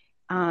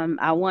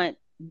I want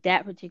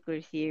that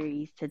particular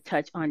series to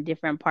touch on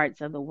different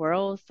parts of the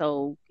world,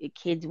 so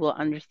kids will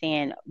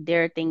understand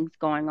there are things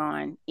going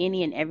on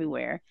any and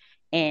everywhere.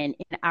 And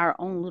in our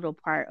own little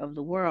part of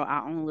the world,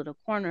 our own little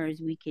corners,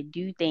 we could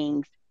do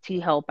things to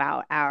help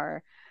out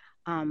our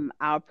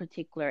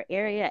particular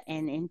area,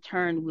 and in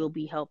turn we'll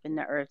be helping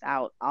the earth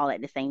out all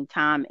at the same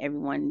time,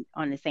 everyone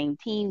on the same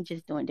team,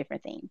 just doing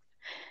different things.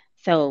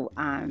 So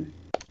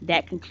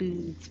that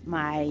concludes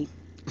my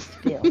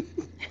spill.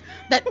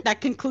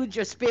 That concludes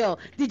your spill.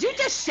 Did you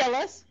just shell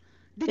us?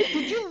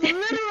 Did you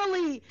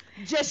literally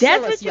just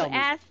shell That's us, what you Yomi?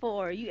 asked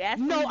for. You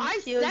asked for No, me to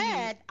chill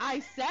you. I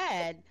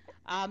said,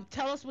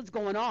 tell us what's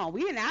going on.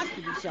 We didn't ask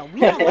you to shell.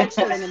 We don't like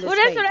shelling in Well, this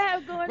that's what I space,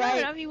 have going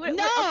on. right? I mean,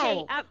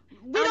 okay, No,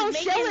 we I'm don't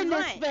shell making in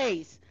this lunch.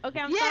 space. Okay,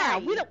 I'm Yeah,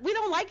 sorry. we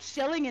don't like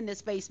shelling in this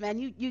space, man.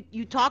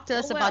 You talk to Oh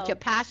us about your well,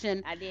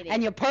 passion I did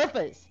and it. your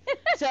purpose.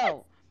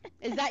 So,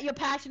 is that your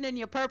passion and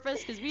your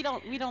purpose? Because we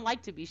don't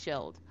like to be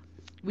shelled.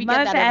 We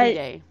get My that every pa-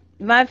 day.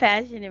 my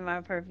passion and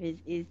my purpose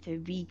is to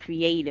be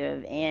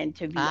creative, and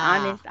to be Ah,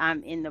 honest,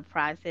 I'm in the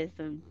process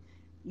of,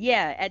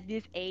 yeah, at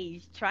this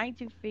age, trying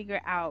to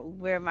figure out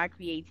where my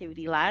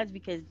creativity lies,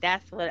 because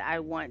that's what I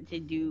want to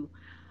do.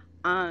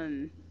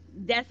 Um,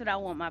 that's what I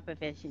want my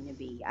profession to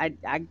be.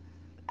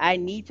 I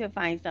need to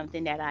find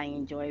something that I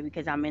enjoy,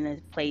 because I'm in a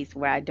place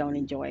where I don't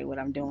enjoy what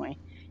I'm doing,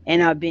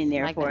 and I've been I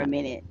there like for a that.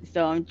 minute.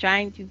 So I'm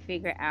trying to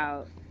figure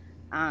out,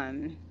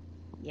 um,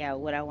 yeah,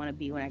 what I want to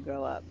be when I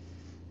grow up.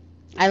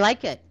 I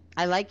like it.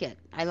 I like it.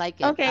 I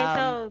like it. Okay,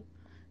 so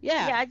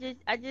Yeah. yeah, I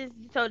just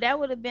so that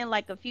would have been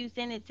like a few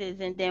sentences,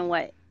 and then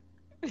what?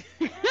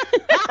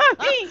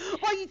 I mean,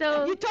 Well, you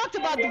so talked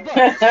about the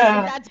books,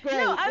 and that's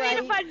no, great, I mean,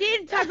 if right? I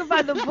didn't talk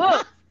about the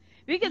books,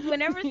 because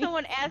whenever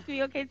someone asks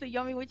me, okay, so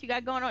Yomi, what you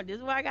got going on? This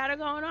is what I got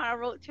going on. I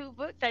wrote two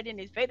books. I didn't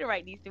expect to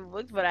write these two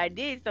books, but I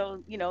did.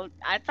 So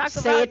I talk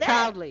Say about it that.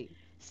 proudly.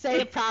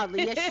 Say it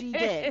proudly. Yes, she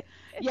did.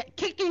 Yeah,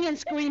 kicking and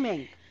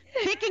screaming.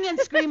 Kicking and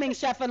screaming,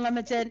 Chef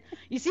Unlimited.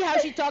 You see how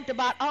she talked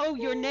about, oh,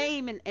 your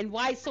name and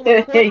why it's so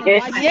important and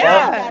why you fell Yep.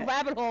 down Yeah. that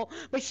rabbit hole.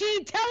 But she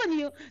ain't telling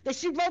you that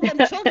she wrote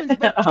them children's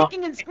book,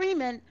 kicking and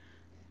screaming.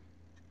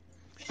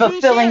 She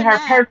ain't Fulfilling sharing her that.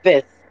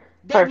 purpose.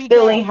 There we Fulfilling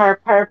go. her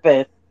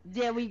purpose.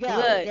 There we go.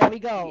 Look, There we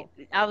go.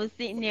 I was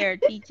sitting there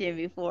teaching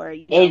before,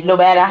 And when no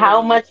we were matter how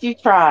doing this. much you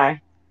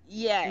try,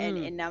 Yeah, and Mm.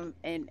 and I'm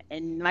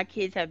and my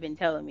kids have been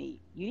telling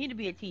me, "You need to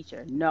be a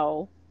teacher."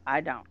 No,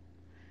 I don't.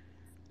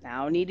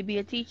 I don't need to be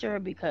a teacher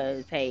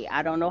because hey,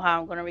 I don't know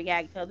how I'm gonna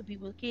react to other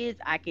people's kids.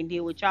 I can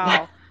deal with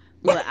y'all,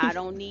 but I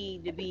don't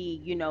need to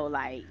be,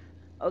 like,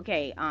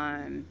 okay,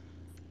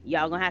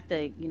 y'all gonna have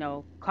to,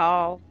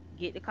 call,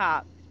 get the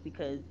cops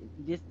because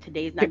this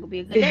today's not gonna be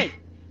a good day.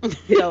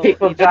 So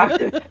people if you drop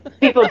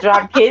people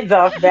drop kids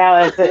off now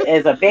as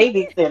a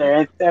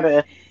babysitter instead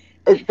of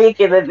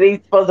thinking that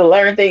they're supposed to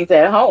learn things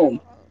at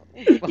home.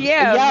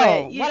 yeah, but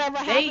Yo, whatever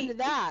happened they to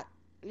that?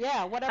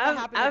 Yeah, whatever I've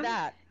happened to I've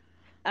that?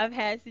 I've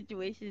had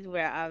situations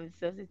where I've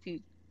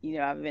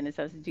been a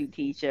substitute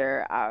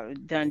teacher,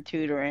 I've done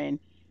tutoring,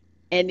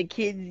 and the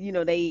kids,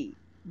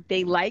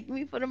 they like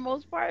me for the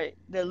most part.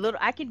 The little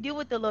I can deal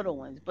with the little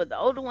ones, but the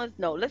older ones,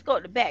 no. Let's go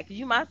at the back because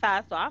you my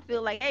size, so I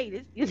feel like, hey,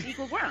 this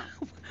equal ground.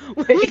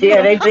 we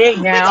Yeah, they gonna big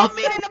we now. gonna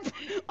meet in the.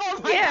 Oh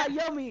my Yeah, God,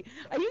 Yomi,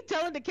 are you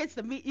telling the kids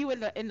to meet you in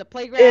the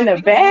In playground? the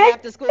We gonna meet back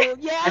after school. at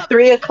Yep.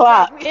 3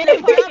 o'clock. in the Yep.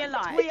 parking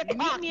lot. three Meet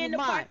o'clock. me You in the mine.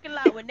 parking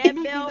lot when that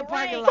Meet me in bell the parking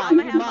ring. lot. I'ma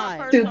You have my mine.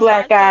 purse Two on my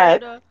black eyes.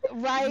 shoulder.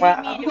 Right. Meet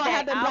me Wow. in We the gonna have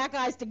back. them black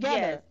eyes Yes.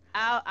 together.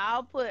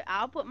 I'll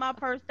put my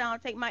purse down,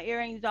 take my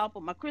earrings off,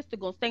 but my crystal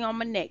gonna stay on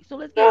my neck. So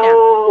let's get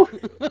down to it.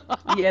 No,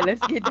 Yeah,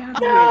 let's get down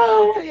to it.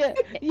 no. Yeah.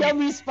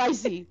 Yomi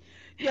spicy.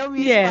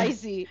 Yomi Yeah.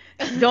 spicy.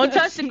 Don't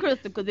touch the she.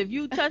 crystal, because if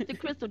you touch the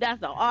crystal,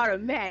 that's an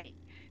automatic.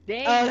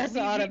 They Oh, ain't that's we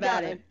automatic.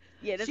 done.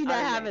 Yeah, that's She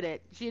not having automatic.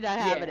 it. She not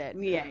having Yeah, it.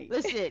 we ain't.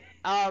 Listen,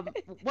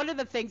 one of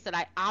the things that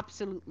I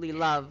absolutely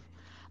love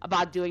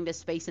about doing this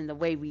space and the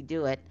way we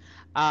do it,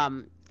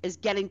 is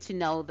getting to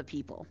know the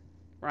people,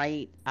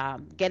 right?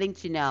 Getting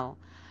to know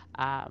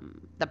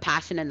the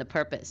passion and the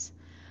purpose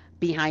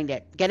behind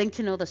it, getting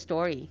to know the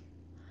story,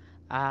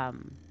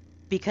 um,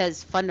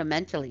 because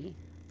fundamentally,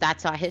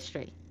 that's our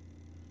history.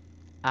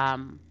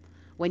 Um,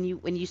 when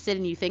you sit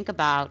and you think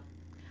about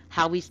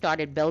how um,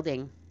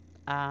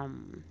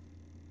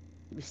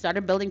 we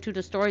started building through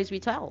the stories we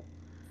tell,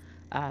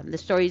 the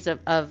stories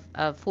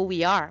of who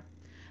we are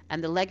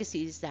and the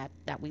legacies that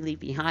we leave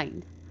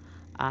behind.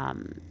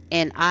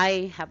 And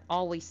I have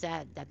always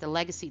said that the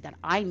legacy that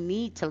I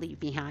need to leave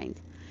behind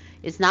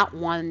is not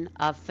one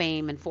of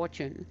fame and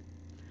fortune,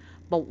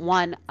 but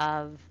one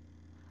of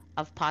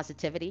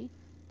positivity,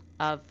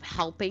 of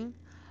helping,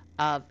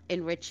 of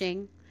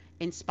enriching,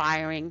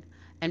 inspiring,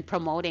 and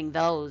promoting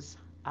those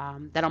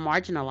that are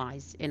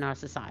marginalized in our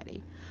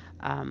society.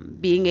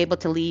 Being able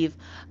to leave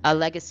a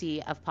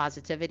legacy of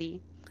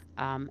positivity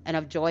and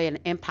of joy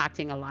and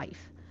impacting a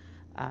life.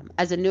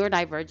 As a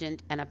neurodivergent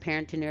and a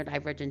parent to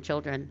neurodivergent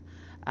children,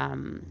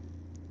 um,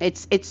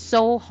 it's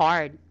so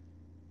hard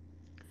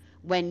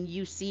when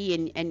you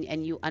see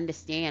and you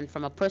understand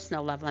from a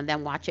personal level and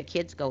then watch your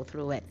kids go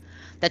through it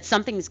that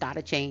something's got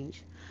to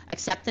change.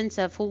 Acceptance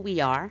of who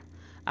we are,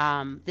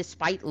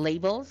 despite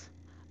labels,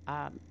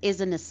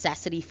 is a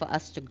necessity for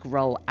us to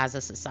grow as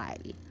a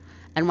society.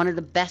 And one of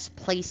the best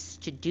places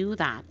to do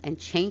that and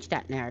change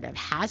that narrative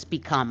has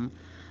become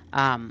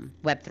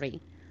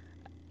Web3.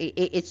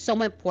 It's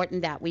so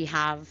important that we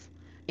have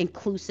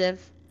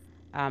inclusive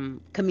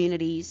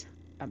communities,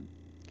 um,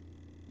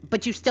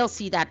 but you still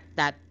see that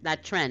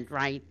trend,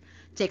 right?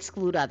 To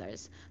exclude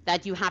others,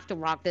 that you have to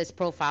rock this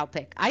profile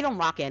pic. I don't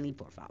rock any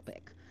profile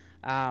pic.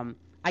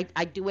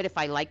 I do it if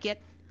I like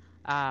it,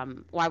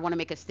 or I want to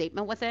make a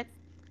statement with it.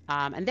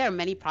 And there are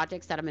many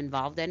projects that I'm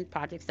involved in,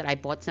 projects that I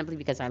bought simply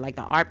because I like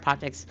the art,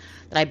 projects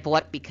that I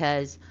bought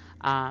because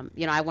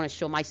I want to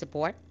show my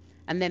support.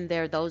 And then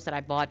there are those that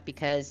I bought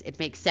because it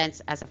makes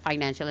sense as a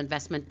financial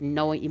investment,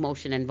 no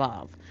emotion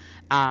involved.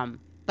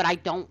 But I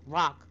don't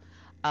rock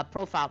a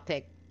profile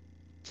pic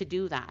to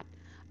do that,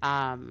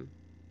 um,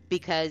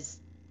 because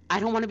I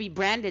don't want to be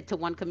branded to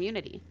one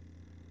community.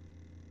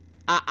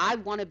 I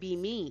want to be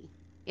me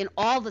in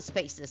all the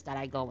spaces that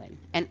I go in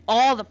and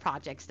all the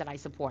projects that I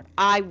support.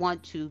 I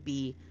want to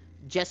be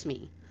just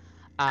me.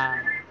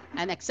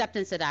 And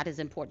acceptance of that is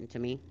important to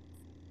me.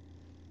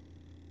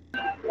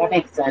 That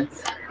makes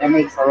sense. That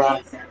makes a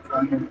lot of sense.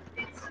 I mean,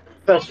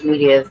 social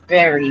media is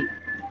very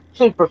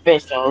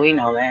superficial. We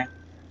know that.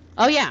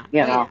 Oh yeah,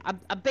 You oh know. yeah.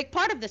 A big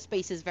part of the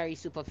space is very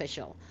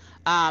superficial.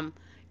 Um,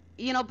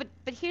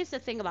 but here's the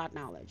thing about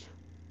knowledge.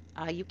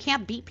 You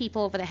can't beat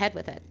people over the head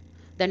with it.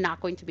 They're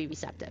not going to be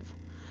receptive.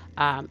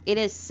 It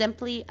is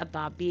simply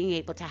about being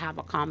able to have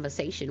a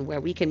conversation where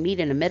we can meet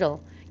in the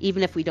middle,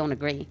 even if we don't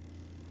agree.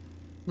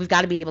 We've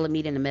got to be able to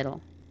meet in the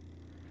middle.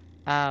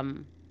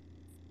 Um,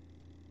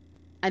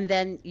 and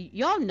then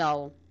y'all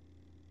know,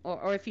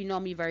 or if you know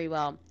me very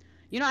well,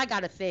 I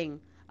got a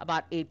thing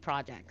about 8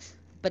 projects.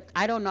 But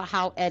I don't know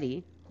how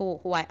Eddie, who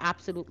I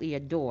absolutely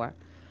adore,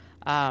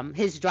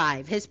 his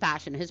drive, his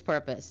passion, his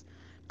purpose.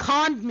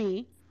 Conned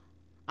me.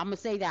 I'm gonna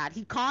say that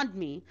he conned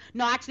me.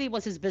 No, actually, it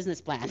was his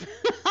business plan.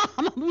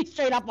 I'm gonna be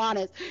straight up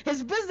honest.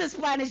 His business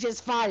plan is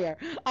just fire.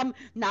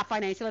 Not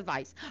financial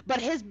advice,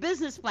 but his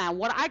business plan.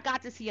 What I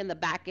got to see in the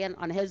back end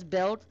on his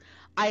build,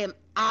 I am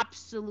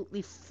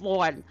absolutely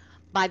floored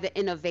by the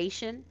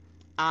innovation,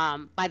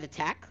 by the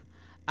tech,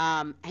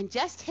 and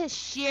just his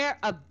sheer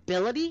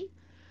ability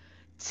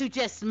to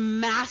just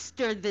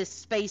master this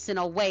space in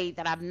a way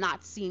that I've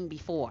not seen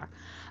before.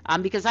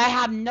 Because I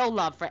have no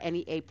love for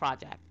any ape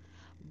project.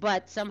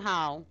 But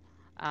somehow,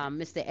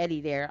 Mr.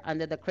 Eddie there,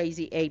 under the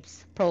Crazy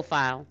Apes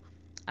profile,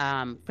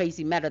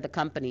 Crazy Meta, the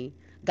company,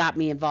 got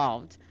me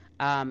involved,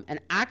 and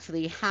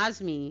actually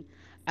has me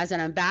as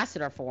an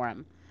ambassador for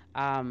him.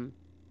 Um,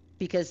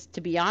 because to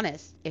be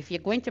honest, if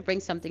you're going to bring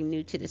something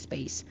new to the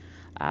space,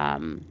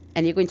 and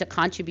you're going to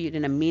contribute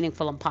in a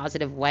meaningful and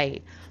positive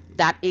way,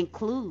 that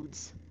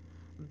includes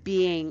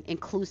being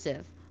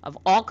inclusive of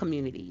all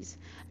communities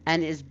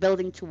and is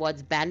building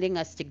towards banding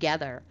us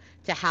together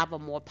to have a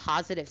more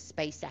positive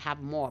space, to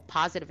have more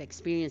positive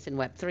experience in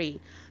Web3,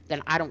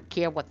 then I don't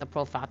care what the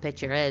profile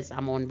picture is,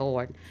 I'm on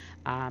board.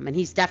 And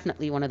he's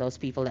definitely one of those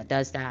people that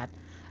does that.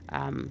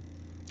 Um,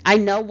 I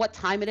know what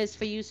time it is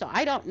for you, so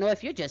I don't know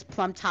if you're just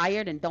plumb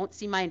tired and don't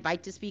see my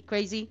invite to speak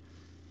crazy.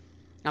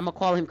 I'm gonna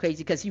call him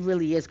crazy because he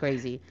really is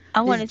crazy.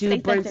 I want This to say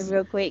dude something brings,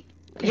 real quick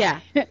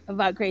yeah,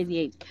 about Crazy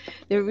Apes.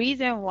 The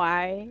reason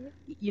why,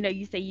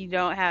 you say you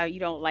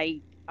don't like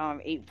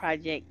ape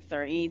projects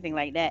or anything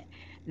like that.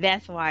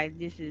 That's why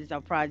this is a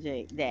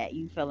project that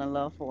you fell in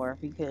love for,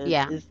 because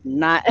yeah, it's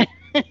not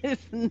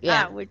it's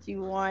yeah. not what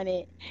you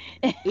wanted.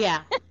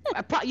 Yeah,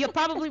 you're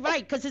probably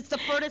right because it's the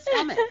furthest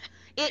from it.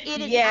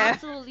 It is Yeah.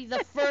 absolutely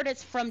the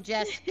furthest from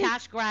just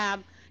cash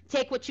grab,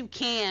 take what you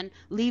can,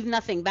 leave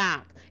nothing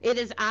back. It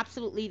is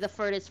absolutely the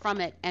furthest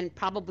from it, and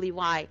probably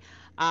why,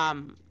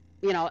 um,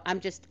 I'm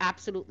just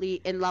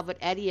absolutely in love with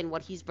Eddie and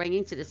what he's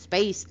bringing to the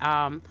space.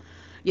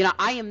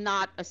 I am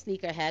not a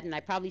sneakerhead, and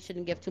I probably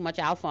shouldn't give too much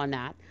alpha on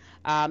that.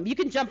 You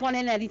can jump on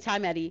in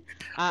anytime, Eddie.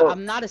 Well,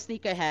 I'm not a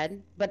sneakerhead,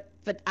 but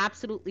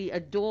absolutely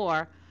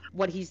adore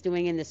what he's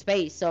doing in the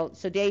space. So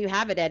there you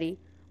have it, Eddie.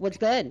 What's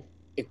good?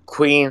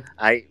 Queen,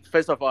 I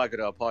first of all I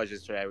gotta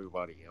apologize to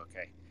everybody.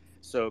 Okay,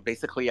 so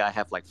basically I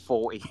have like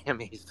four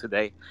AMAs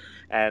today,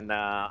 and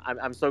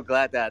I'm so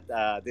glad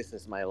that this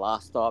is my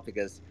last stop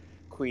because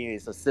Queen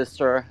is a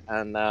sister,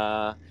 and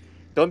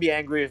don't be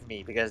angry with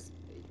me because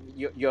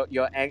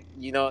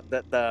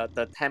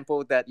the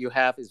tempo that you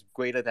have is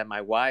greater than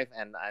my wife,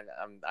 and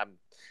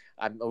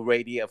I'm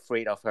already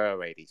afraid of her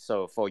already.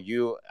 So for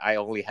you, I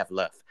only have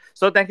love.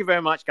 So thank you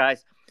very much,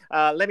 guys.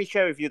 Let me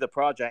share with you the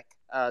project.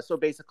 So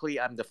basically,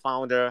 I'm the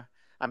founder.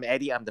 I'm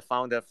Eddie. I'm the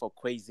founder for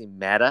Crazy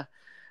Meta,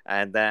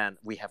 and then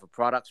we have a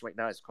product right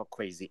now. It's called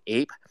Crazy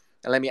Ape.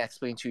 And let me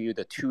explain to you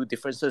the two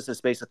differences.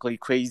 Is basically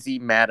Crazy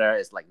Meta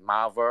is like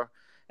Marvel,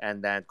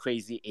 and then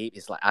Crazy Ape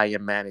is like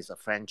Iron Man. Is a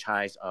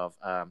franchise of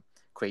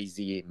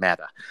Crazy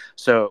Meta.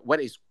 So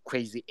what is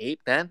Crazy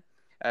Ape then?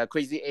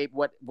 Crazy Ape,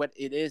 what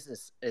it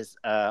is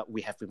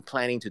we have been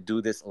planning to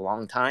do this a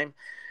long time.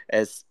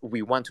 Is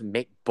we want to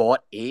make Bored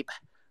Ape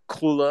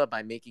cooler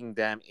by making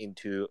them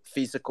into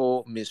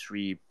physical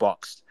mystery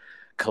box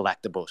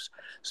collectibles.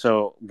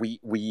 So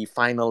we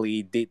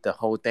finally did the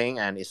whole thing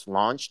and it's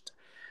launched.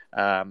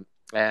 And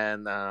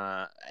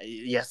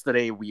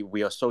yesterday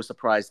we are so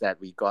surprised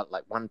that we got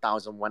like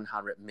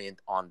 1,100 mint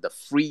on the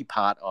free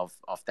part of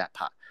that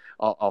part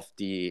of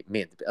the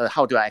mint.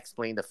 How do I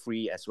explain the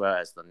free as well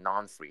as the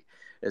non-free?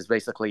 Is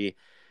basically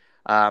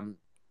um,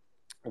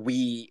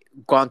 we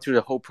gone through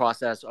the whole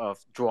process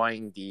of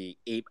drawing the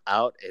ape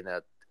out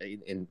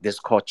in this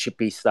called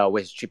chippy style,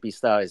 where chippy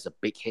style is a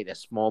big head, a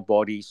small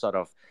body sort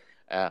of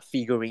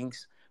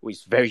figurines, which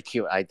is very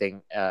cute. I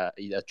think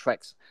it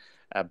attracts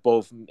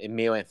both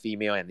male and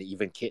female and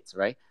even kids,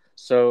 right?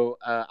 So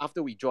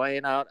after we draw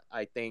it out,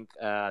 I think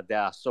there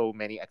are so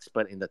many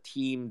experts in the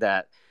team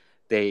that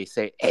they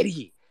say,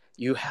 Eddie,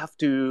 you have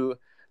to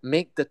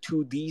make the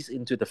 2Ds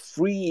into the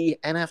free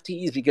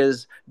NFTs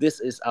because this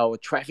is our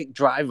traffic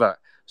driver.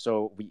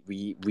 So we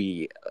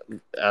made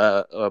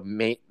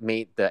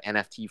the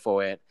NFT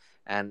for it,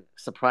 and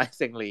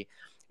surprisingly,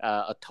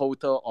 a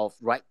total of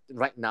right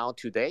now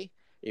today,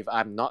 if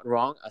I'm not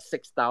wrong,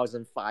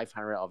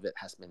 6,500 of it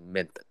has been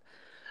minted,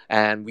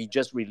 and we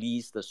just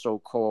released the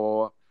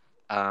so-called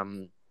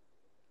 3D,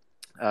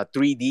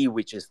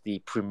 which is the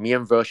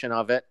premium version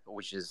of it,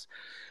 which is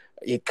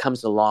it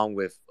comes along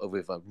with a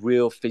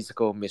real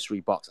physical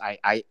mystery box.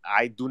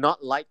 I do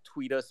not like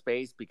Twitter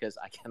Space because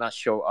I cannot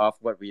show off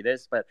what it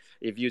is. But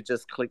if you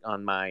just click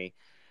on my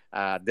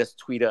this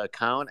Twitter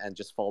account and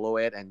just follow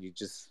it, and you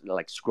just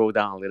like scroll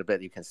down a little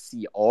bit, you can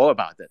see all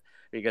about it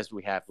because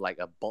we have like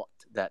a bot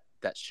that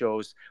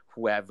shows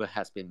whoever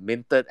has been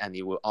minted, and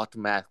it will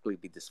automatically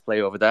be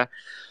displayed over there.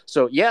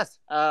 So yes,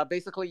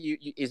 basically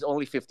it's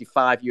only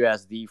 55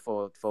 USD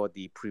for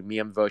the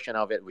premium version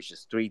of it, which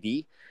is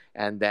 3D,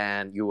 and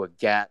then you will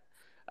get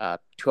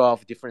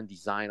 12 different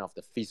design of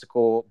the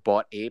physical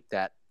board ape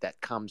that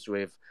comes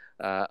with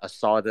a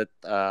solid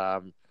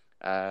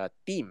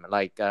theme.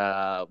 Like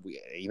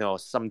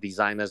some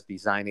designers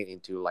design it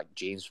into like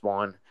James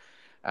Bond.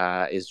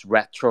 Is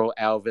retro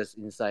Elvis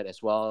inside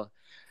as well.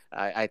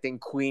 I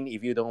think Queen,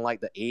 if you don't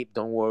like the ape,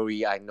 don't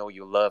worry. I know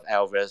you love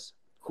Elvis.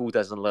 Who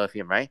doesn't love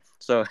him, right?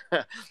 So,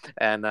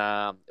 and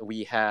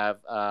we have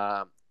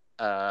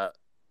Ninja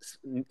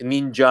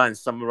and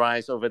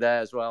Samurais over there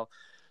as well.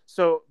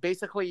 So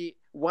basically,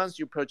 once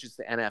you purchase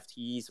the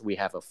NFTs, we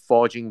have a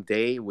forging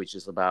day, which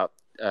is about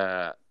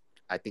I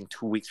think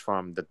 2 weeks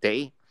from the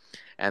day,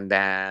 and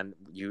then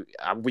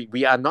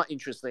we are not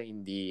interested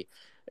in the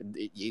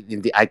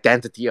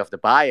identity of the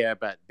buyer,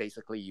 but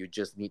basically you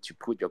just need to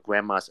put your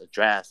grandma's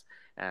address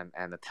and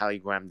a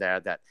telegram there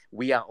that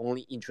we are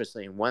only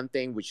interested in one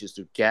thing, which is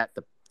to get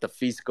the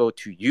physical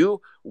to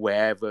you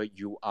wherever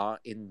you are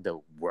in the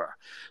world.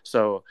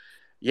 So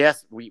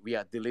yes, we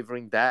are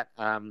delivering that.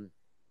 And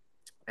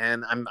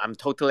I'm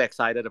totally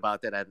excited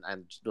about it.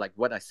 And like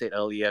what I said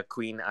earlier,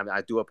 Queen,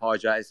 I do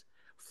apologize.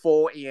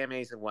 4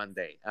 AMAs in one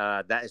day.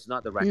 That is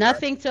not the record.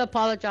 Nothing to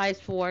apologize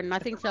for.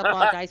 Nothing to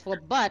apologize for.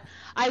 But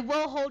I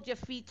will hold your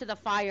feet to the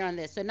fire on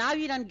this. So now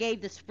you done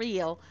gave the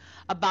spiel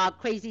about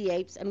Crazy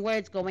Apes and where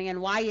it's going and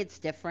why it's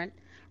different,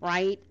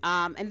 right?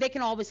 And they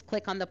can always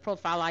click on the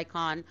profile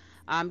icon,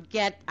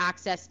 get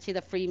access to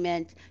the free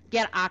mint,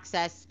 get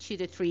access to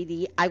the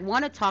 3D. I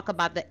want to talk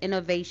about the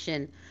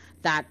innovation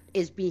that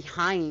is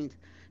behind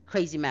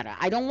Crazy Meta.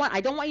 I don't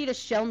want you to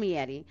show me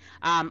Eddie.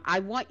 I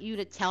want you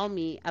to tell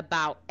me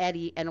about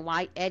Eddie and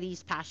why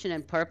Eddie's passion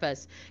and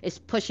purpose is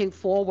pushing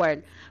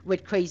forward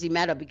with Crazy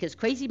Meta, because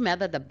Crazy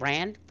Meta, the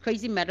brand,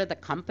 Crazy Meta, the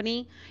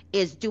company,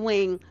 is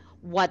doing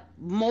what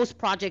most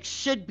projects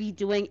should be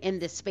doing in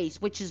this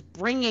space, which is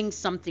bringing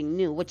something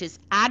new, which is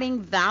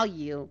adding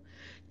value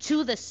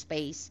to the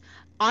space,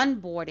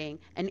 onboarding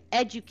and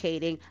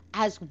educating,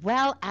 as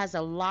well as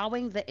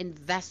allowing the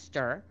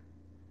investor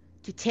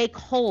to take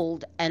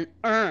hold and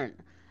earn.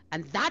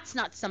 And that's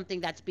not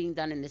something that's being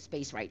done in this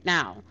space right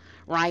now,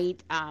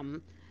 right?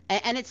 And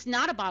it's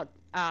not about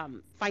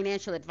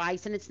financial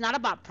advice, and it's not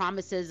about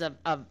promises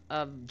of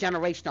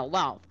generational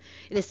wealth.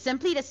 It is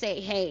simply to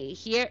say, hey,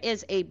 here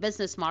is a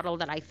business model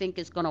that I think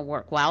is going to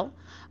work well.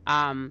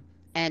 Um,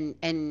 and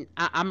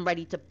I'm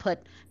ready to put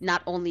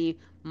not only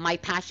my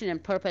passion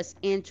and purpose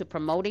into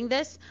promoting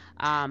this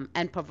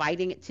and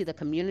providing it to the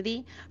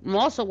community. I'm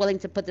also willing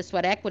to put the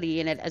sweat equity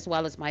in it as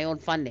well as my own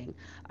funding.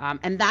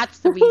 And that's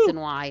the reason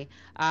why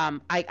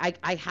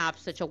I have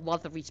such a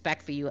wealth of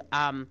respect for you.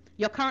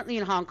 You're currently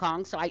in Hong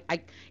Kong, so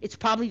it's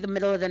probably the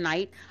middle of the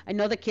night. I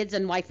know the kids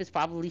and wife is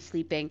probably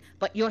sleeping,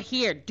 but you're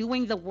here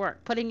doing the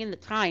work, putting in the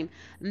time.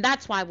 And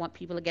that's why I want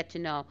people to get to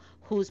know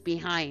who's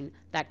behind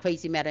that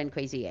Crazy Meta and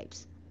Crazy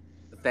Apes.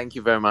 Thank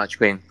you very much,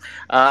 Queen.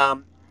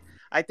 Um,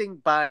 I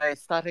think by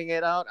starting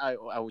it out,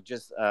 I would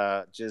just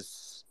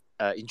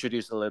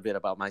introduce a little bit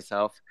about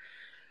myself.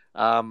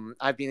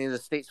 I've been in the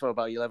States for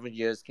about 11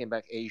 years, came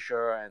back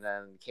Asia, and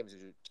then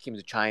came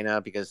to China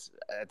because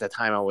at the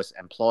time I was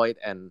employed,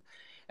 and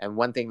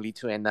one thing lead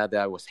to another.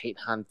 I was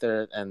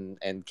headhunted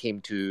and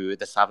came to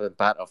the southern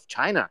part of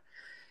China,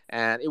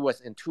 and it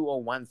was in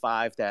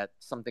 2015 that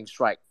something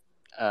struck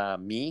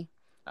me.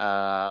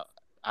 Uh,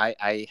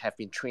 I have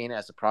been trained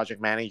as a project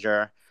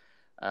manager.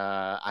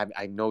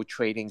 I know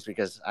tradings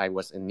because I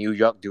was in New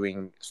York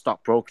doing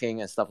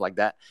stockbroking and stuff like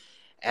that.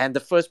 And the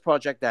first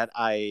project that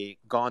I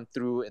gone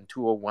through in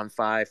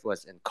 2015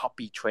 was in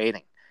copy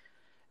trading,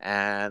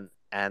 and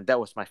that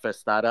was my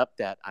first startup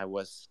that I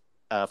was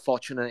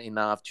fortunate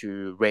enough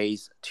to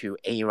raise to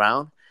A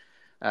round.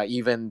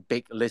 Even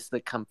big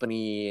listed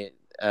company,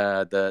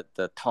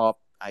 the top,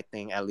 I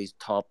think at least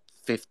top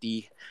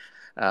 50,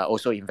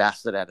 also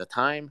invested at the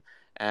time.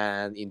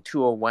 And in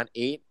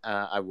 2018,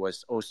 I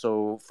was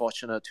also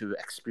fortunate to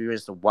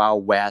experience the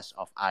wild west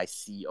of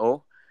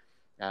ICO.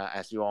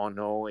 As you all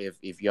know,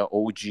 if you're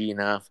OG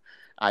enough,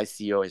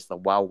 ICO is the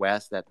Wild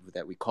West that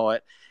we call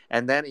it.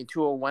 And then in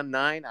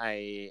 2019,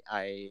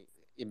 I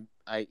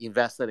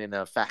invested in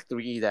a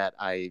factory that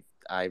I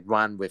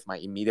run with my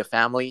immediate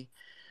family.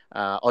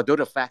 Although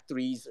the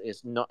factories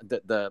is not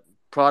the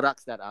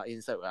products that are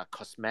inside are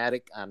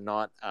cosmetic and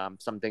not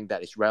something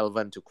that is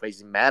relevant to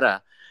Crazy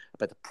Meta,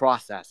 but the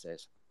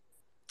processes,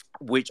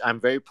 which I'm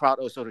very proud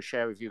also to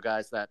share with you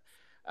guys that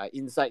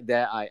inside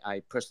there,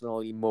 I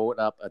personally mowed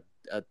up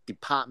a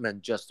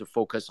department just to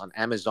focus on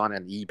Amazon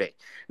and eBay.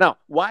 Now,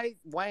 why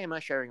am I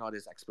sharing all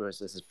these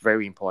experiences? It's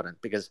very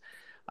important because,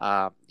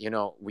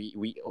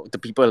 we the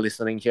people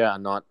listening here are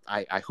not,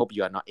 I hope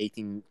you are not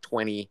 18,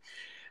 20,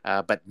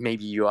 but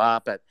maybe you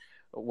are. But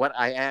what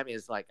I am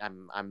is like,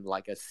 I'm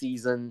like a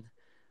seasoned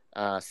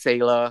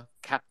sailor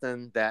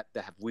captain that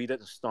have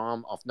weathered the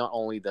storm of not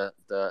only the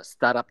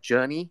startup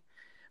journey,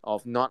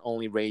 of not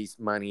only raise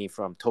money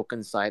from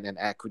token side and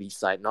equity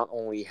side, not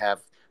only have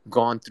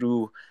gone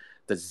through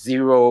the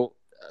zero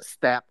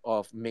step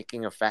of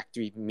making a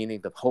factory,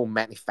 meaning the whole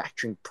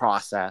manufacturing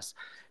process,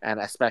 and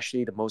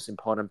especially the most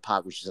important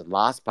part, which is the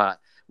last part,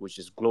 which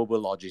is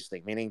global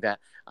logistic, meaning that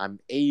I'm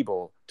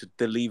able to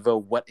deliver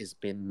what is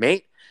being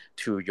made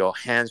to your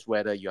hands,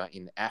 whether you are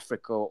in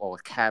Africa or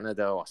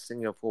Canada or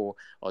Singapore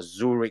or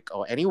Zurich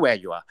or anywhere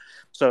you are.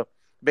 So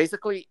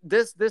basically,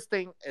 this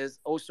thing is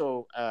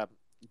also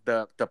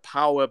the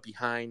power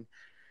behind,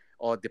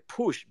 or the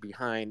push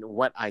behind,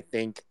 what I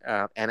think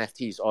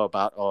NFT is all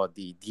about, or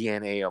the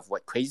DNA of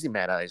what Crazy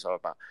Matter is all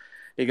about.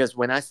 Because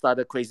when I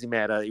started Crazy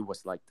Matter, it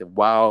was like the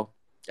wild,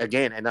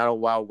 again, another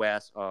wild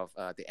west of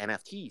the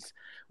NFTs,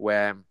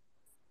 where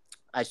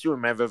I still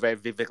remember very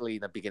vividly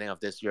in the beginning of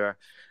this year,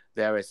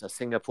 there is a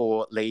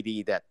Singapore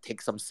lady that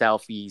takes some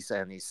selfies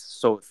and is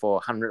sold for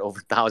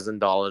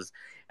 $100,000.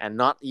 And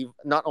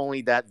not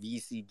only that,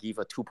 VC give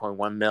a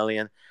 2.1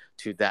 million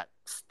to that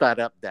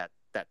startup that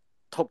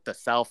took the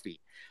selfie.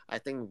 I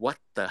think, what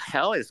the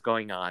hell is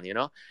going on, you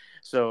know?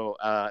 So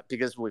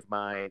because with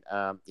my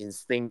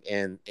instinct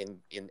in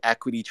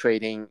equity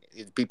trading,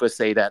 people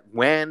say that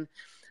when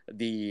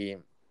the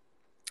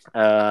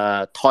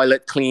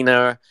toilet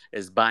cleaner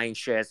is buying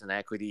shares and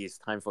equity, it's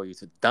time for you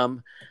to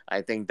dump.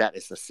 I think that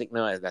is the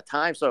signal at that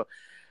time. So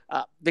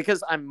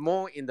because I'm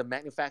more in the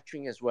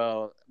manufacturing as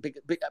well,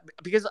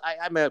 because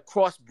I'm a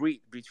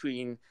crossbreed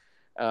between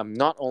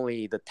not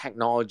only the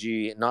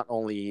technology, not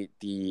only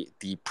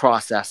the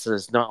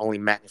processes, not only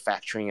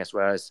manufacturing, as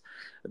well as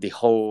the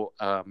whole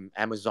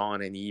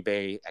Amazon and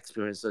eBay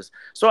experiences.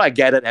 So I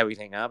gathered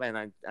everything up, and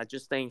I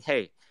just think,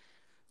 hey,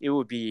 it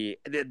would be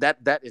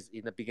that is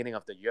in the beginning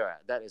of the year.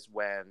 That is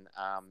when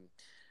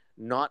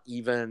not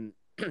even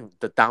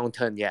the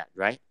downturn yet,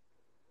 right?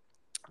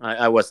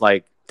 I was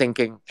like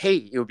thinking, hey,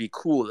 it would be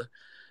cool,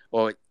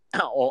 or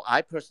or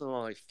I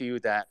personally feel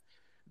that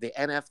the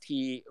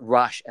NFT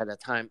rush at the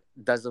time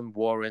doesn't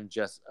warrant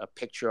just a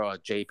picture or a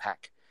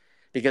JPEG,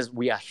 because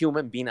we are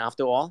human being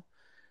after all.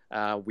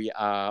 We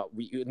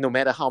no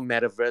matter how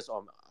metaverse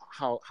or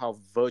how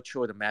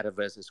virtual the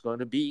metaverse is going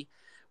to be,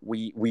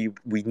 we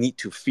need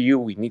to feel,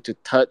 we need to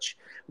touch,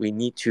 we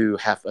need to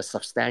have a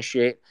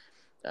substantiate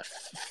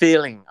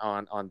feeling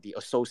on the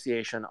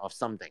association of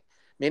something,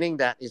 meaning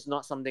that it's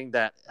not something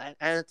that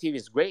NFT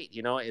is great,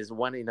 you know, is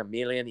one in a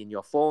million in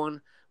your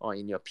phone or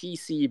in your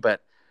PC,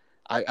 but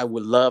I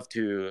would love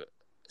to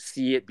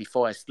see it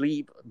before I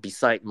sleep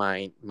beside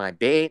my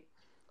bed,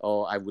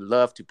 or I would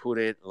love to put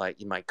it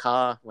like in my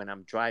car when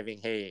I'm driving.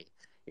 Hey,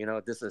 you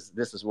know, this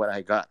is what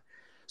I got.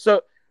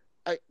 So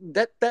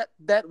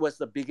that was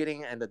the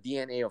beginning and the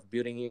DNA of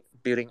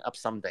building up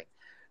something,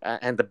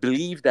 and the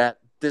belief that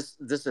this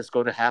is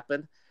going to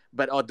happen.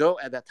 But although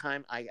at that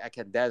time I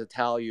can dare to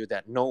tell you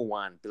that no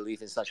one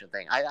believed in such a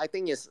thing, I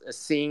think it's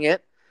seeing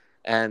it,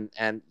 and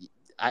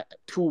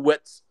two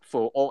words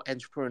for all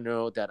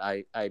entrepreneur that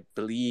I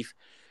believe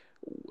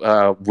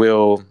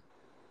will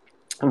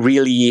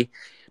really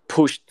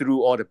push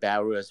through all the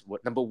barriers.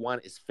 Number one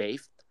is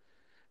faith.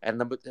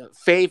 And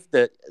faith,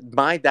 that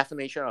my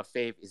definition of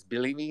faith is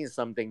believing in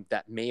something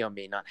that may or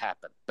may not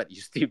happen, but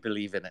you still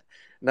believe in it.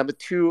 Number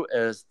two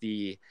is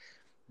the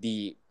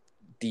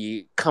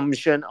the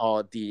commission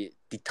or the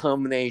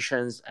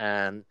determinations,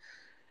 and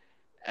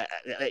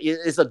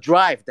it's a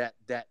drive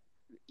that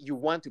you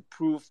want to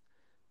prove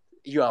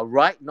you are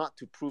right, not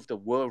to prove the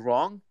world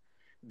wrong.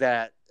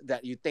 That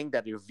you think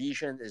that your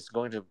vision is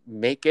going to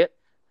make it,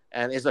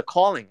 and it's a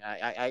calling.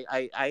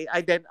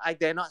 I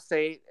dare not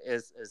say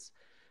is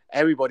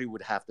everybody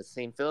would have the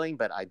same feeling,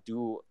 but I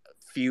do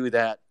feel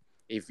that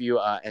if you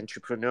are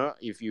entrepreneur,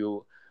 if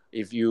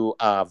you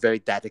are very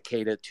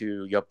dedicated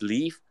to your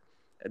belief,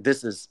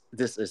 this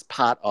is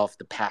part of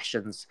the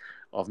passions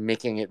of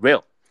making it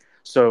real.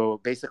 So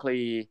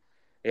basically,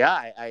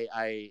 yeah,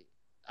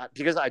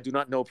 because I do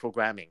not know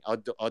programming,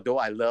 although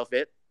I love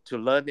it to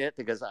learn it,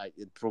 because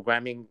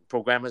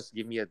programmers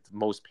give me the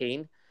most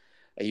pain.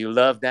 You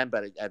love them,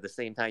 but at the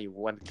same time you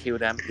want to kill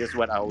them. This is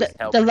what I always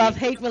tell The my love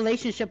team. hate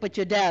relationship with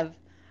your dev.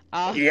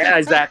 Yeah,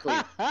 exactly.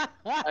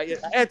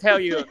 I tell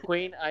you,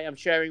 Queen, I am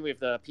sharing with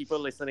the people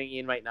listening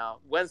in right now.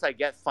 Once I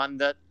get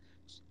funded,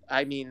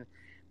 I mean,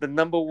 the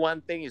number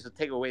one thing is to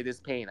take away this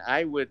pain.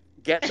 I would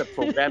get the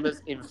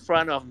programmers in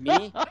front of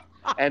me,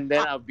 and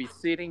then I'll be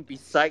sitting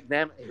beside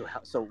them.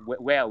 So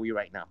where are we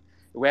right now?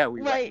 Where are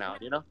we right Right. now?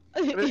 You know,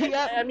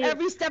 Yep. I mean,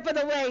 Every step of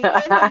the way in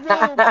the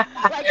room. Like,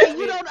 I and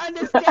you mean, don't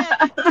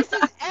understand. This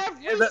is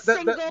every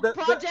single the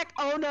project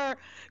owner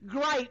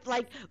gripe.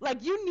 Like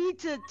you need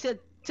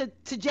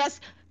to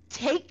just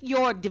take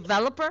your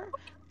developer,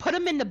 put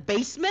him in the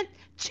basement,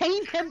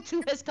 chain him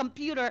to his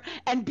computer,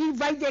 and be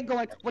right there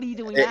going, "What are you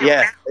doing now?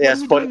 yes, What are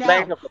yes, you for the doing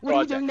length now? of the What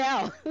are you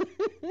project.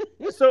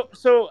 doing now?"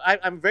 So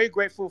I'm very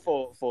grateful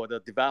for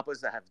the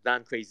developers that have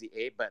done Crazy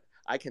Eight, but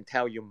I can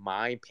tell you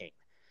my pain.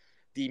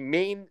 The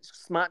main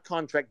smart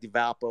contract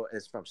developer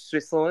is from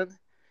Switzerland,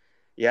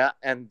 yeah,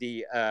 and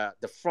the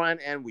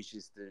front end, which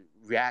is the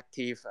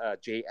reactive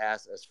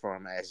JS, is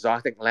from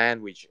exotic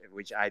land, which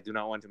I do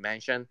not want to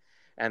mention,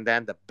 and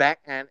then the back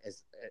end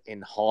is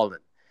in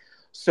Holland.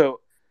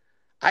 So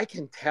I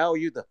can tell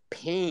you the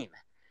pain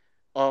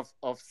of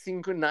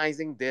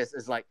synchronizing this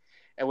is like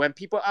And when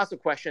people ask a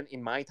question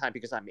in my time,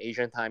 because I'm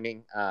Asian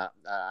timing,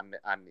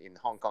 I'm in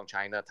Hong Kong,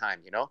 China time,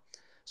 you know.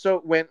 So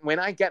when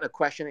I get a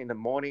question in the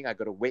morning, I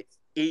got to wait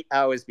 8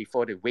 hours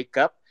before they wake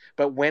up.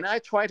 But when I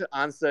try to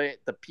answer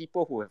it, the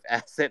people who have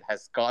asked it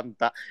has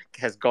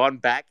gone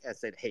back and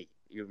said, "Hey,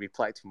 you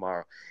reply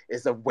tomorrow."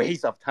 It's a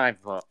waste of time,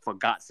 for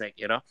God's sake,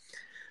 you know.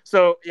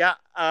 So yeah,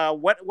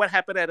 what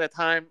happened at the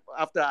time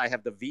after I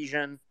have the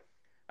vision?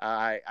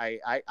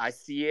 I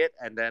see it,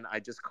 and then I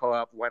just call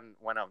up one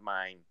of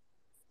my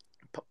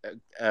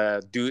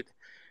dude,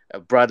 a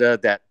brother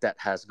that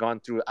has gone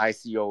through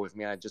ICO with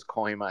me. I just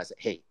call him. I said,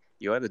 "Hey,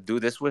 you want to do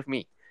this with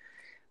me?"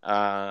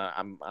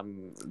 I'm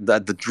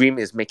the dream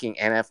is making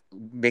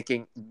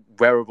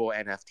wearable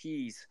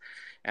NFTs,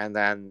 and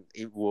then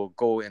it will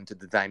go into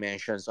the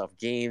dimensions of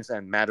games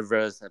and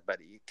metaverse,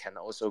 but it can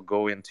also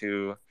go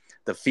into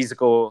the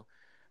physical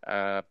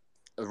uh,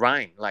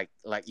 realm, like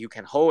you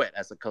can hold it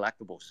as a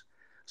collectibles.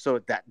 So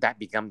that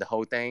became the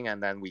whole thing,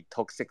 and then we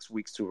took 6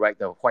 weeks to write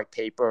the white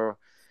paper,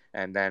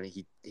 and then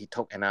he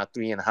took another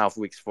 3.5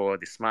 weeks for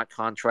the smart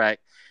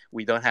contract.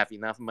 We don't have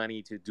enough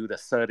money to do the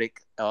CERTIC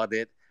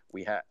audit.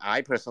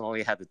 I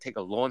personally had to take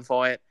a loan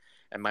for it,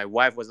 and my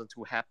wife wasn't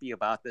too happy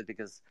about it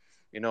because,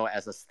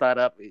 as a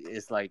startup,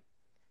 it's like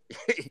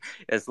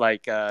it's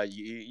like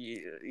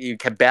you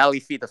can barely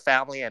feed the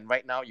family, and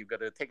right now you got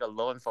to take a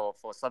loan for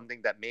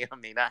something that may or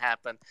may not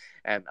happen.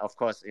 And of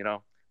course,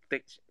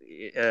 think,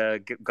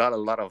 got a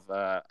lot of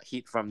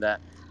heat from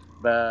that.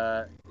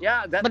 But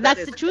yeah, But that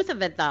that's is the it. truth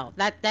of it, though.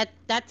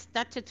 That's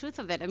the truth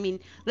of it. I mean,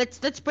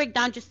 let's break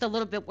down just a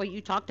little bit what you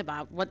talked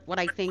about. What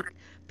I think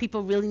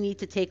people really need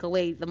to take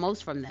away the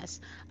most from this.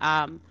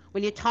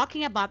 When you're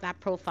talking about that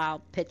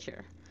profile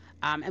picture,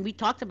 and we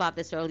talked about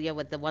this earlier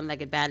with the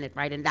one-legged bandit,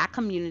 right? And that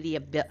community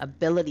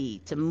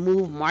ability to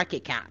move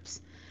market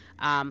caps,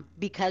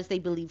 because they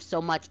believe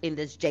so much in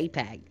this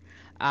JPEG.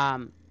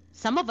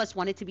 Some of us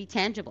want it to be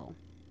tangible.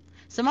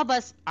 Some of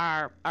us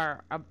are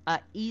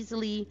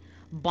easily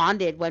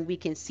bonded when we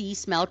can see,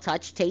 smell,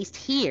 touch, taste,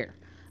 hear,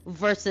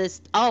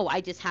 versus, oh,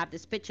 I just have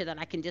this picture that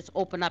I can just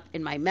open up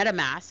in my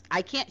MetaMask.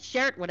 I can't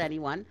share it with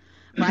anyone,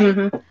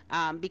 right?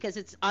 Because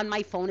it's on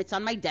my phone, it's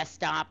on my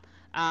desktop.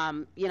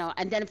 And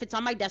then if it's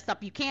on my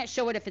desktop, you can't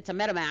show it if it's a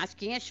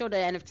MetaMask. You can't show the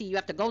NFT. You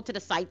have to go to the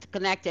site to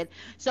connect it.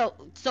 So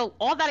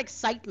all that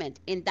excitement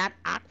in that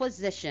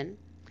acquisition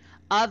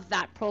of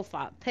that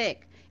profile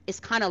pic is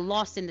kind of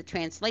lost in the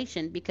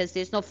translation because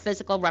there's no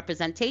physical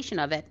representation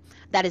of it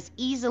that is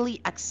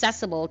easily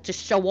accessible to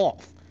show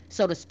off,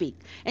 so to speak.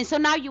 And so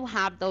now you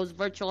have those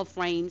virtual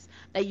frames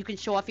that you can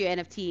show off your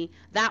NFT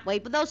that way,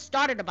 but those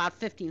start at about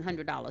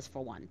 $1,500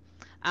 for one.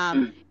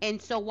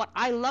 And so what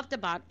I loved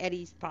about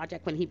Eddie's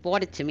project when he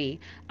brought it to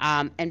me,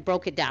 and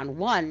broke it down,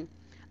 one,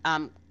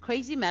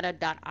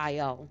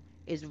 crazymeta.io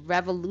is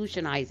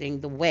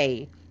revolutionizing the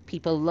way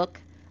people look,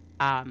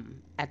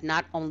 at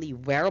not only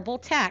wearable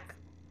tech,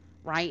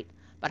 right,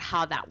 but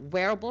how that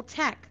wearable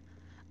tech,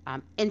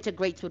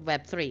 integrates with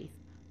Web3.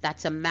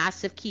 That's a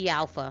massive key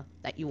alpha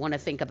that you want to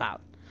think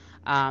about.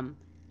 Um,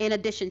 in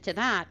addition to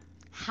that,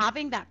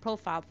 having that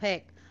profile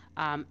pic,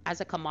 as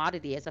a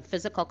commodity, as a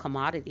physical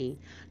commodity,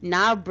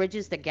 now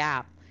bridges the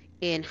gap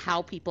in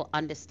how people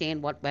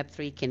understand what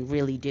Web3 can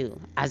really do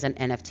as an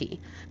NFT.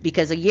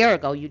 Because a year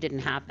ago, you didn't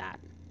have that,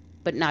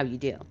 but now you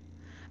do.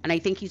 And I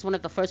think he's one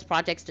of the first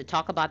projects to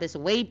talk about this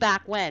way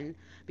back when,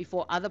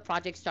 before other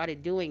projects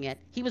started doing it.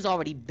 He was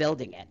already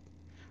building it,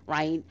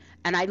 right?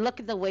 And I look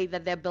at the way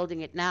that they're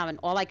building it now, and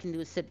all I can do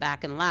is sit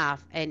back and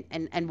laugh. And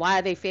why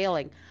are they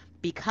failing?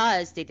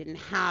 Because they didn't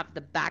have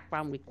the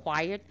background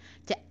required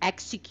to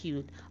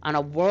execute on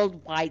a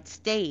worldwide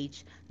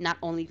stage, not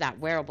only that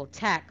wearable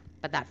tech,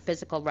 but that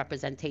physical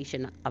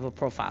representation of a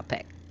profile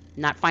pic.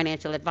 Not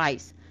financial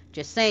advice,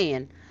 just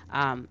saying,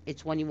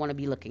 it's one you want to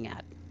be looking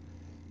at.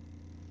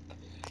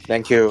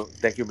 Thank you,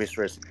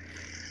 Mistress.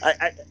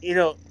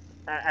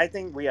 I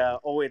think we are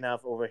old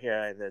enough over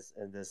here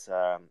in this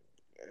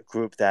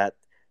group that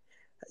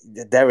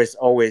there is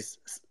always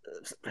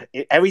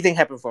everything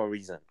happened for a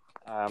reason.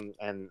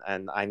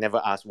 And I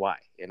never ask why.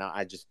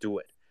 I just do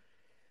it.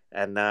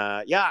 And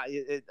yeah,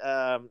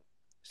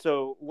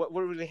 so what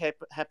really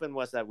happened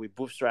was that we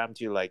bootstrapped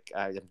to, like,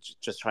 I'm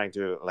just trying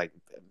to, like,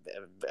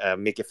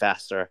 make it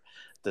faster,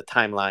 the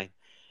timeline.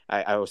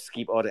 I will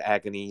skip all the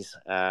agonies,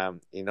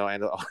 and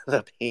all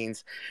the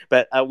pains.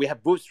 But we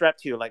have bootstrapped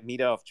to, like,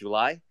 middle of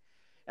July.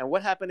 And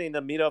what happened in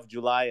the middle of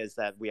July is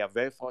that we are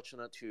very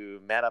fortunate to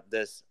met up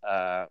this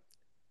uh,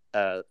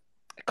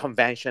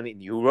 convention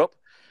in Europe,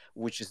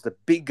 which is the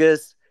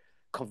biggest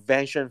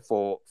convention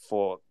for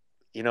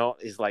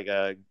is like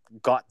a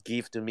God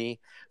gift to me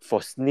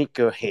for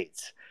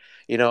sneakerheads.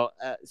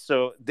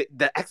 So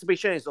the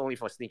exhibition is only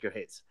for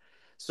sneakerheads.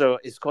 So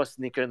it's called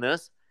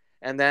Sneakerness.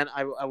 And then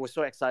I was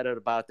so excited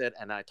about it,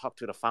 and I talked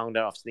to the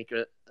founder of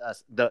Sneaker.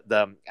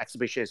 The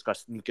exhibition is called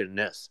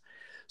Sneakerness.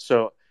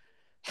 So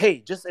hey,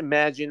 just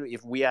imagine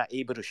if we are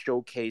able to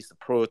showcase the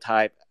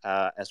prototype,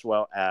 as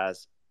well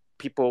as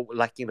people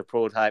liking the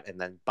prototype and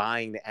then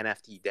buying the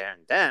NFT there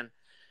and then.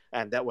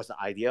 And that was the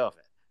idea of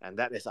it. and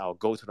that is our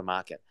go to the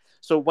market.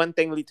 So one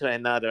thing lead to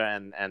another,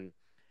 and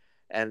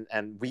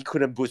we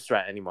couldn't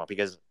bootstrap anymore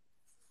because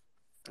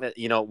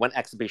one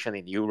exhibition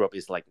in Europe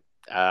is like,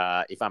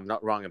 if I'm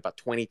not wrong, about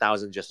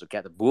 20,000 just to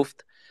get the booth.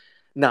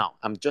 Now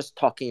I'm just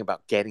talking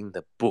about getting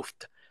the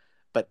booth,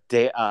 but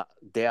there are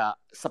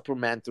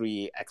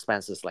supplementary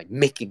expenses like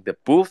making the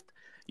booth.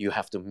 You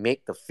have to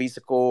make the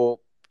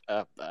physical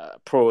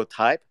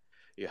prototype.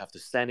 You have to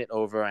send it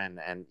over,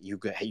 and you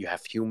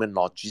have human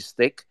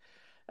logistic,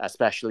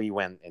 especially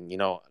when, and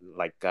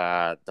like,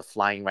 the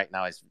flying right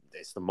now is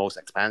the most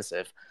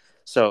expensive.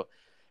 So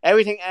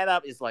everything add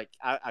up is like,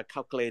 I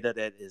calculated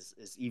it is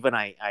even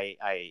I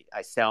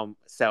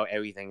sell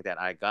everything that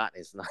I got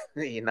is not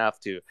enough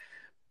to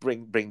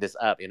bring this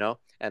up,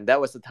 and that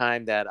was the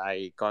time that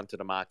I gone to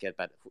the market.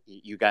 But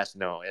you guys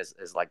know,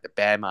 is like the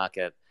bear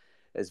market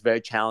is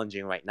very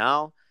challenging right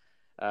now.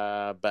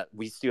 But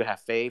we still have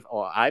faith,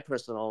 or I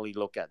personally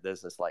look at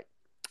this as like,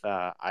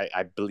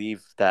 I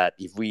believe that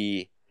if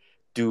we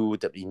do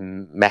the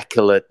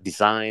immaculate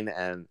design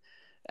and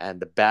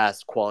the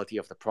best quality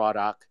of the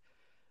product.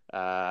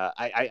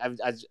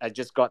 I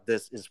just got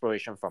this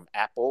inspiration from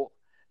Apple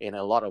in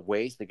a lot of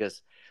ways,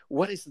 because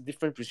what is the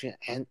difference between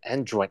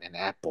Android and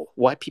Apple?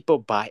 Why people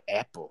buy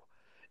Apple?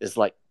 It's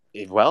like,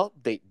 well,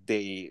 they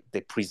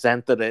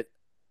presented it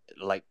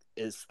like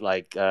it's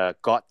like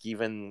God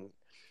given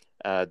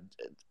uh,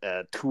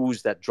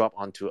 tools that drop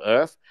onto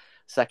Earth.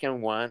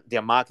 Second one,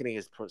 their marketing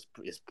is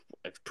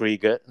pretty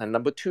good, and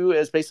number two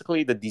is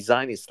basically the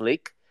design is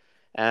slick,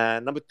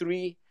 and number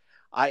three,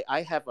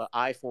 I have an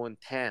iPhone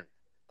 10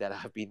 that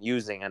I've been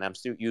using, and I'm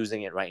still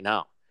using it right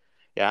now.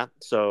 Yeah,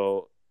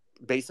 so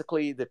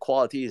basically the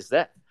quality is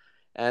there,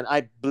 and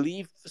I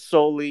believe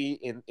solely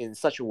in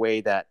such a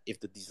way that if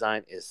the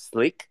design is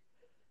slick,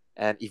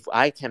 and if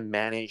I can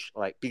manage,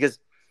 like, because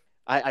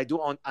I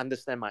do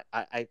understand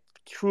I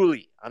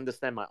truly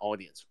understand my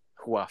audience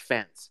who are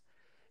fans,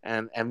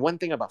 and one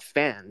thing about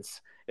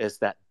fans is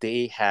that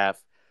they have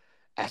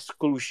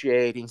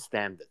excruciating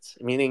standards,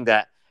 meaning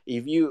that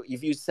if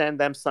you send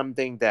them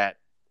something that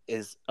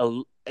is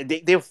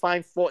they'll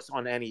find faults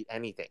on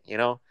anything.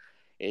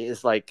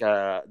 It's like,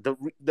 the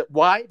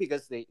why,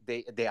 because they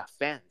are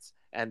fans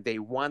and they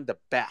want the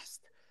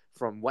best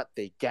from what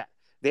they get.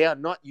 They are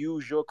not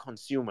usual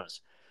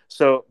consumers.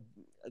 So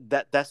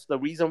that's the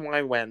reason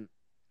why when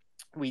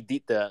we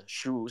did the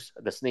shoes,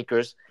 the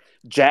sneakers,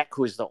 Jack,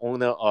 who is the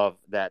owner of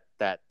that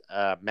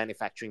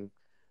manufacturing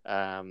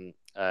um,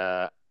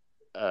 uh,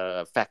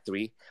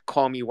 factory,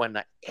 called me one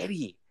night.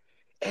 Eddie,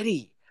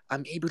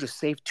 I'm able to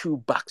save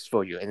 $2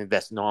 for you, and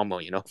that's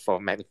normal, for a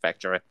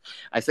manufacturer.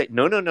 I said,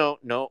 no, no, no,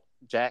 no,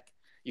 Jack,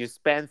 you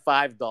spend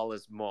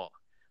 $5 more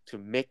to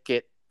make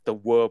it the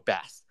world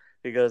best,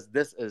 because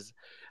this is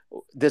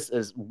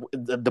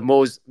the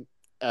most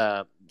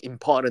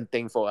important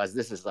thing for us.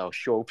 This is our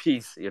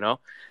showpiece.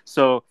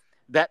 So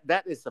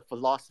that is the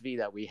philosophy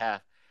that we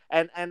have,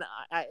 and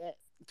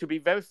to be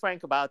very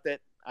frank about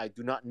it, I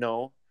do not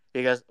know,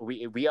 because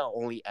we are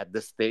only at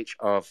the stage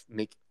of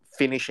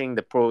finishing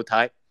the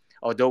prototype.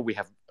 Although we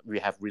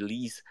have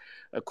released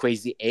a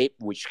Crazy Ape,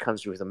 which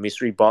comes with a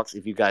mystery box.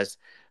 If you guys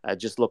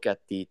just look at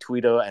the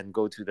Twitter and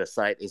go to the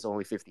site, it's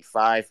only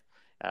 55.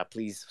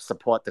 Please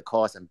support the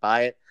cause and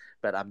buy it.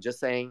 But I'm just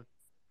saying,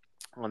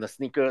 on the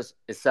sneakers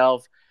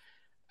itself,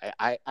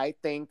 I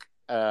think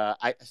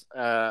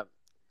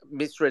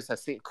Mistress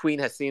has seen, Queen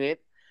has seen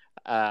it,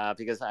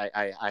 because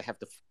I have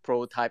the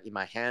prototype in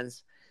my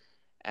hands,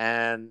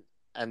 and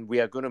we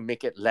are going to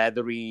make it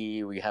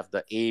leathery. We have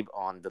the ape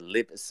on the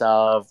lip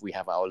itself. We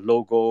have our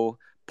logo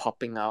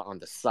popping out on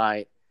the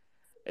side.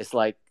 It's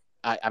like,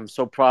 I'm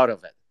so proud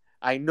of it.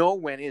 I know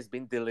when it's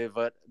been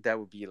delivered, there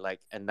will be like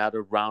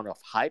another round of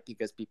hype,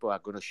 because people are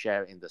going to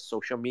share in the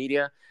social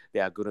media. They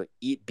are going to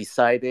eat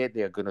beside it.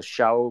 They are going to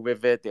shower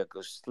with it. They're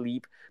going to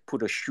sleep, put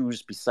the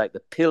shoes beside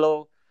the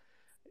pillow.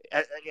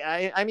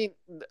 I mean,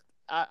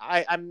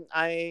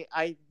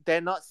 I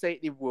dare not say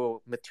it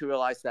will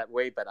materialize that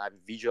way, but I'm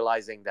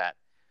visualizing that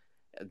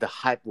the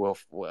hype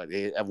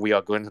we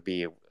are going to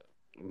be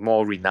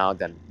more renowned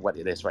than what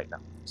it is right now.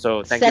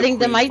 So thank you, Setting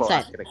the Queen, for mindset.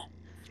 asking.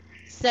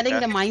 Setting Yeah.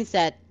 the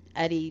mindset,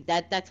 Eddie.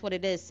 That's what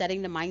it is.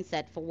 Setting the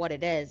mindset for what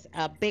it is.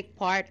 A big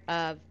part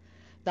of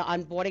the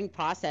onboarding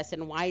process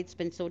and why it's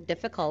been so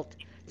difficult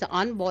to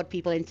onboard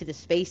people into the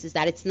space is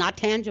that it's not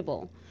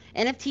tangible.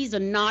 NFTs are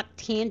not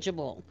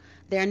tangible.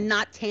 They're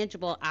not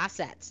tangible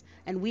assets,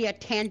 and we are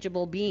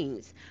tangible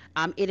beings.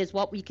 It is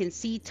what we can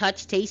see,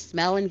 touch, taste,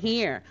 smell, and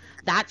hear.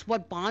 That's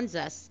what bonds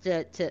us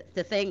to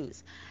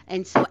things.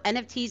 And so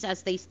NFTs,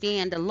 as they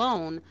stand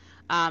alone,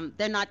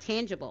 they're not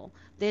tangible.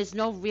 There's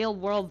no real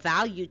world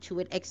value to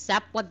it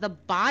except what the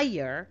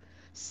buyer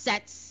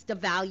sets the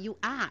value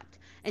at.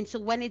 And so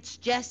when it's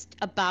just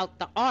about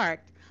the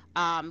art,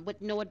 with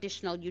no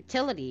additional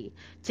utility,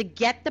 to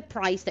get the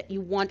price that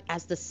you want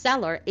as the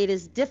seller, it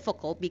is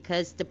difficult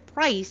because the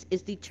price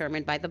is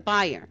determined by the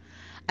buyer.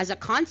 As a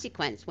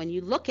consequence, when you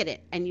look at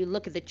it and you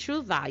look at the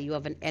true value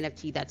of an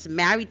NFT that's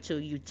married to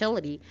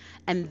utility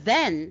and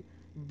then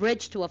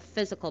bridged to a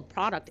physical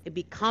product, it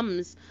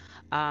becomes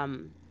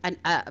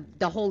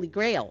the holy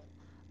grail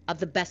of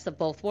the best of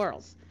both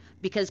worlds.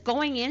 Because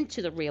going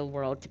into the real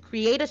world to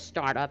create a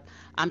startup,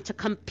 to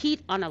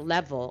compete on a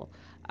level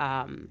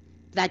um,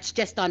 that's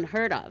just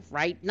unheard of,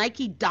 right?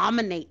 Nike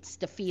dominates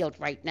the field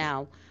right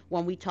now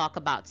when we talk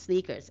about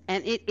sneakers,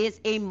 and it is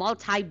a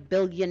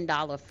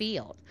multi-billion-dollar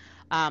field.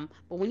 But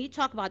when you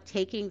talk about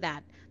taking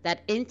that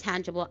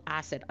intangible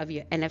asset of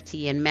your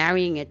NFT and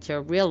marrying it to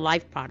a real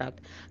life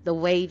product, the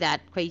way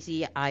that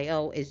Crazy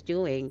IO is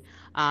doing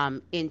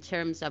in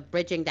terms of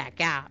bridging that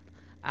gap,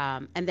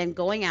 and then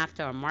going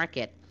after a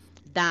market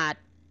that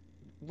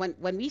when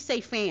we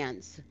say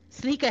fans,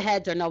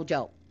 sneakerheads are no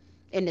joke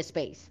in this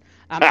space.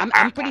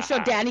 I'm pretty sure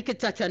Danny could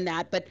touch on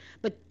that, but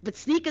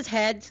sneakers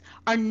heads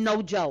are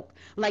no joke.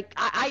 Like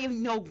I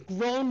know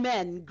grown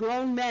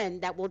men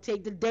that will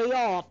take the day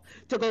off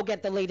to go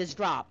get the latest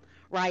drop,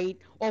 right?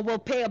 Or will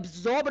pay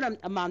absorbent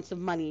amounts of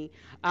money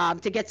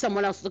to get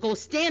someone else to go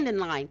stand in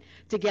line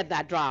to get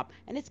that drop.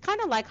 And it's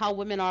kind of like how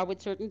women are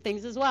with certain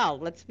things as well.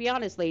 Let's be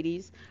honest,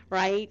 ladies,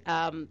 right?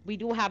 We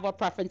do have our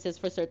preferences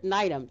for certain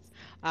items.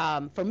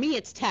 For me,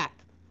 it's tech,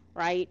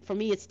 right? For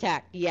me, it's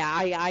tech. Yeah,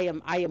 I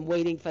am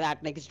waiting for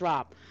that next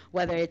drop.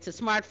 Whether it's a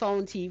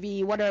smartphone,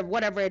 TV,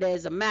 whatever it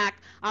is, a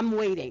Mac, I'm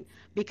waiting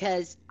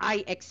because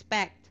I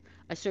expect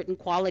a certain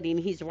quality. And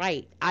he's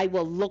right. I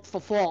will look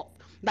for fault.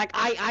 Like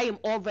I am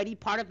already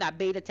part of that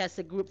beta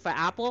tested group for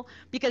Apple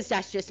because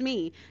that's just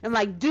me. I'm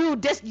like,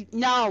 dude, this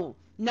no,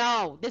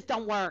 this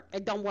don't work.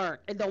 It don't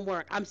work. It don't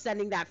work. I'm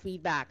sending that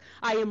feedback.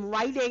 I am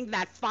writing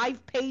that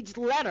 5-page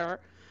letter,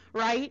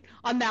 right,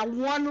 on that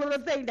one little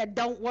thing that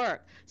don't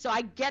work. So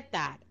I get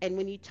that. And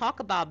when you talk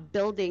about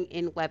building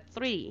in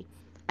Web3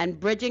 and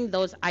bridging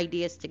those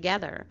ideas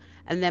together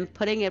and then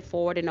putting it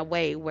forward in a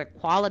way where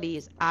quality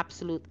is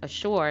absolute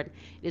assured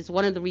is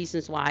one of the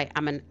reasons why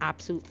I'm an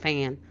absolute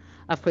fan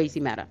of Crazy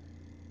Meta.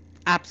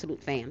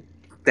 Absolute fan.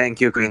 Thank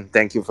you, Queen.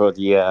 Thank you for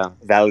the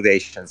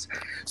validations.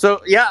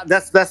 So yeah,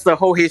 that's the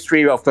whole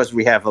history. Of course,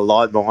 we have a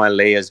lot more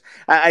layers.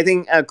 I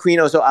think Queen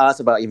also asked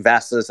about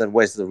investors and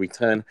where's the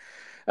return.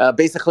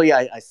 Basically,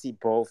 I see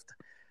both.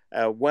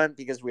 One,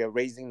 because we are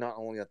raising not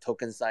only a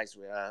token size,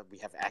 we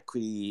have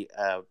equity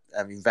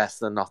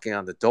investor knocking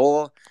on the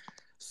door.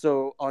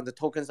 So on the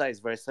token side, it's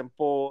very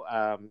simple.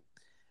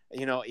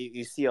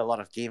 You see a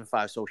lot of GameFi,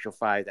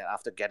 SocialFi that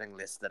after getting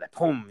listed,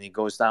 boom, it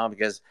goes down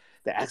because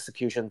the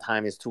execution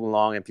time is too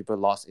long and people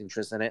lost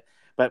interest in it.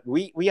 But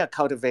we are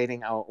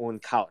cultivating our own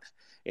cult.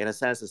 In a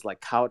sense, it's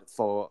like cult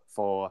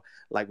for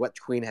like what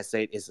Queen has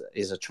said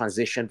is a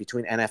transition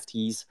between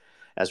NFTs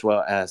as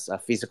well as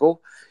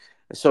physical.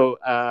 So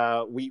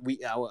we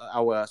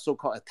our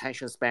so-called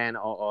attention span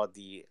or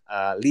the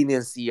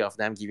leniency of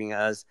them giving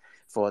us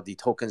for the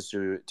tokens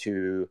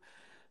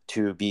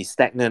to be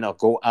stagnant or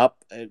go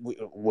up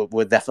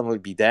will definitely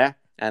be there.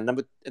 And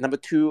number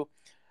two,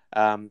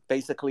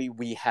 basically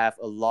we have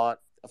a lot.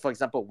 For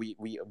example,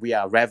 we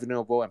are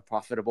revenueable and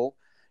profitable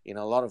in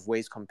a lot of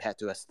ways compared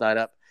to a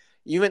startup.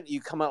 Even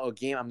you come out a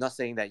game, I'm not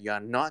saying that you are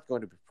not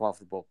going to be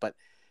profitable, but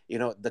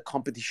the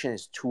competition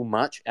is too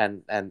much,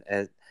 and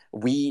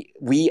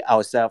we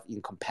ourselves,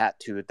 in compared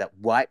to that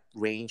wide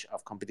range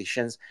of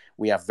competitions,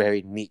 we are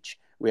very niche.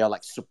 We are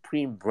like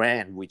supreme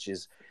brand, which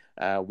is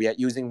we are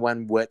using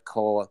one word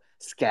called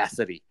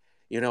scarcity.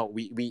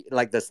 We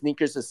like the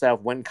sneakers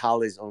itself, one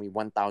color is only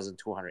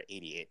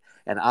 1,288,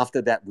 and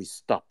after that we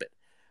stop it.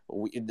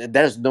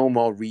 There's no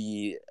more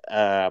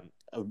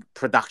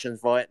production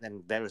for it,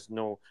 and there is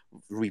no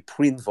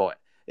reprint for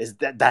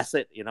it. That's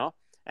it.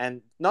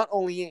 And not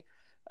only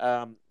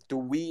do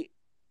we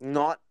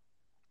not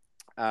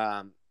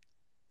um,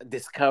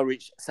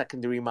 discourage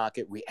secondary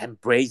market, we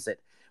embrace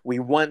it. We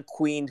want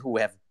Queen who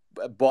have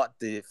bought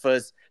the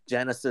first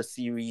Genesis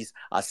series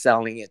are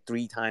selling it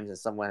 3 times, and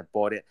someone have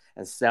bought it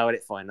and sell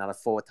it for another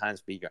 4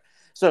 times bigger.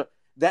 So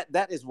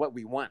that is what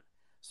we want.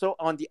 So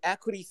on the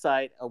equity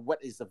side,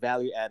 what is the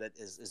value added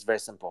is very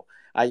simple.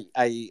 I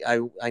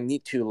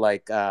need to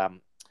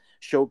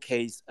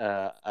showcase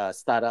a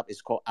startup.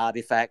 It's called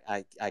Artifact.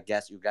 I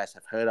guess you guys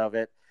have heard of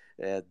it.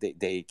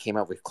 They came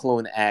up with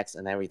Clone X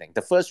and everything.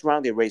 The first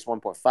round they raised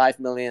 1.5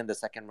 million. The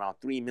second round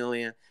 3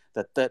 million.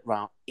 The third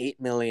round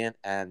 8 million,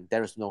 and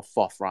there is no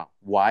fourth round.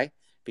 Why?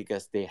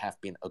 Because they have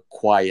been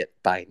acquired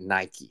by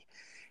Nike.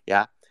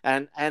 Yeah,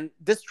 and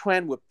this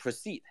trend would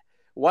proceed.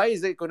 Why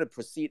is it going to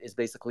proceed? Is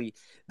basically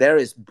there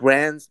is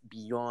brands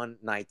beyond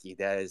Nike.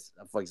 There is,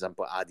 for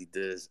example,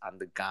 Adidas,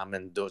 Under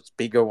Garment, those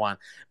bigger ones,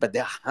 but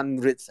there are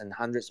hundreds and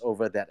hundreds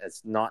over that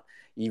is not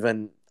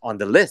even on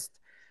the list.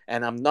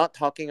 And I'm not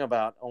talking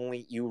about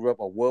only Europe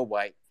or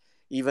worldwide,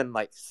 even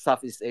like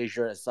Southeast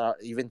Asia,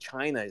 even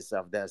China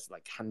itself, there's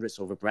like hundreds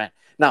of brands.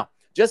 Now,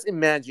 just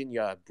imagine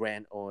you're a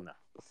brand owner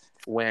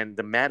when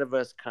the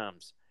metaverse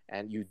comes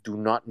and you do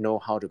not know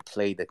how to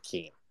play the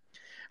game.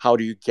 How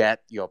do you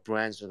get your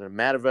brands to the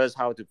metaverse?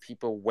 How do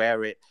people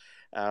wear it?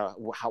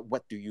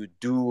 What do you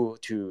do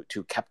to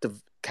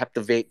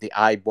captivate the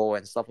eyeball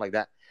and stuff like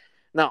that?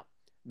 Now,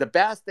 the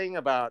best thing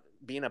about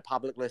being a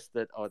public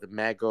listed or the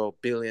mega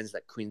billions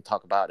that Queen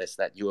talk about is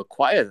that you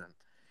acquire them.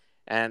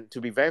 And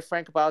to be very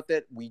frank about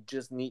it, we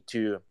just need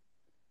to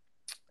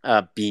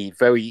be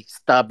very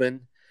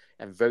stubborn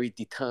and very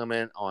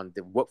determined on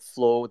the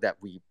workflow that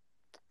we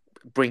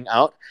bring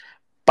out.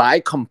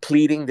 By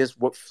completing this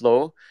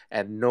workflow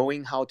and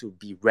knowing how to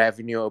be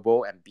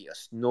revenueable and be a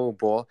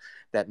snowball,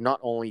 that not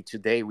only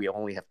today we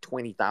only have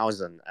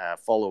 20,000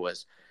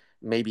 followers,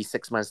 maybe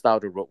 6 months down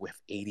the road we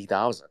have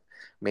 80,000,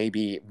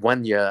 maybe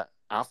 1 year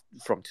after,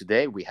 from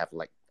today we have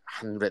like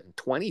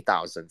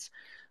 120,000.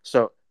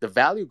 So the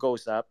value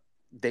goes up.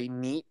 They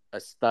need a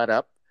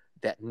startup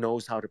that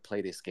knows how to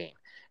play this game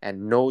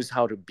and knows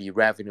how to be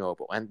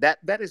revenueable, and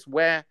that is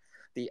where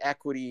the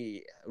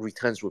equity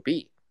returns will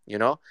be,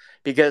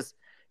 because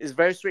it's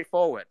very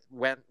straightforward.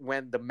 When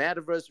the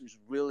metaverse is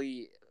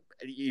really,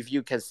 if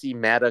you can see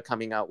Meta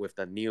coming out with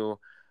the new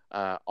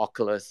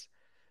Oculus,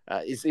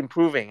 it's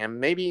improving, and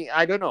maybe,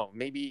 I don't know,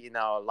 maybe in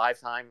our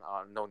lifetime,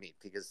 no need,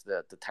 because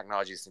the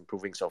technology is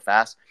improving so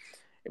fast.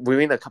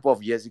 Within a couple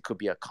of years, it could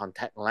be a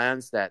contact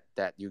lens that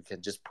you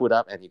can just put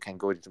up and you can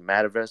go into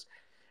metaverse,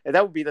 and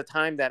that would be the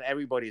time that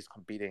everybody is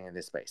competing in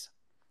this space.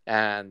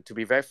 And to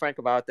be very frank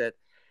about it,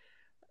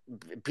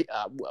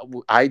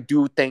 I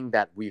do think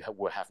that we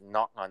will have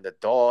knocked on the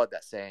door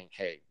that saying,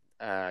 "Hey,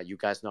 you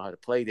guys know how to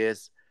play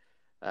this.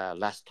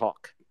 Let's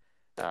talk."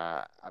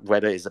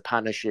 Whether it's a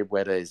partnership,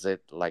 whether it's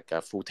like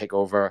a full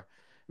takeover,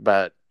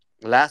 but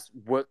let's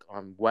work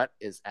on what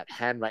is at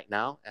hand right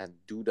now and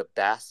do the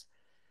best.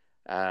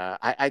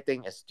 I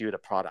think it's still the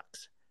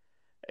products.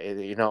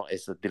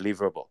 It's a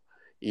deliverable.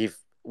 If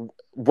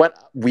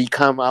what we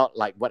come out,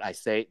 like what I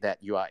say,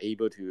 that you are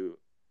able to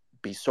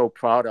be so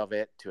proud of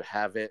it, to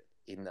have it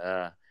in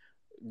a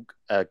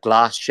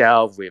glass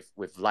shelf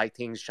with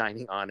lighting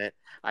shining on it,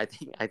 I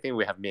think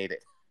we have made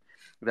it.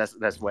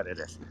 That's what it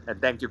is.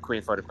 And thank you,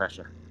 Queen, for the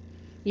question.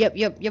 Yep.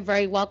 You're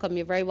very welcome.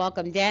 You're very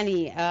welcome,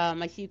 Danny.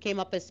 I see you came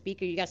up as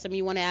speaker. You got something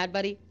you want to add,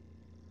 buddy?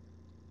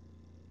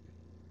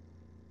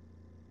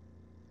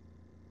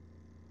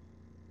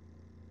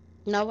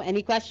 No.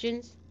 Any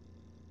questions?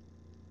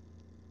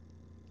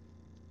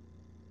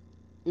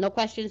 No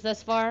questions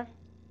thus far.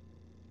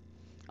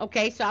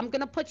 Okay, so I'm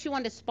gonna put you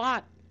on the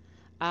spot,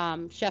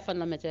 Chef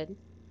Unlimited,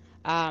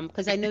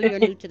 because I know you're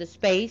new to the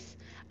space.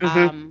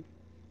 Mhm.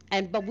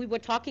 Um, but we were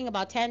talking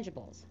about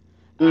tangibles,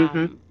 Mhm.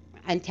 um,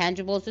 and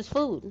tangibles is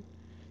food.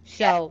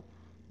 Yeah. So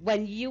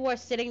when you are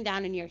sitting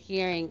down and you're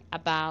hearing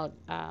about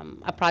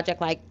a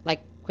project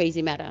like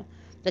Crazy Meta,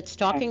 that's Mhm.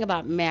 talking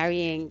about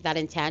marrying that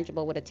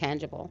intangible with a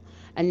tangible,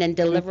 and then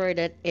deliver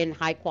it in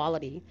high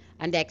quality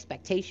and the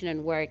expectation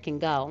and where it can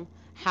go.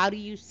 How do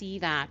you see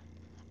that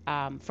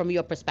from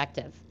your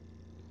perspective?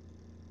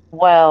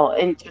 Well,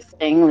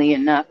 interestingly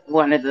enough,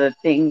 one of the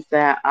things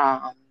that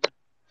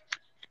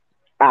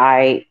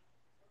I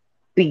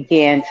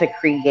began to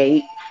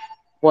create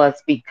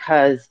was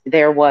because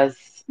there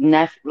was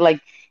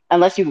like,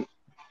 unless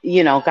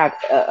got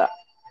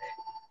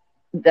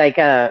like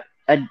a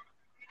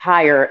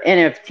higher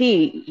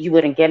NFT, you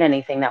wouldn't get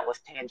anything that was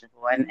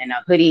tangible, and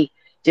a hoodie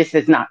just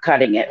is not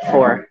cutting it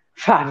for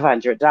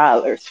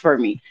 $500 for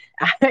me.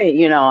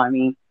 I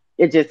mean,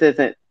 it just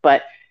isn't.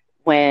 But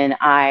when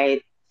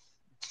I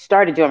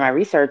started doing my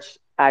research,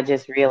 I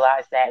just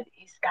realized that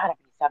it's got to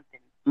be something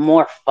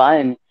more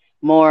fun,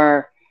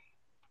 more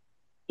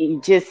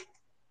just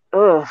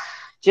ugh,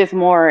 just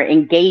more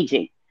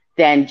engaging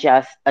than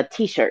just a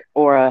t-shirt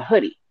or a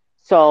hoodie.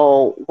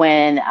 So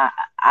when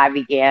I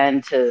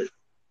began to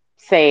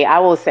I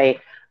will say,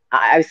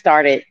 I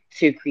started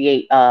to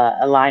create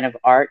a line of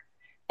art,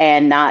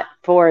 and not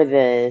for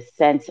the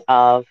sense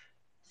of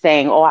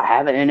saying, oh, I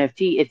have an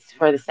NFT. It's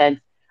for the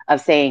sense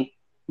of saying,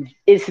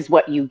 this is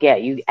what you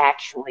get. You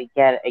actually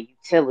get a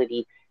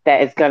utility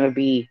that is going to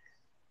be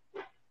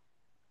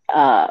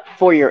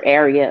for your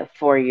area,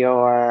 for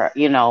your,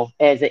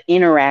 as an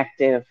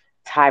interactive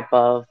type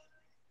of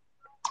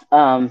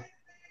um,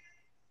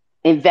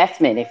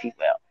 investment, if you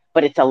will.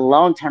 But it's a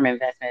long term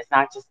investment. It's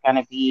not just going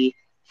to be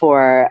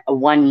for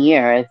 1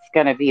 year. It's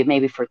going to be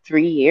maybe for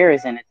 3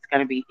 years, and it's going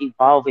to be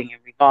evolving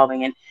and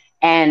revolving,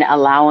 and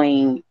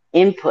allowing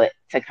input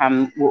to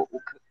come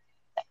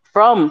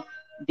from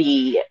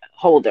the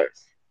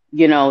holders.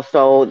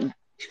 So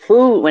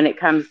food, when it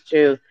comes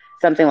to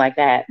something like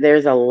that,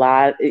 there's a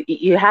lot.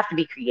 You have to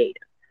be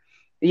creative.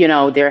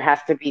 There has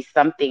to be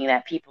something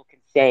that people can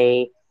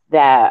say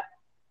that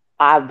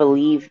I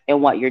believe in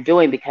what you're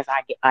doing, because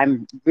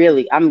I'm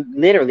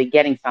literally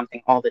getting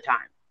something all the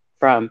time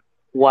from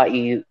what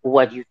you've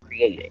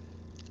created.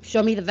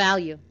 Show me the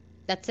value.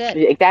 That's it.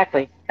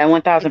 Exactly, and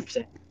one thousand It's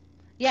percent.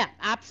 Yeah,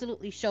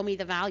 absolutely show me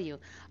the value.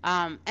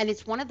 And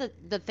it's one of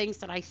the things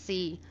that I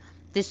see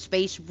this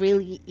space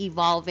really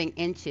evolving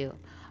into.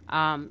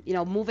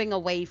 Moving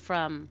away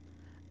from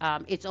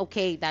it's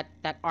okay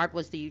that art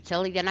was the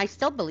utility, and I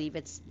still believe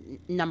it's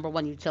number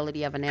one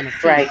utility of an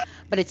NFT, Right,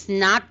 but it's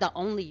not the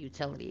only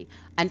utility.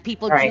 And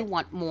people do right,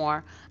 want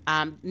more,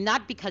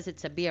 not because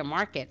it's a beer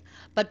market,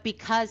 but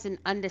because in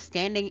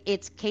understanding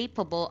it's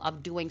capable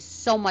of doing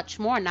so much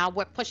more. Now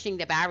we're pushing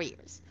the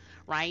barriers,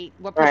 right?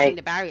 We're pushing Right.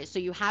 the barriers. So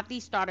you have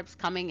these startups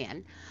coming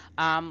in,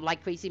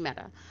 like Crazy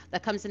Meta,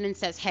 that comes in and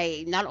says,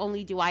 hey, not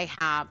only do I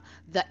have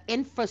the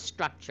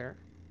infrastructure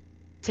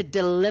to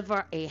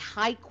deliver a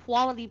high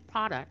quality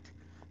product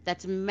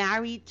that's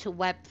married to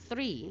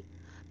Web3,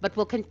 but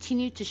will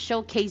continue to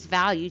showcase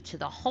value to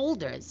the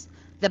holders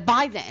that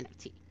buy the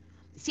NFT.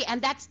 See,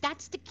 and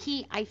that's the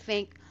key, I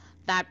think,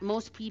 that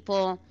most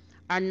people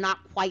are not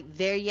quite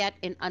there yet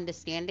in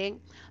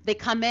understanding. They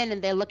come in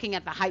and they're looking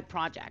at the hype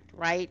project,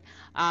 right?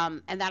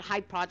 And that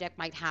hype project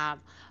might have,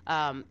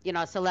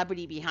 a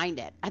celebrity behind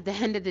it. At the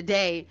end of the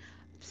day,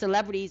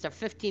 celebrities are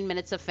 15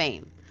 minutes of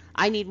fame.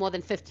 I need more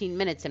than 15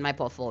 minutes in my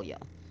portfolio.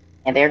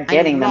 And they're I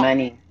need getting the raw.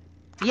 money.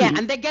 Yeah,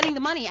 and they're getting the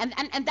money,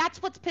 and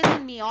that's what's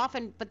pissing me off.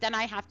 And but then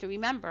I have to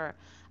remember,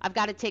 I've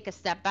got to take a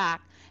step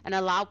back and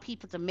allow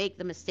people to make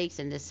the mistakes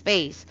in this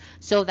space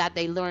so that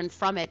they learn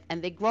from it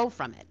and they grow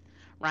from it,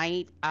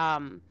 right?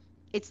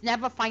 It's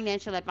never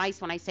financial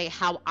advice when I say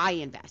how I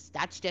invest.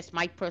 That's just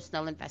my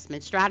personal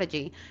investment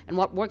strategy, and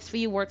what works for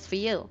you works for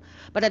you.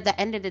 But at the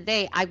end of the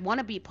day, I want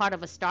to be part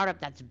of a startup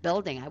that's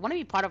building. I want to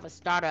be part of a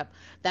startup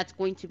that's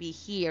going to be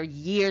here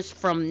years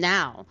from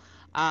now.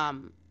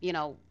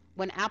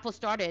 When Apple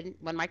started,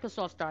 when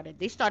Microsoft started,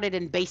 they started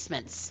in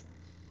basements,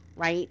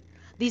 right?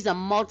 These are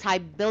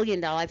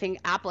multi-billion dollar. I think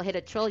Apple hit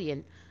a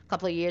trillion a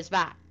couple of years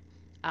back.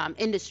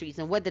 Industries,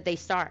 and what did they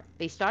start?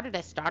 They started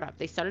as startup.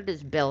 They started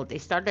as build. They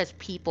started as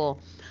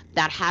people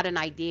that had an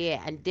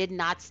idea and did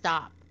not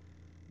stop.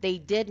 They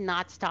did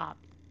not stop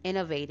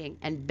innovating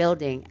and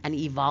building and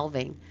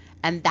evolving.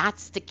 And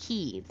that's the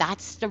key.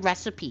 That's the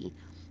recipe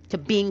to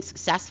being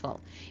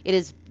successful. It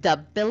is the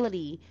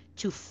ability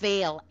to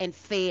fail and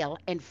fail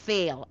and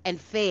fail and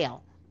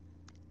fail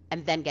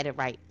and then get it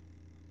right.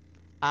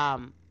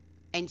 Um,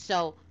 and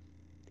so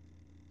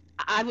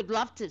I would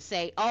love to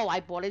say, oh, I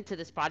bought into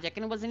this project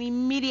and it was an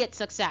immediate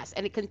success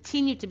and it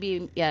continued to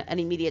be an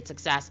immediate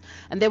success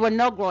and there were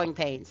no growing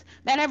pains.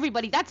 Man,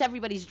 that's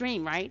everybody's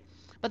dream, right?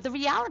 But the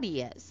reality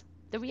is,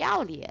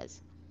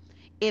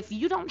 if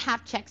you don't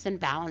have checks and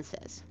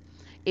balances,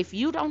 if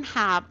you don't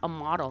have a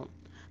model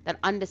that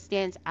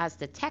understands as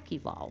the tech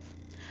evolve,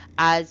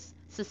 as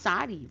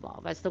society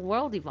evolve, as the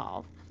world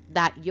evolve,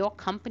 that your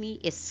company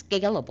is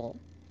scalable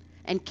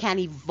and can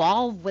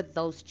evolve with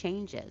those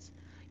changes,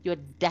 you're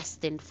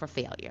destined for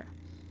failure.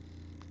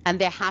 And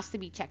there has to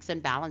be checks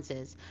and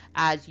balances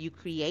as you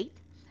create,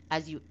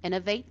 as you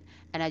innovate,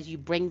 and as you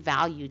bring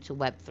value to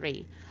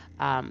Web3.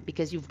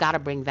 Because you've got to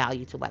bring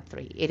value to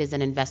Web3. It is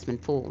an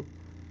investment pool.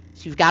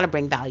 So you've got to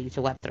bring value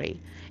to Web3.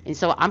 And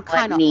so I'm What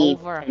kind of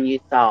needs over. can you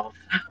solve?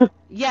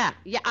 Yeah,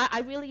 yeah,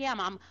 I really am.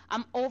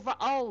 I'm over.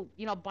 Oh,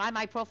 buy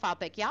my profile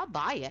pic. Yeah, I'll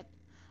buy it.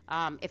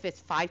 If it's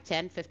 5,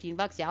 10,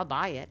 $15, yeah, I'll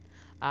buy it.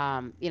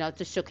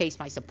 To showcase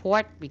my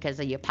support because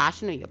of your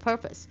passion or your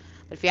purpose.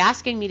 But if you're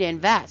asking me to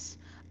invest,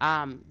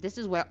 this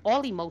is where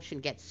all emotion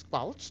gets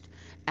squelched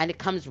and it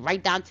comes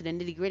right down to the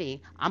nitty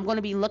gritty. I'm going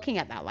to be looking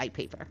at that white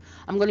paper.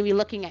 I'm going to be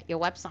looking at your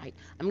website.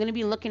 I'm going to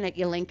be looking at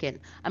your LinkedIn.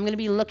 I'm going to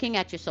be looking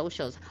at your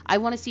socials. I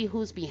want to see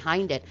who's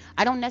behind it.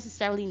 I don't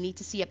necessarily need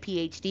to see a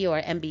PhD or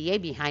an MBA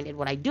behind it.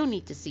 What I do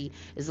need to see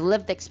is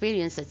lived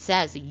experience that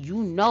says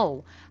you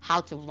know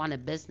how to run a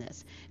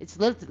business. It's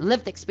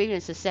lived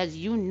experience that says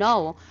you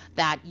know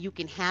that you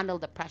can handle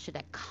the pressure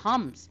that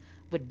comes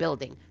with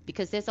building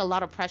because there's a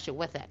lot of pressure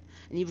with it.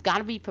 And you've got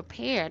to be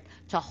prepared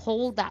to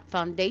hold that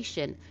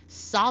foundation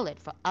solid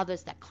for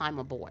others that climb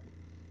aboard.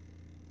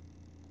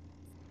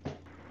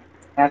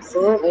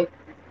 Absolutely.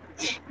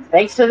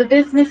 Thanks for the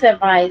business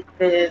advice,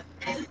 sis.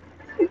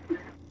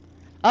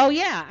 Oh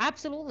yeah,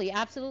 absolutely,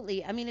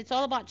 absolutely. I mean, it's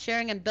all about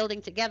sharing and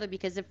building together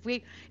because if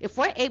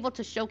we're able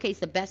to showcase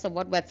the best of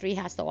what Web3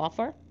 has to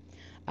offer,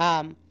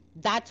 um,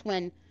 that's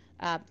when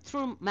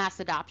true mass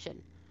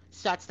adoption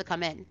starts to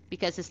come in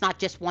because it's not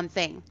just one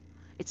thing.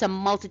 It's a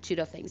multitude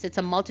of things. It's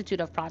a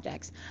multitude of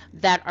projects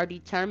that are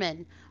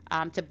determined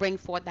to bring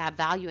forth that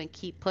value and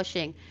keep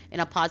pushing in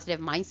a positive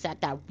mindset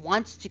that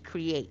wants to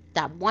create,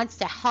 that wants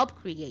to help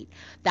create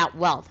that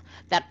wealth,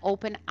 that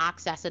open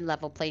access and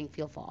level playing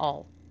field for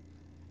all.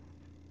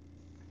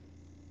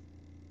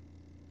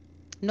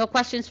 No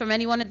questions from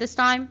anyone at this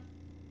time?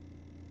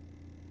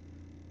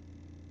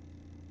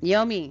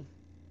 Yomi,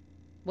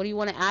 what do you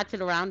want to add to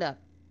the roundup?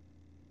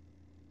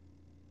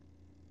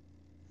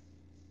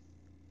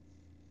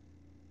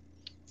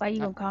 Why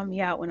you Uh, gonna call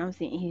me out when I'm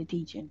sitting here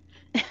teaching?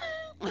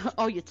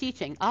 Oh, you're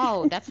teaching.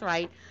 Oh, that's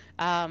right.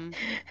 Um,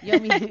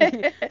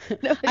 Yomi,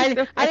 No, it's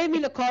I okay. didn't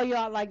mean to call you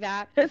out like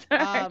that. It's all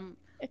right. Um,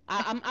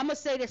 I'm gonna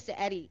say this to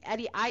Eddie.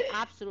 Eddie, I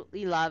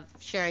absolutely love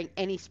sharing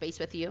any space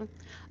with you.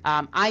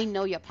 I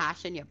know your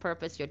passion, your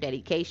purpose, your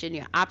dedication,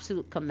 your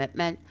absolute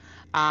commitment.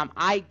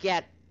 I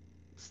get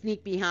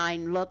sneak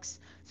behind looks,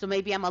 so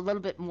maybe I'm a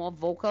little bit more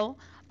vocal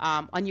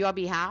on your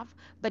behalf.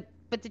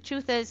 But the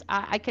truth is,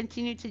 I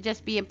continue to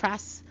just be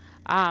impressed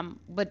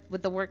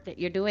with the work that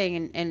you're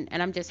doing, and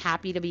I'm just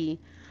happy to be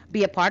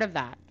a part of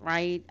that,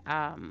 right?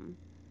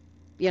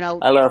 You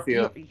know, I love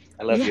you you.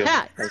 I love you.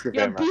 yeah, Thank you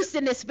you're a very much. beast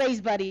in this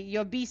space, buddy.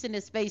 You're a beast in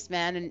this space,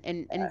 man, and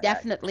I,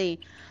 definitely,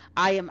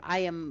 I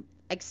am.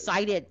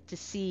 excited to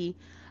see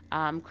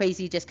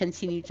Crazy just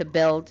continue to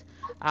build.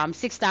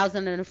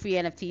 6,000 in the free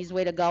NFTs,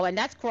 way to go. And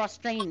that's cross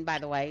trained, by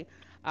the way.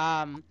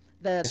 Um,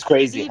 the It's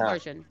crazy, 3D huh?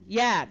 version,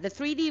 yeah, the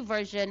 3D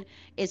version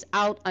is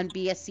out on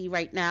BSC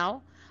right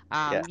now.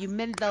 Yeah. You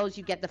mint those,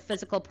 you get the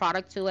physical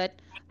product to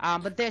it.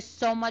 But there's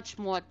so much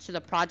more to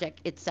the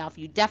project itself.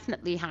 You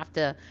definitely have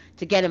to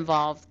get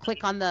involved.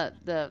 Click on the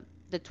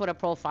Twitter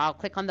profile,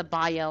 click on the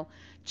bio,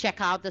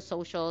 check out the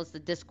socials, the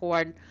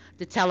Discord,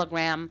 the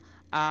Telegram,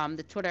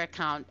 the Twitter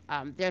account.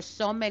 There's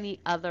so many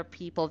other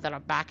people that are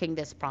backing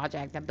this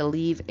project that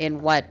believe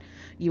in what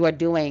you are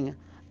doing.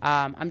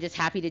 I'm just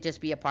happy to just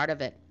be a part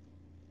of it.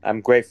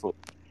 I'm grateful.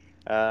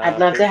 I'd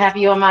love to have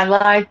Appreciate. you on my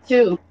live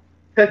too,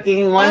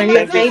 cooking one Oh of my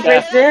your Thank you,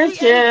 God, Chef. favorite any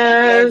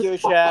Thank dishes. you,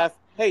 Chef.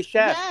 Hey,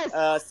 Chef.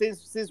 yes.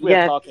 Since we're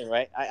Yes, talking,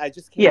 right? I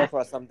just came yes.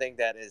 across something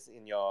that is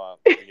in your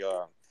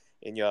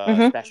Hmm.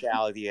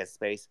 speciality and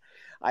space.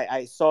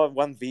 I saw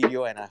one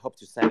video and I hope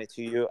to send it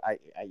to you.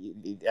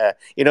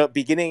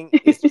 Beginning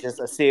is just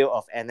a sale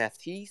of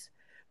NFTs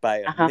by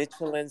a Uh-huh.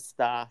 Michelin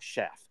star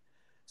chef.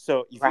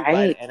 So if you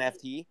buy Right. the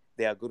NFT,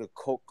 they are going to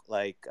cook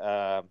like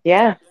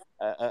Yeah.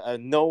 a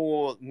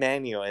no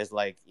manual is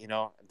like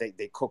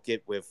they cook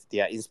it with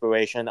their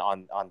inspiration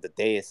on the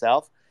day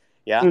itself,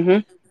 yeah. Hmm.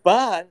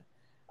 But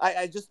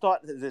I just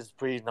thought this is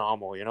pretty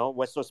normal,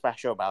 what's so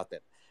special about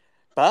it?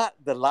 But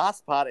the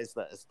last part is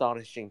the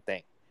astonishing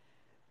thing.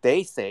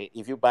 They say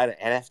if you buy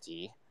the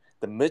NFT,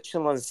 the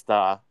Michelin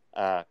star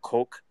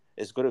cook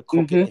is going to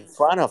cook it Hmm. in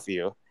front of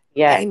you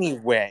Yes.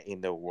 anywhere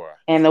in the world.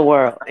 In the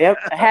world. Yep.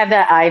 I had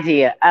that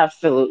idea.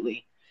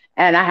 Absolutely.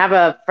 And I have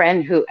a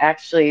friend who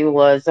actually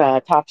was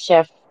a Top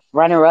Chef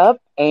runner up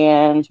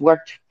and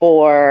worked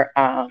for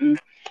Joël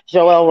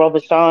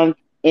Robuchon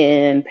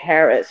in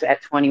Paris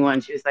at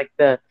 21. She was like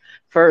the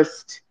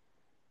first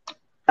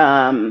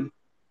um,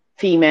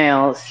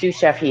 female sous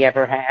chef he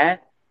ever had.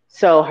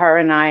 So her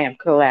and I have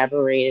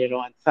collaborated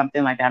on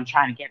something like that. I'm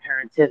trying to get her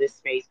into this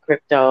space,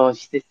 crypto.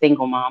 She's a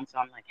single mom, so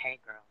I'm like, hey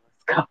girl,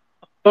 let's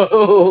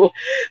go.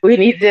 We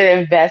need to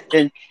invest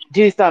and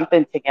do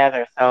something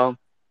together. So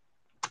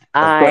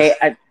Of course.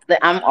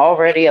 I'm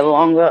already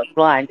along the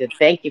lines. And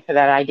thank you for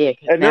that idea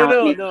because No, now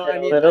it no, makes no. it I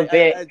a mean, little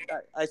bit.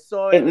 I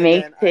saw It it, and makes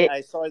then it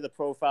I saw the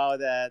profile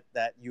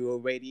that you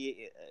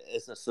already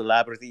is a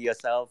celebrity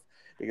yourself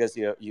because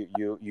you are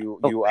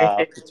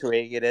okay.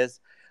 portraying it as.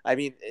 I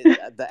mean,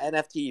 the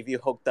NFT if you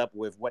hooked up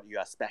with what you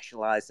are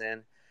specialized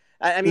in.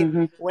 I mean,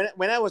 Hmm.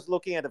 when I was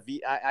looking at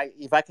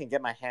if I can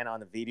get my hand on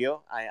the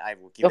video, I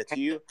will give it Okay. to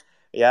you.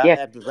 Yeah,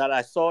 Yes. but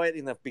I saw it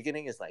in the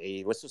beginning. It's like,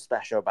 hey, what's so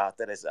special about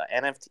that? Is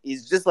NFT?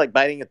 It's just like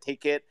buying a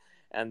ticket,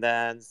 and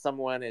then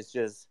someone is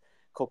just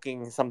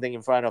cooking something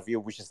in front of you,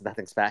 which is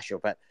nothing special.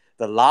 But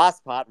the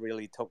last part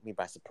really took me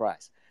by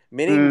surprise.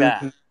 Meaning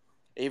that Hmm.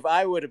 if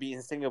I were to be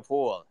in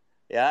Singapore,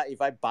 yeah,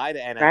 if I buy the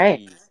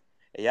Right. NFTs,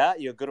 yeah,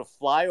 you're gonna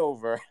fly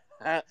over,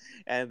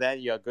 and then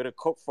you're gonna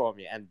cook for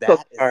me, and Cook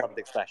that is for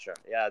something special.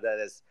 Yeah,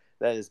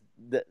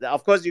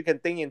 of course you can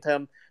think in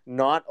term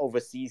not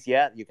overseas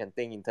yet. You can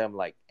think in term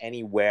like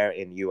anywhere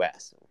in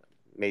US.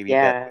 Maybe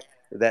that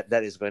yeah.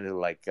 that is going to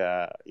like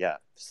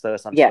stir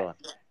some Yes. storm.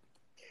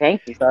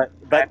 Thank you. I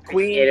But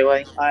appreciate Queen, it.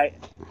 Willie. I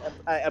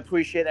I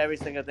appreciate every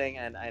single thing,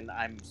 and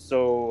I'm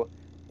so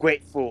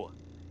grateful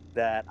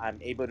that I'm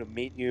able to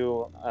meet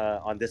you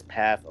on this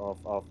path of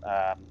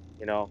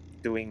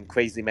doing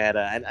crazy matter,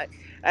 and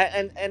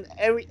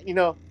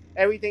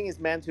everything is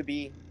meant to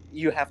be.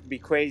 You have to be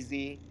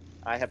crazy.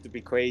 I have to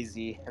be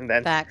crazy, and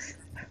then Facts.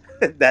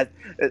 that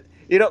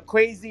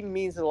crazy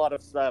means a lot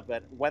of stuff,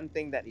 but one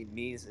thing that it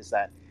means is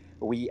that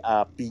we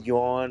are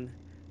beyond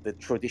the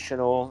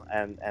traditional,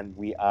 and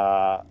we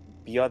are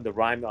beyond the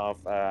rhyme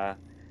of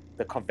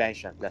the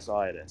convention. That's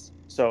all it is.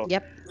 So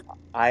Yep.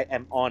 I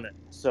am honored.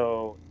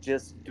 So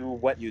just do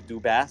what you do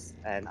best,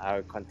 and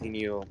I'll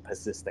continue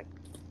persisting.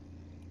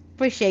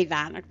 Appreciate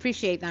that. I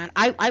appreciate that.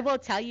 I will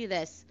tell you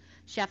this,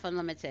 Chef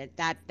Unlimited,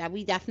 that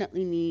we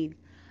definitely need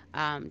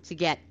to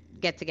get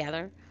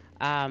together.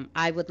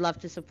 I would love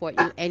to support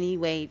you any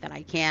way that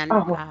I can.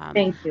 Oh,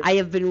 thank you. I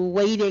have been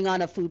waiting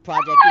on a food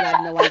project. You have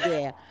no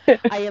idea.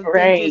 I have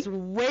been Great. just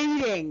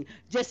waiting,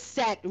 just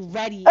set,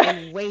 ready,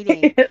 and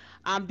waiting,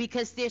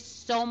 because there's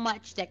so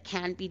much that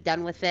can be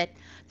done with it.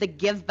 The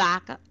give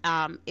back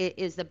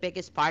is the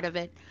biggest part of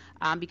it,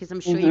 because I'm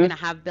sure you're Hmm. going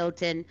to have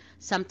built in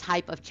some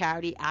type of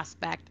charity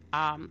aspect.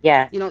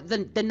 Yes.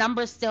 The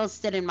numbers still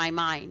sit in my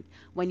mind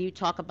when you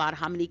talk about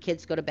how many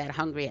kids go to bed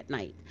hungry at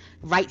night,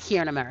 right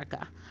here in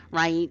America,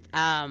 right?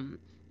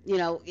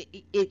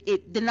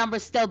 The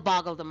numbers still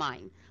boggle the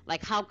mind.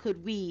 Like, how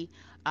could we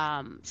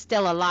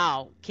still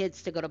allow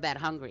kids to go to bed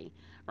hungry,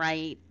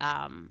 right?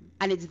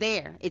 And it's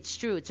there. It's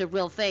true. It's a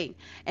real thing.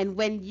 And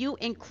when you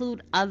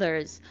include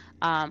others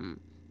um,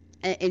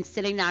 in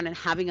sitting down and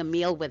having a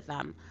meal with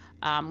them,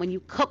 when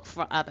you cook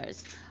for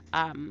others,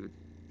 um,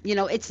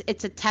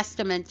 it's a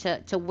testament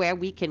to where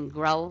we can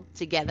grow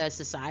together as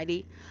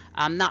society.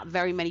 Not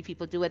very many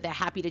people do it. They're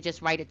happy to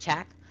just write a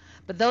check.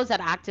 But those that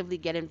actively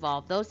get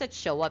involved, those that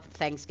show up at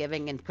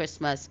Thanksgiving and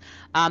Christmas,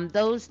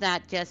 those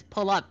that just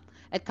pull up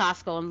at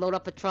Costco and load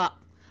up a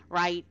truck,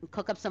 right? And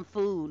cook up some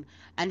food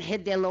and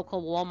hit their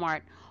local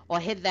Walmart or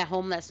hit their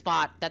homeless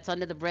spot that's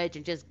under the bridge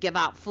and just give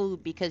out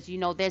food because you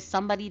know there's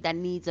somebody that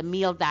needs a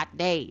meal that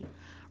day,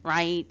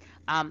 right?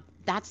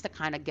 That's the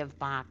kind of give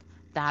back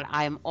that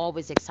I am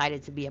always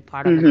excited to be a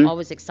part of and Hmm.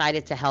 always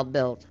excited to help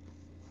build.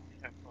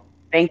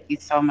 Thank you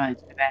so much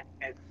for that.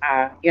 'Cause,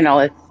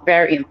 it's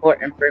very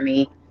important for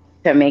me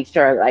to make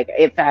sure, like,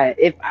 if I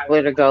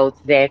were to go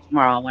today or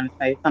tomorrow, I want to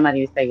say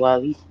somebody would say, well,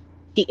 at least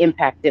she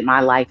impacted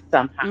my life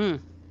somehow,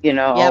 Mm,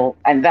 yep,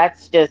 and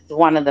that's just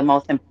one of the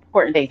most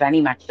important things. I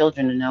need my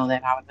children to know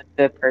that I was a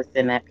good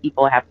person, that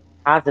people have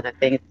positive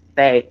things to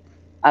say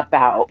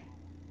about,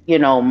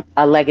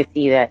 a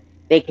legacy that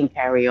they can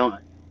carry on.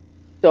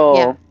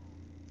 yeah, So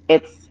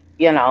it's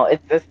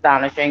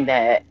astonishing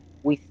that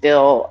we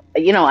still,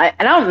 I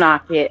don't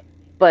knock it,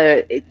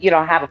 but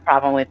I have a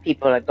problem with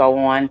people that go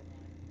on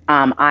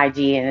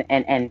IG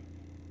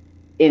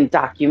and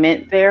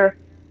document their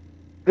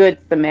good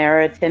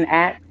Samaritan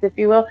acts, if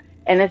you will.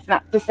 And it's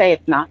not to say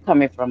it's not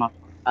coming from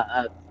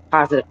a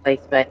positive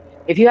place, but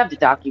if you have to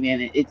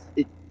document it,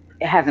 it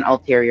has an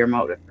ulterior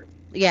motive for me.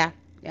 yeah,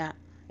 yeah,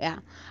 yeah.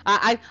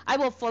 I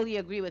will fully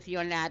agree with you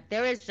on that.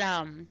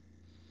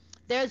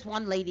 There's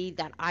one lady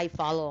that I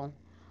follow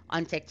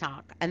on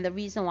TikTok, and the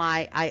reason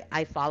why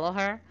I follow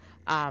her,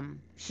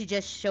 she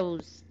just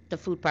shows the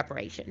food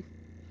preparation.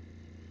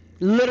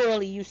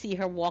 Literally, you see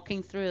her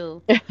walking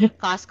through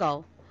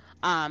Costco,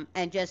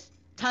 and just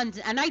tons.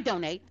 And I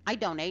donate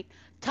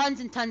tons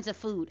and tons of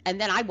food, and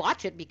then I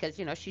watch it because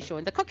she's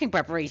showing the cooking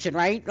preparation,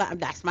 right?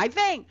 That's my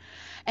thing,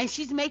 and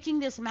she's making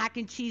this mac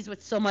and cheese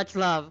with so much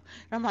love.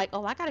 And I'm like,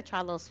 oh, I gotta try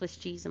a little Swiss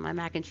cheese in my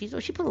mac and cheese. Oh,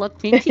 she put a little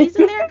cream cheese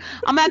in there.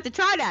 I'm gonna have to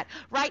try that,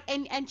 right?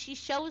 And she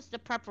shows the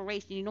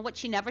preparation. You know what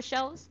she never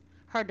shows?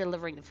 Her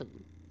delivering the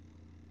food.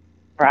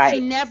 She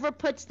Right, never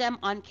puts them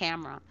on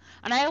camera.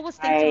 And I always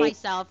think to right,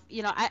 myself,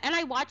 and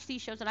I watch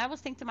these shows and I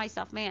always think to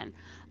myself, man,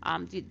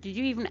 did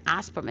you even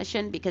ask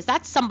permission? Because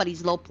that's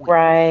somebody's low point.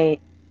 right,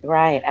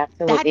 right.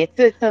 That Absolutely.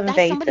 It's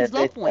that's invasive. somebody's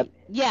low It's point.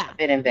 Yeah. a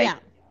bit Yeah.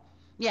 invasive.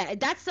 Yeah,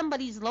 that's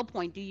somebody's low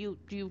point. Do you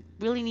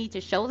really need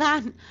to show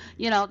that?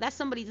 That's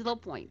somebody's low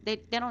point. They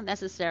don't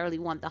necessarily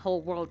want the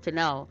whole world to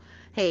know,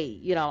 hey,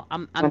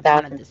 I'm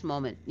down at 1,000. this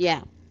moment.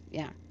 Yeah.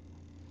 Yeah.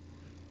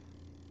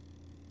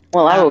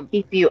 Well, I will Um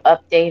keep you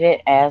updated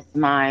as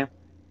my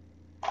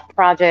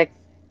projects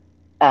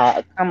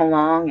come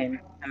along and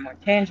become more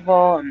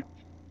tangible,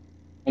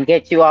 and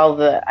get you all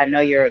I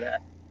know you're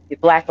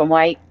black and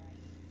white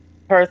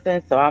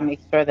person, so I'll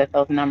make sure that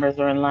those numbers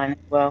are in line as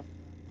well.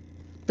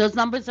 those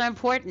numbers are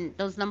important.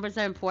 Those numbers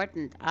are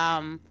important.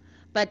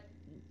 But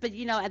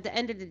at the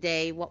end of the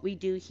day, what we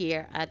do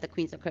here at the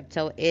Queens of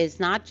Crypto is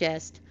not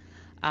just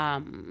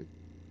um,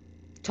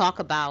 talk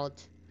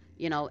about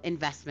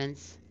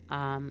investments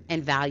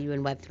and value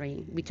in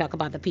Web3. We talk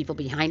about the people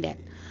behind it,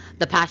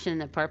 the passion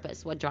and the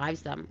purpose, what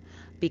drives them,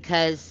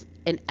 because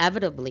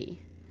inevitably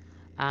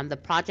the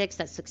projects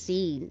that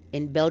succeed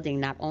in building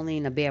not only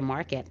in a bear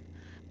market,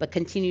 but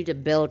continue to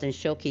build and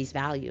showcase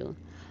value,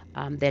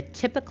 they're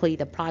typically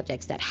the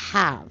projects that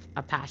have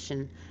a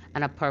passion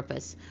and a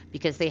purpose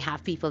because they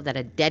have people that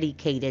are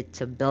dedicated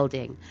to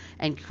building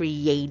and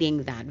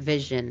creating that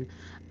vision,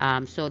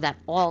 so that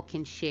all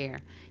can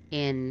share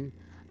in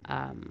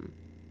um,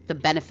 the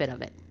benefit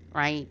of it,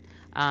 right?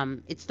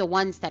 It's the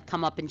ones that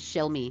come up and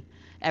shill me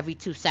every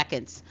 2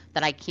 seconds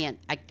that I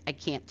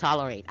can't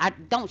tolerate. I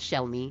don't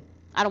shill me.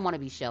 I don't want to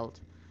be shelled.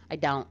 I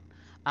don't.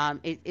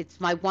 It's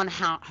my one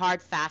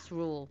hard, fast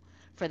rule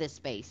for this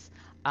space.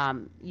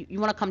 You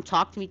want to come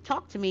talk to me?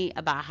 Talk to me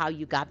about how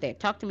you got there.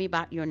 Talk to me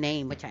about your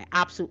name, which I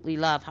absolutely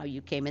love how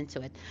you came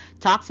into it.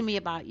 Talk to me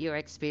about your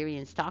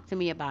experience. Talk to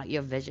me about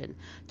your vision.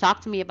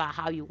 Talk to me about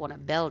how you want to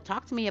build.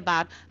 Talk to me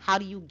about how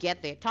do you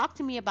get there. Talk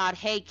to me about,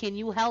 hey, can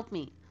you help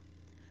me?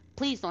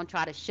 Please don't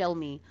try to show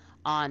me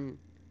on,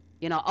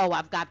 oh,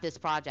 I've got this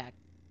project.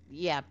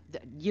 Yeah,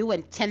 you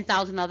and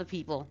 10,000 other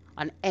people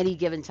on any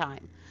given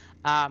time.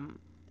 Um,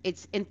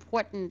 it's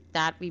important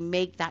that we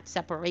make that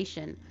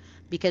separation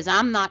because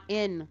I'm not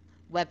in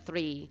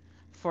Web3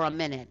 for a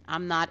minute.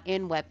 I'm not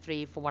in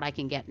Web3 for what I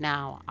can get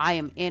now. I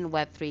am in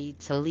Web3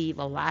 to leave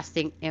a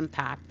lasting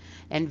impact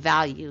and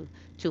value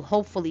to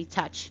hopefully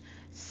touch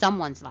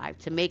someone's life,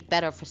 to make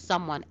better for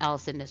someone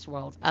else in this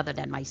world other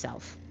than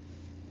myself.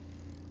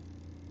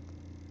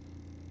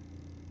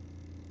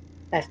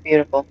 That's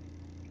beautiful.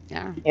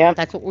 Yeah, Yep.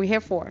 that's what we're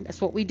here for.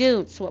 That's what we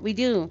do. It's what we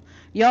do.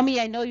 Yomi,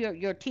 I know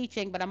you're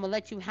teaching, but I'm gonna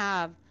let you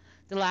have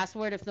the last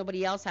word if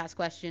nobody else has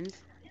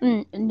questions.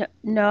 No,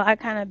 no, I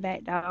kind of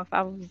backed off.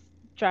 I was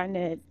trying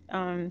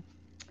to.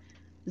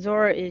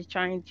 Zora is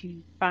trying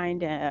to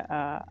find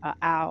a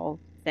owl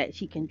that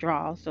she can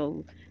draw.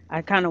 So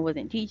I kind of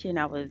wasn't teaching.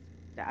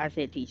 I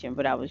said teaching,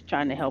 but I was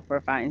trying to help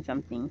her find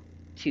something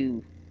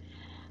to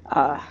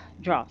uh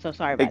draw. So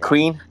sorry Hey, about that.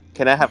 Queen,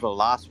 can I have a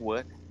last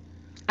word?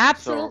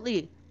 So,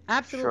 Absolutely,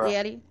 absolutely, sure.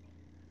 Eddie.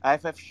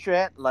 Have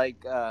shared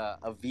like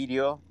a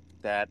video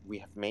that we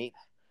have made,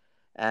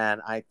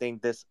 and I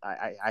think this.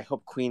 I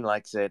hope Queen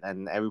likes it,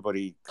 and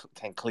everybody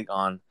can click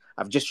on.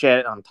 I've just shared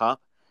it on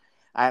top,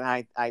 and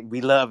I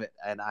we love it,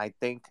 and I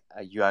think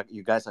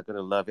you guys are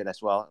gonna love it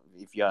as well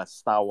if you're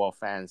Star Wars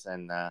fans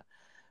and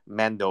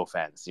Mando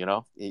fans. You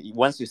know,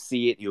 once you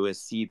see it, you will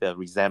see the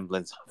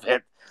resemblance of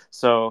it.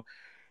 So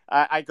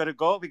I gotta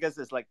go because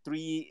it's like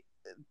three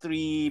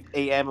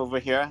a.m. over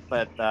here.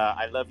 But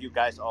I love you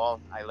guys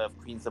all. I love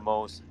Queens the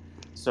most.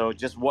 So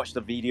just watch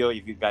the video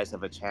if you guys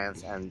have a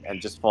chance, and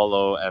just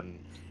follow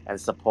and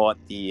support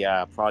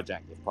the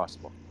project if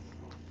possible.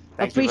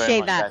 Thank you very Appreciate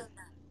much, that. guys.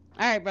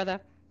 All right,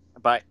 brother.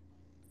 Bye.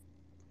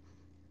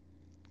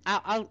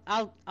 I'll I'll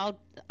I'll I'll,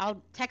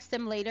 I'll text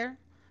him later,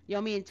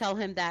 Yomi, and tell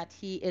him that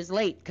he is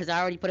late because I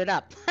already put it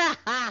up.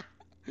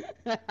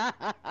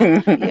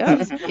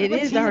 Yep, it I'm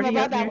gonna is tease him already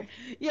about up that there. one.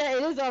 Yeah,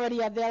 it is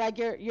already up there. Like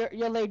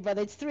you're late,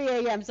 brother. It's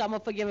 3 a.m. So I'm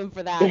gonna forgive him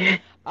for that.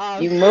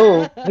 Um,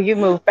 You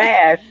move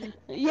fast.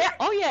 yeah.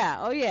 Oh yeah.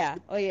 Oh yeah.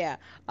 Oh yeah.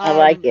 I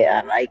like Um, it.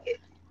 I like it.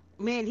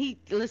 Man, he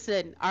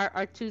listen.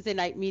 Our Tuesday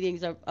night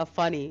meetings are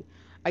funny.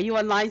 Are you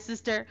online,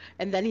 sister?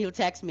 And then he'll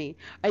text me.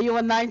 Are you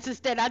online,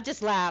 sister? And I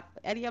just laugh.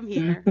 Eddie, I'm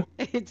here.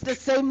 It's the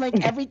same link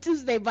every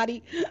Tuesday,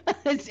 buddy.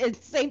 It's the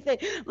same thing.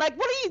 Like,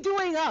 what are you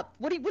doing up?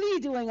 What are you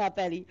doing up,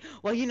 Eddie?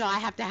 Well, I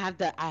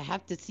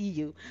have to see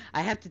you.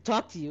 I have to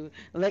talk to you,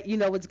 let you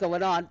know what's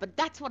going on. But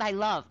that's what I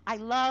love. I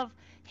love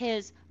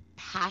his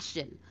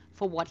passion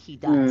for what he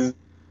Mm, does.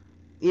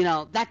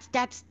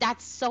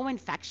 That's so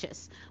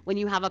infectious when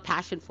you have a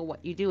passion for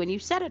what you do. And you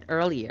said it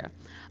earlier.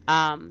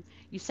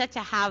 You said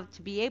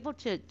to be able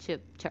to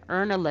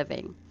earn a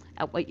living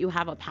at what you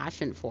have a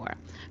passion for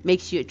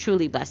makes you a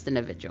truly blessed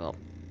individual.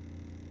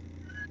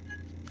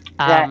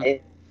 that Um,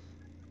 is,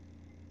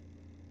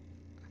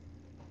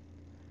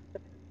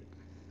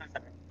 I'm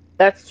sorry.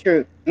 That's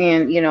true.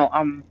 And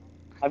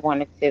I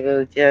wanted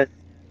to just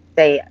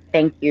say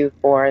thank you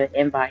for the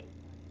invite.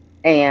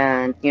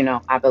 And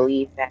I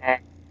believe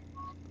that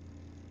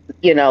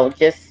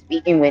just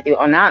speaking with you,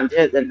 or not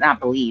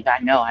believe, I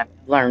know I've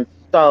learned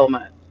so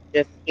much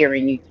just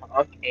hearing you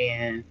talk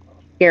and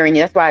hearing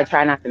you. That's why I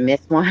try not to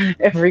miss one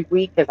every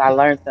week because I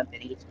learn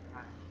something each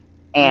time.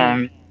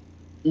 mm, And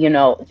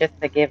just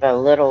to give a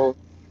little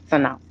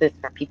synopsis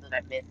for people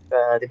that missed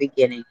the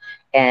beginning,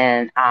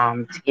 and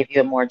to give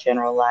you a more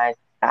generalized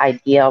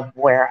idea of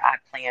where I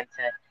plan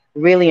to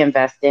really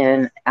invest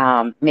in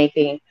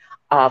making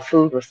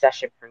food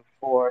recession proof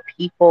for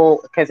people.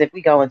 Because if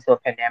we go into a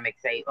pandemic,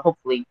 say,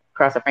 hopefully,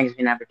 cross our fingers,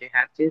 we never do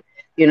have to,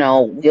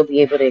 we'll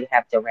be able to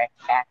have direct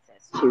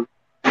access to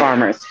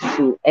farmers,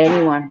 to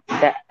anyone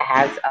that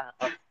has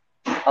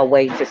a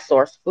way to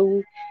source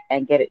food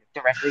and get it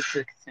directly to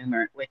the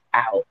consumer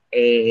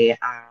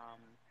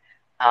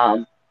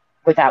um,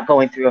 without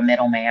going through a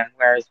middleman.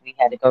 Whereas we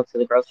had to go to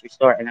the grocery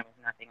store and there was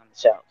nothing on the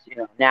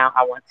shelves. Now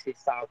I want to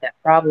solve that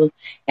problem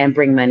and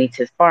bring money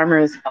to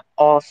farmers of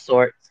all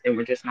sorts. And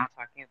we're just not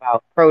talking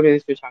about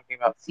produce. We're talking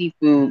about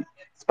seafood,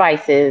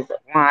 spices,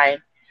 wine,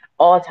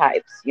 all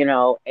types.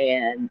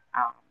 And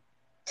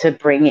to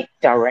bring it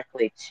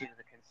directly to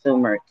the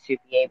consumer to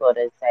be able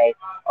to say,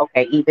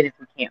 okay, even if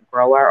we can't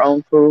grow our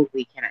own food,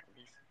 we can at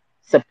least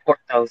support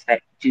those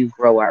that do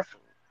grow our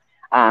food.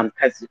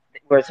 Because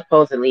we're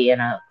supposedly in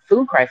a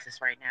food crisis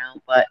right now,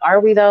 but are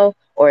we though,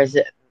 or is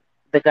it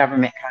the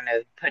government kind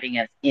of putting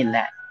us in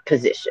that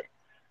position?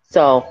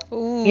 So,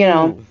 you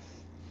know, ooh,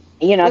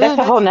 that's ooh,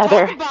 a whole let's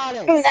talk nother. about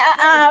it.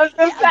 I was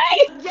gonna Yeah,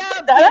 say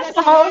yeah, yeah. that's That's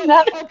a a whole whole.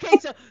 nother. Okay,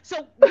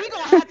 so we're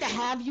gonna have to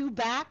have you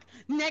back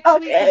next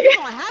week because Okay, we're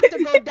gonna have to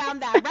go down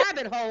that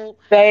rabbit hole.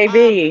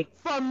 baby.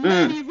 For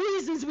Mm, many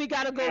reasons, we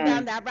gotta go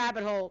down mm. that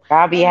rabbit hole,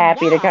 I'll be and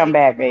happy to come why,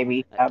 back,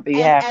 baby. I'll be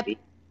and happy.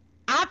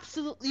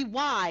 absolutely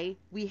why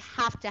we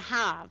have to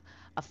have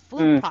a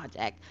food Mm,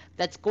 project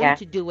that's going yeah.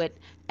 to do it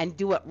and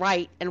do it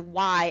right, and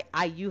why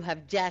you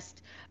have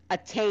just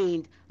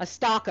attained a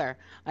stalker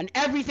on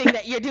everything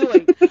that you're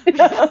doing.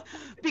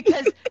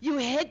 Because you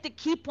hit the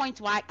key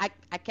points why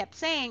I kept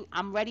saying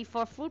I'm ready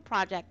for a food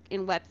project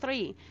in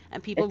Web3,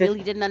 and people It's just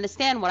really didn't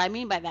understand what I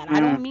mean by that. I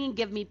mm, don't mean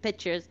give me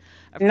pictures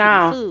of pretty no,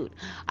 food.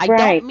 I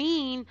don't right.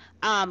 mean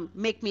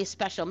make me a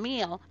special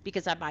meal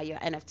because I buy your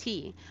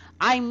NFT.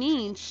 I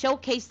mean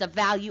showcase the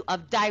value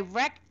of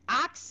direct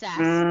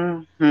access,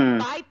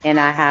 Hmm. And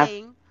I have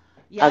bypassing.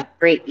 a Yep,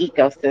 great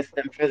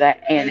ecosystem for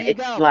that, there and you it's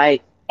go.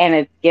 like, and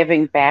it's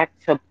giving back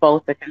to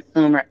both the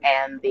consumer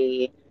and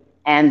the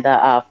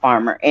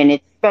farmer, and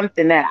it's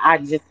something that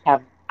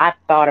I've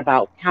thought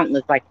about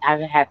countless. Like,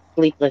 I've had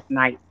sleepless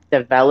nights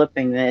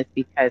developing this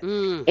because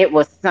Mm. it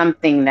was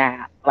something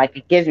that, like,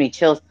 it gives me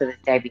chills to this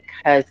day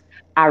because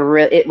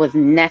it was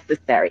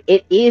necessary.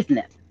 It is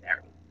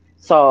necessary.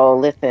 So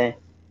listen,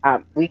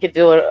 we could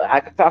do it. I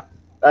could talk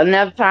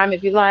another time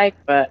if you like,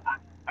 but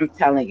I'm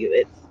telling you,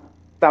 it's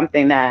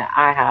something that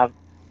I have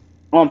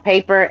on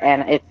paper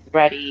and it's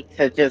ready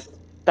to just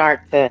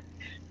start to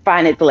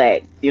find its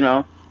legs.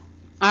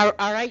 All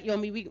right,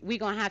 Yomi, we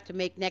gonna have to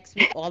make next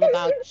week all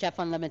about Chef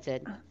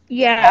Unlimited.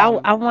 Yeah. Yeah. Um,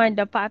 I I wanted wanted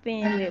to to pop pop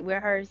in in with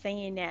with her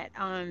saying that,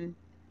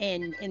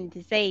 and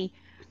to say,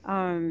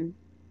 um,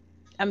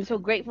 I'm so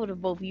grateful to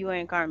both you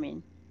and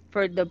Carmen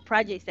for the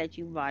projects that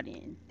you brought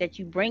in, that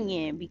you bring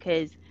in,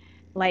 because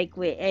like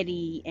with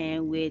Eddie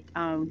and with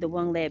the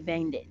One Lead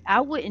Bandit.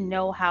 I wouldn't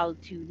know how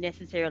to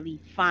necessarily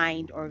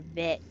find or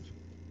vet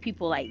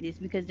people like this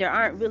because there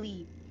aren't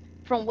really,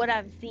 from what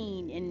I've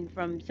seen and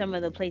from some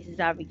of the places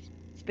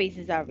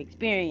spaces I've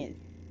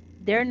experienced,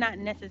 they're not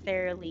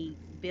necessarily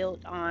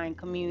built on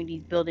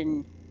communities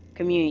building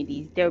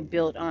communities. They're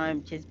built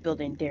on just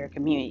building their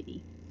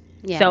community.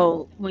 Yeah.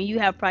 So when you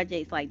have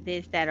projects like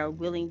this that are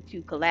willing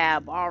to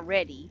collab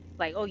already,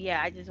 like, oh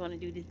yeah, I just want to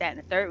do this, that, and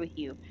the third with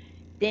you,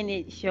 then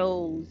it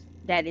shows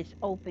that it's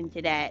open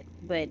to that.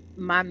 But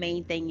my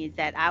main thing is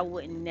that I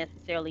wouldn't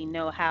necessarily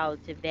know how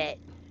to vet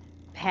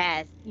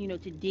past,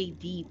 to dig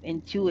deep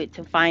into it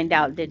to find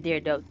out that they're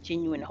the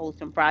genuine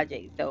wholesome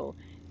project. So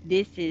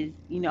this is,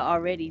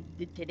 already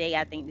today,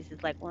 I think this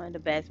is like one of the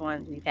best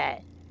ones we've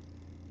had.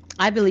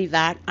 I believe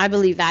that. I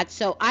believe that.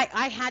 So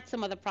I had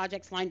some other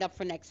projects lined up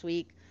for next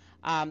week.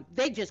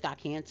 They just got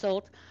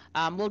canceled.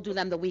 We'll do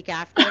them the week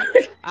after.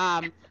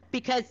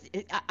 Because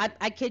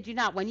I kid you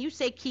not, when you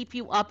say keep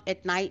you up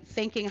at night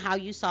thinking how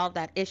you solve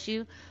that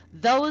issue,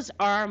 those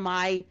are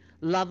my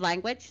love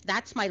language.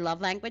 That's my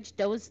love language.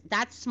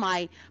 That's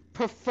my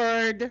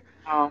preferred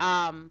Oh,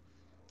 um,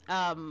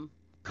 um,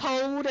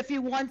 code if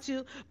you want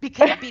to,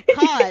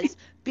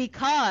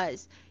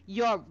 because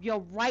you're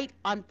right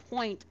on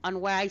point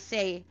on where I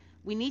say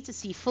we need to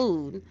see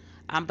food.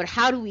 But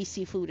how do we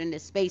see food in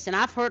this space? And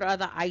I've heard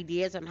other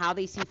ideas on how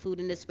they see food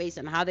in this space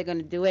and how they're going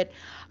to do it.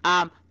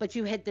 But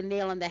you hit the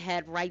nail on the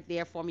head right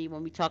there for me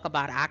when we talk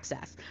about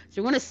access.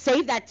 So we're going to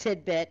save that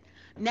tidbit.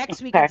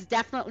 Next week, okay. it's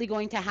definitely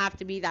going to have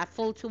to be that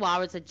full 2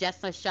 hours of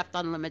just a Chef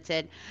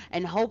Unlimited.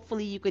 And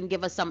hopefully, you can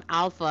give us some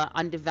alpha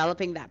on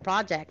developing that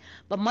project.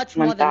 But much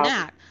more than 1,000.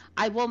 that,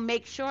 I will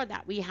make sure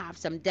that we have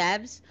some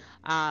devs,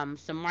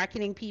 some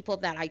marketing people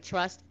that I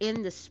trust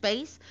in the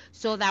space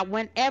so that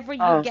whenever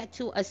you Oh, get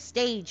to a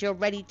stage, you're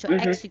ready to mhm,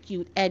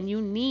 execute and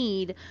you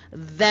need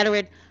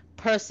veteran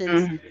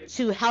persons mhm,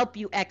 to help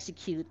you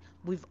execute.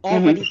 We've mhm.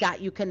 already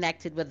got you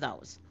connected with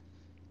those.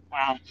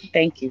 Wow.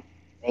 Thank you.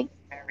 Thank you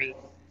very,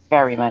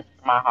 very much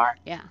from my heart.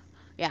 Yeah.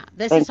 Yeah.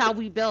 This is Thank how you.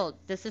 we build.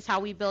 This is how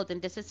we build,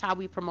 and this is how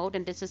we promote,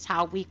 and this is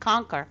how we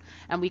conquer.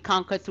 And we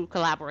conquer through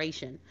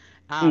collaboration.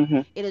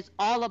 Hmm. It is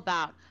all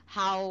about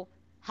how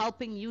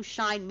helping you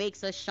shine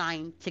makes us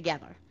shine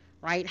together,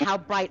 right? How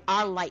bright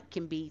our light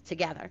can be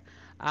together.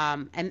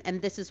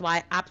 And this is why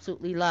I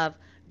absolutely love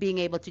being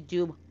able to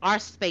do our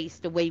space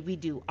the way we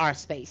do our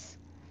space.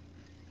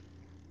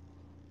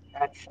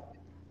 That's,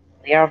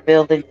 we are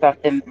building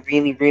something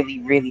really, really,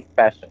 really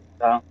special.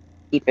 So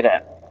keep it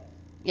up.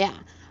 Yeah,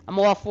 I'm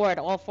all for it,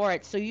 all for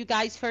it. So you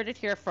guys heard it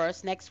here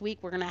first. Next week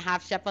we're gonna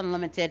have Chef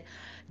Unlimited,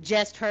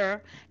 just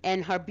her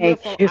and her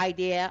Thank beautiful you.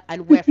 idea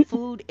and where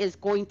food is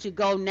going to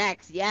go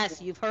next.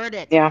 Yes, you've heard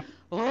it. Yeah.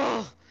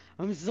 Oh,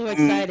 I'm so Mm.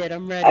 excited.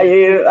 I'm ready.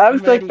 I'm I'm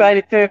so ready.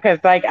 excited too because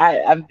like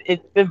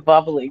it's been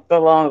bubbling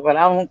so long, but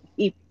I won't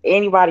keep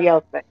anybody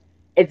else. But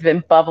it's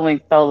been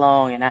bubbling so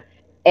long,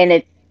 and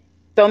it's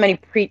so many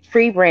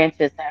tree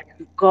branches that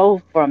can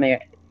go from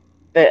it.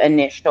 The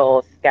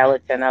initial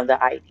skeleton of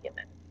the idea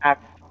that I've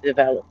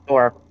developed,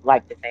 or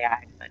like to say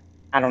but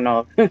I don't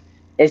know if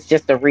it's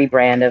just a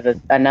rebrand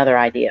of another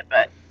idea.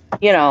 But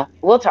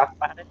we'll talk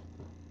about it.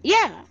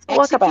 Yeah, So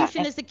we'll come back.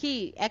 execution is the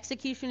key.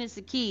 Execution is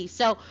the key.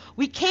 So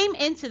we came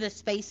into the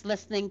space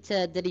listening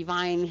to the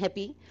Divine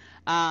Hippie.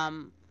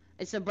 Um,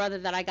 it's a brother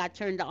that I got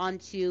turned on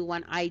to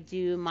when I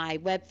do my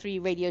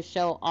Web3 radio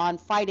show on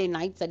Friday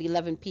nights at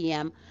 11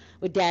 p.m.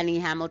 with Danny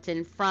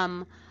Hamilton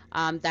from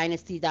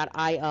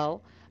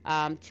Dynasty.io.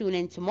 Tune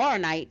in tomorrow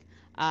night.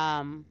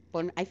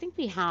 When I think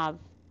we have,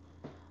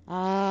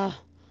 uh,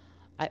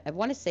 I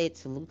want to say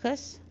it's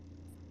Lucas.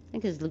 I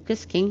think it's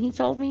Lucas King, he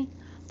told me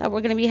that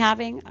we're going to be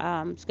having.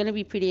 It's going to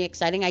be pretty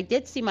exciting. I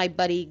did see my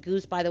buddy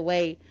Goose, by the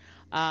way,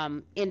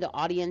 in the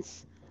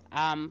audience,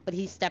 but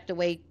he stepped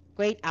away.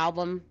 Great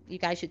album. You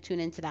guys should tune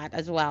into that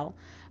as well.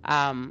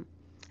 Um,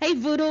 hey,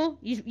 Voodoo,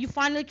 you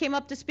finally came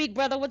up to speak,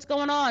 brother. What's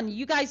going on?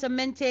 You guys are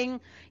minting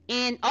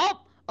in.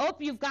 Oh,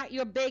 you've got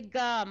your big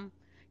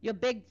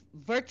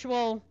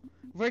virtual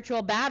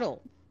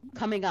battle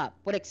coming up.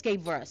 What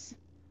Escape Verse?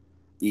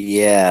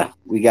 Yeah,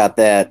 we got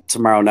that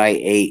tomorrow night,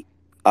 8.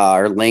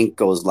 Our link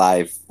goes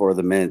live for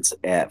the minutes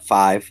at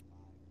 5,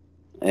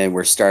 and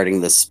we're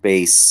starting the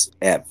space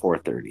at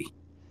 4:30.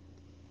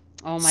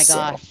 Oh my So,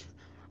 gosh.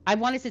 I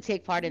wanted to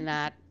take part in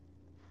that.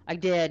 I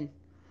did.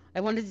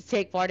 I wanted to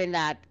take part in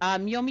that.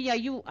 Yomi,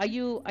 are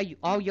you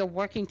oh, you're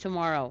working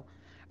tomorrow.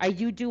 Are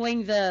you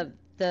doing the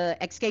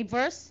escape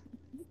verse?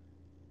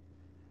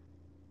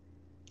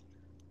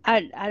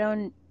 I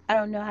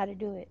don't know how to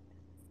do it.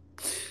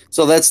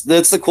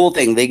 that's the cool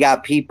thing. They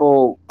got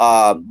people.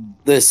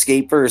 The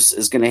escapers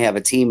is going to have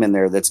a team in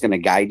there that's going to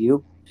guide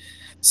you.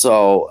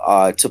 So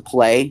to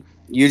play,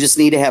 you just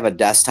need to have a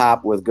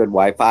desktop with good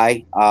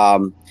Wi-Fi.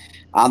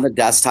 On the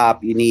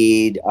desktop, you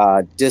need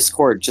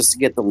Discord just to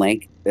get the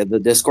link. The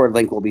Discord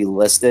link will be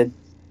listed,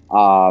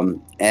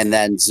 and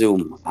then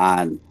Zoom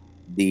on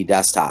the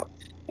desktop,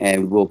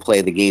 and we'll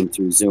play the game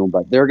through Zoom.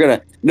 But they're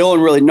gonna. No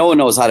one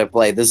knows how to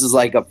play. This is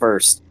like a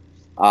first.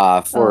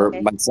 Oh, for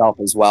okay. myself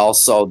as well.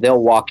 So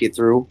they'll walk you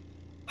through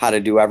how to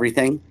do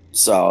everything.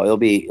 So it'll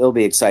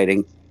be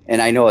exciting.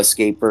 And I know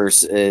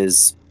Escapeverse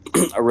is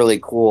a really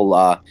cool.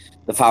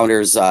 The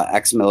founder's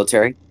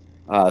ex-military,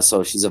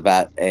 so she's a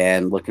vet,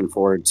 and looking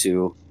forward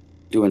to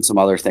doing some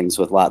other things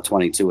with Lot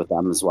 22 with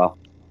them as well.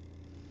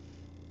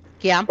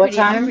 Yeah, What I'm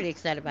time? pretty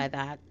excited by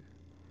that.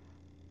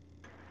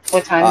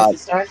 What time Uh, does it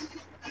start?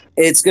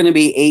 it's going to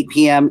be 8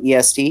 p.m.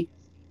 EST.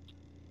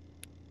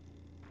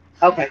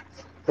 Okay,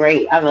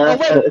 great. I Oh love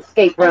wait,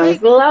 escape oh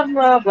rooms. wait. Love,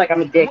 love. Like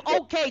I'm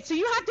addicted. Okay, so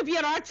you have to be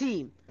on our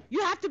team.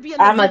 You have to be in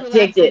the I'm Voodoo Lab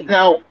addicted. team.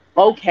 No,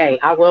 okay,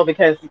 I will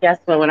because guess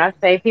what? When I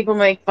say people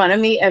make fun of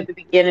me at the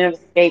beginning of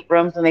escape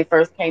rooms when they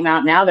first came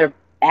out, now they're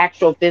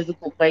actual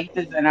physical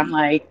places, and I'm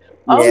like,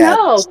 oh Yeah,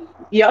 no,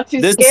 y'all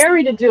too this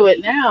scary to do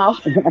it now.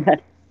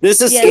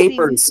 this Yeah, see,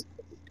 Escapers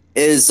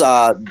is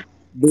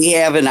they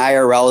have an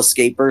IRL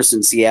escapers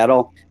in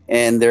Seattle,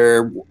 and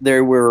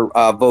they were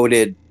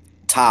voted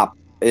top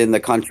in the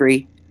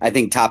country. I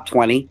think top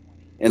 20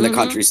 in the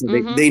country. So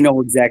Mm-hmm. they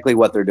know exactly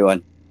what they're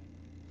doing.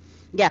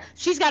 Yeah,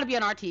 she's got to be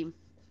on our team.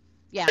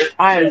 Yeah,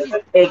 I'm she's.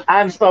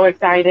 I'm so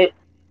excited.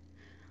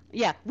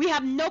 Yeah, we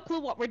have no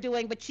clue what we're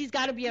doing, but she's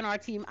got to be on our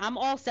team. I'm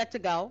all set to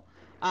go.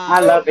 I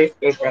Um, love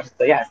escape rooms.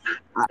 So yes,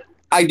 I,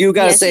 I do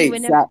gotta yeah, see, say,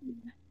 whenever,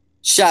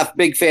 chef,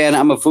 big fan.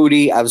 I'm a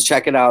foodie. I was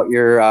checking out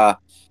your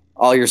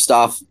all your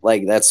stuff.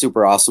 Like that's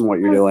super awesome what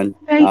you're oh, doing.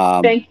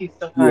 thank you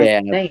so much.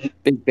 Yeah,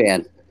 big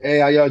fan. Hey,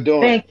 how y'all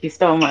doing? Thank you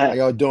so How much.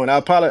 y'all doing? I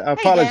hey, Danny,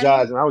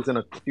 apologize. I was in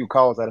a few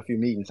calls at a few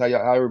meetings. How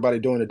everybody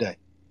doing today?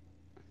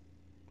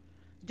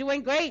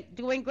 doing great,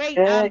 doing great.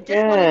 Good,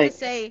 Just wanted to good.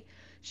 say,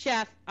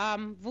 Chef,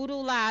 Voodoo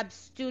Lab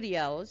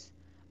Studios.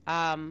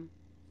 Um,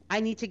 I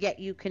need to get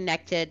you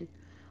connected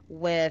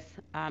with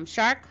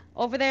Shark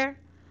over there,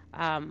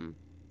 um,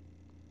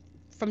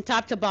 from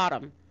top to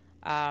bottom.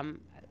 Um,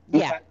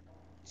 yeah. Okay,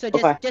 So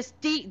okay,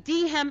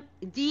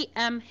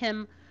 DM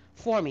him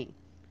for me.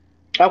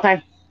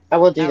 okay. I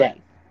will do All that.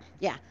 right.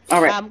 Yeah.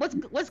 All right.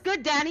 What's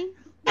good, Danny?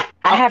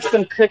 I have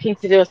some cooking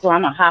to do, so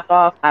I'm gonna hop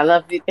off. I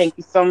love you. Thank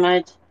you so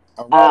much.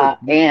 All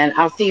righty. And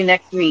I'll see you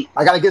next week.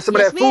 I gotta get some of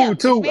Yes, that food ma'am. Yes,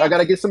 too. I ma'am.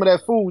 gotta get some of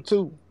that food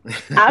too.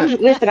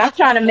 I'm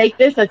trying to make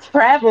this a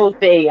travel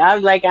thing.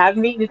 I'm like I'm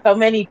meeting so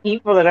many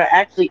people that are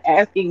actually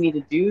asking me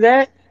to do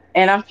that,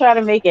 and I'm trying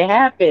to make it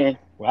happen.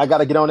 Well, I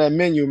gotta get on that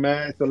menu,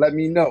 man. So let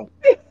me know.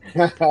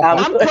 Um,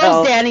 I'm close,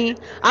 well, Danny.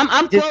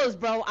 I'm just close,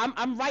 bro.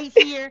 I'm right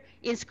here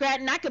in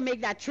Scranton. I can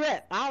make that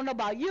trip. I don't know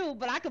about you,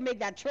 but I can make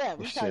that trip.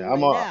 I'm Shit, telling you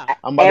right now.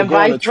 I'm about to and go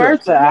on vice a trip.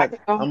 versa. I could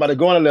I'm go. about to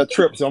go on a little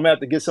trip, so I'm gonna have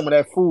to get some of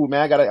that food,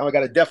 man. I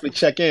gotta definitely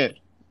check in.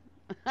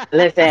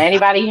 Listen,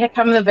 anybody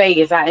come to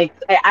Vegas, I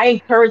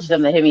encourage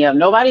them to hit me up.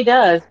 Nobody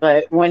does,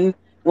 but when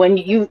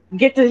you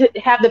get to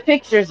have the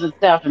pictures and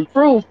stuff and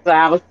proof that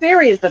I was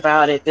serious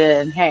about it,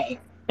 then hey,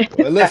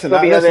 Well, that's listen,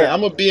 gonna be on listen. them.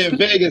 I'm gonna be in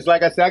Vegas.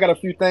 Like I said, I got a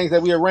few things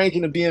that we're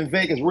arranging to be in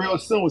Vegas real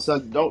soon. So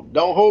don't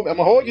hold. I'm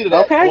gonna hold you to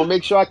that. I'm Okay, gonna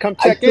make sure I come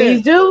check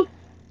please in. do,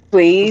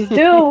 please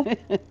do.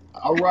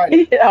 All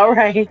righty. All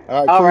right,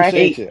 All right. all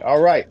Appreciate right, you. All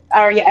right.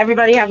 all right. Yeah,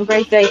 everybody have a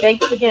great day.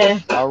 Thanks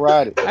again. All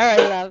righty. All right,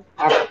 love.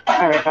 All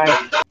right,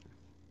 bye.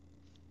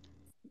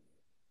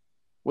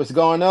 What's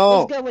going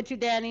What's on? good with you,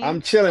 Danny?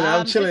 I'm chilling.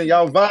 I'm chilling. Just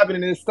Y'all vibing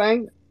in this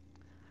thing?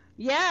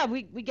 yeah,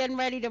 we getting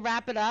ready to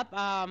wrap it up.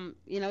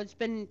 It's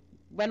been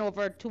went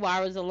over 2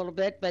 hours a little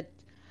bit, but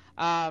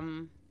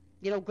um,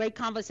 great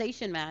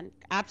conversation, man.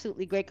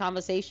 Absolutely great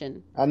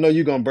conversation. I know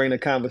you're gonna bring the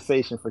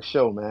conversation for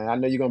sure, man. I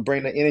know you're gonna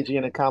bring the energy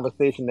and the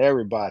conversation to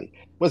everybody.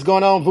 What's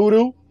going on,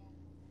 Voodoo?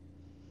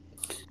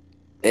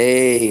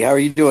 Hey, how are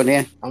you doing,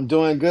 Dan? I'm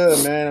doing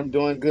good, man. I'm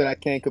doing good. I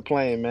can't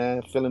complain,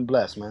 man. Feeling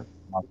blessed, man.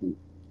 Awesome.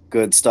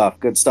 Good stuff.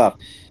 Good stuff.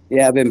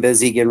 Yeah, I've been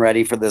busy getting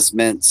ready for this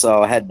mint,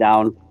 so head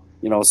down.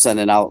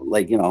 Sending out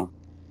like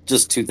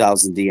just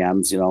 2,000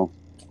 DMs.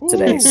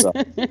 Today. Woo, So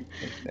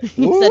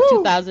He said woo.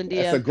 2,000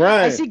 That's a DM.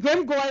 I grind. see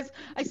Grim Goyles.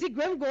 I see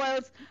Grim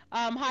Goyles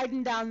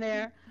hiding down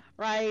there,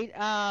 right?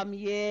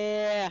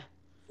 Yeah,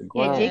 It's a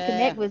yeah, J grind.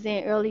 Connect yeah. was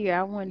in earlier.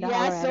 I wanted to Yeah,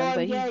 I holler at him, saw him.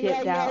 but he Yeah, yeah,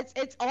 dipped yeah. out.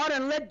 It's on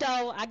and lit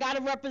though. I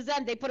gotta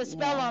represent. They put a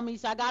spell Yeah, on me,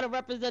 so I gotta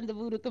represent the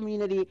voodoo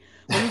community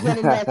when we get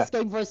in that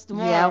escape verse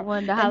yeah, I tomorrow.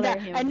 wanted to And holler now,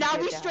 at him. and He now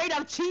we dipped out. straight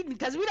up cheating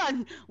because we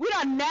done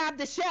nabbed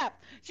the chef.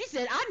 She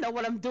said, "I know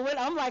what I'm doing."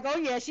 I'm like, "Oh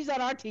yeah, she's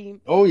on our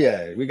team." Oh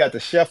yeah, we got the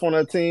chef on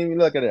our team.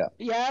 Look at that.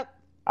 Yep,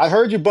 I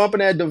heard you bumping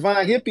that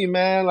divine hippie,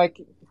 man.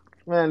 Like,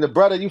 man, the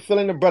brother, you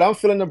feeling the brother? I'm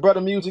feeling the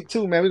brother music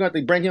too, man. We're gonna have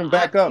to bring him I'm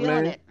back up,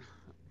 feeling man. it.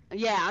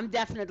 Yeah, I'm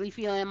definitely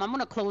feeling him. I'm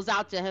gonna close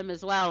out to him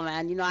as well,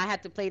 man. I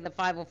had to play the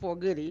 504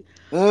 goodie.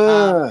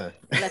 Um, Uh.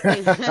 let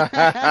the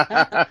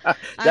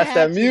I That's that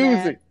had to,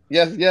 man. music.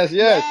 Yes, yes,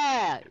 yes.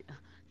 Yeah,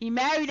 he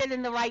married it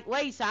in the right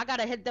way, so I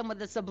gotta hit them with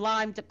the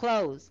sublime to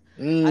close.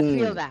 I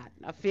feel Mm. that.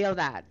 I feel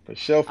that. For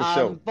sure, for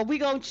sure. But we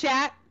gonna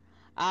chat.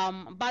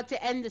 I'm about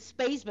to end the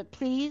space, but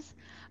please,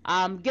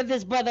 give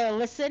this brother a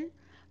listen.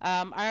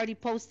 I already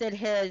posted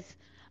his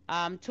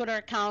Twitter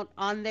account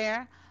on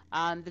there,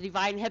 the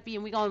Divine Hippie,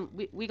 and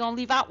we gonna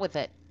leave out with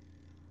it.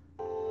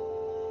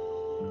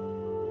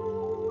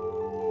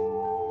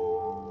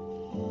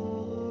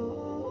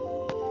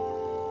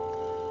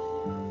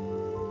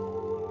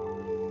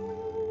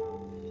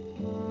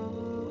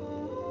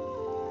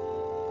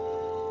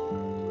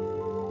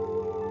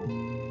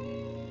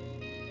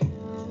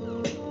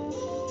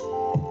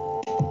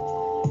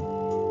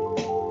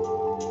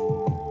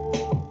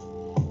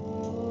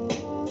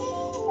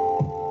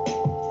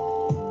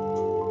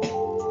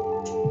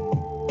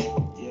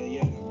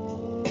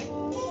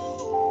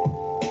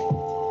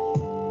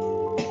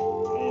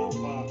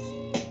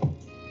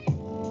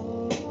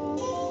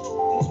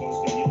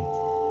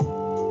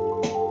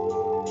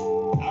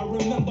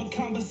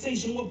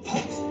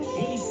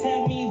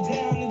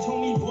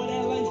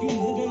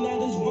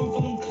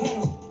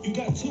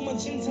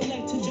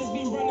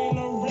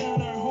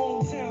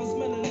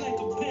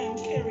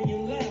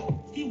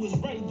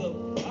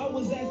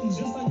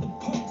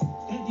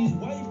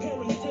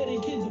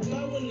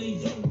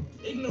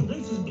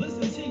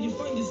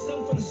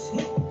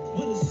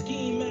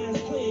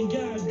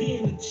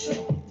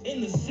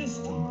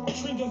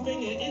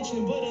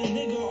 itching, but a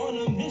nigga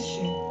on a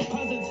mission.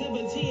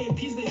 Positivity and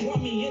peace, they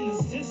want me in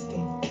the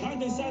system.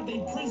 Locked inside they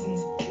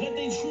prisons. Let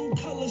they true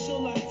colors show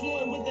like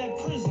Floyd with that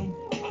prism.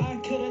 I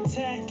could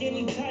attack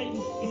any titan,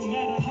 no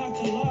matter how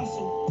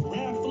colossal.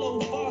 Rap flow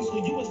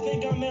fossil, you would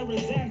think I'm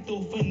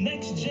Aerodactyl. For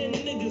next gen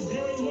niggas,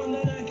 there ain't one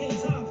that I can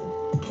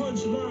topple.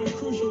 Punchline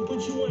crucial,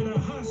 put you in a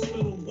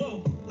hospital.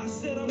 Whoa, I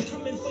said I'm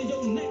coming for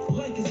your neck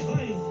like it's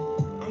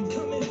vital. I'm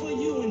coming for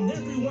you and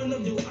every one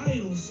of your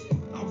idols.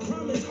 I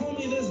promise,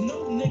 homie, there's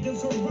no nigga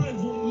to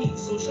rival me.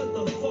 So shut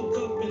the fuck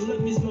up and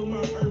let me smoke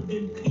my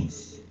urban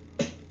peace.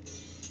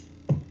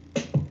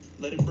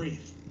 Let it breathe.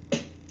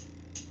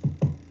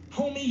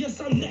 Homie, yes,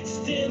 I'm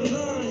next in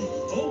line.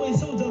 Always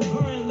so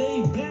divine,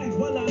 laid back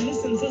while I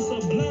listen to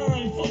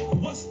Sublime. Fuck,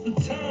 what's the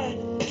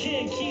time?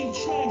 Can't keep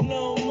track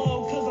no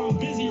more, cause I'm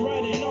busy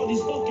writing all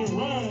these fucking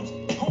rhymes.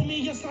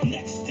 Homie, yes, I'm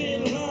next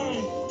in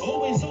line.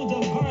 Always so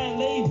divine,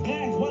 laid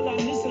back while I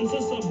listen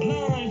to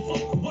Sublime.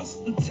 Fuck, what's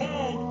the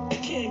time?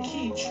 Can't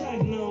keep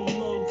track no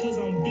more, cause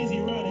I'm busy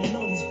writing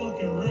all these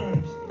fucking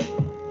rhymes.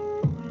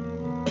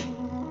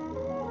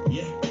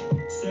 Yeah,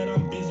 said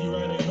I'm busy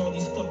writing all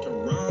these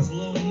fucking rhymes,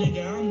 little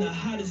nigga. I'm the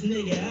hottest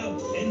nigga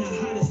out, and the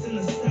hottest in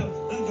the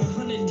south. Like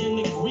 100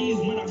 degrees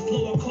when I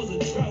flow, I cause a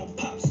drought.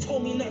 Pops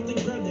told me not to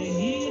grab the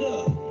heat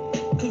up,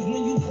 cause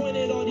when you point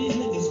it, all these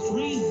niggas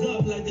freeze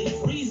up like they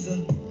freezer.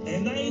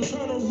 And I ain't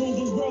tryna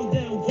rule the world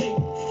that way.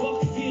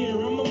 Fuck fear,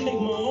 I'ma make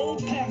my own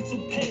path to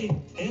pay.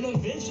 And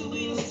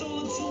eventually a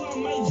soul or two I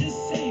might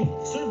just save.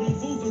 Serving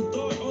food for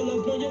thought all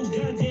up on your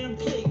goddamn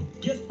plate.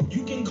 Yes,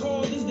 you can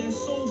call this that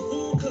soul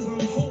food, cause I'm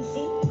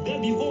hopeful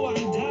that before I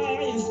die,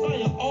 I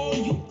inspire all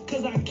you.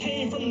 Cause I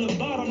came from the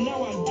bottom,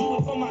 now I do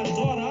it for my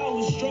daughter. I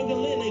was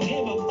struggling and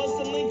gave up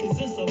hustling cause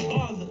it's a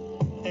bother.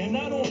 And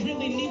I don't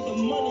really need the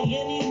money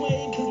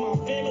anyway, cause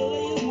my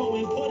family is more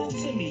important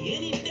to me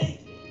any day.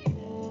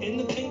 And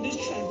to think this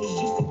track was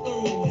just a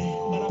throwaway,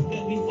 but I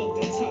bet we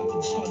fucking top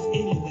the charts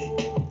anyway,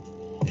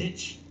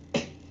 bitch.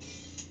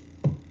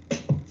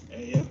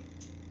 Hey,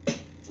 yeah.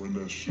 Run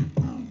that shit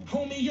down.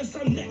 Homie, yes,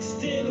 I'm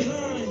next in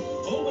line.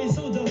 Always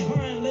so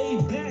divine,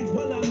 laid back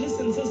while I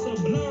listen to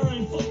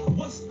Sublime. Fuck,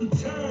 what's the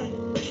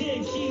time?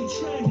 Can't keep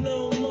track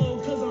no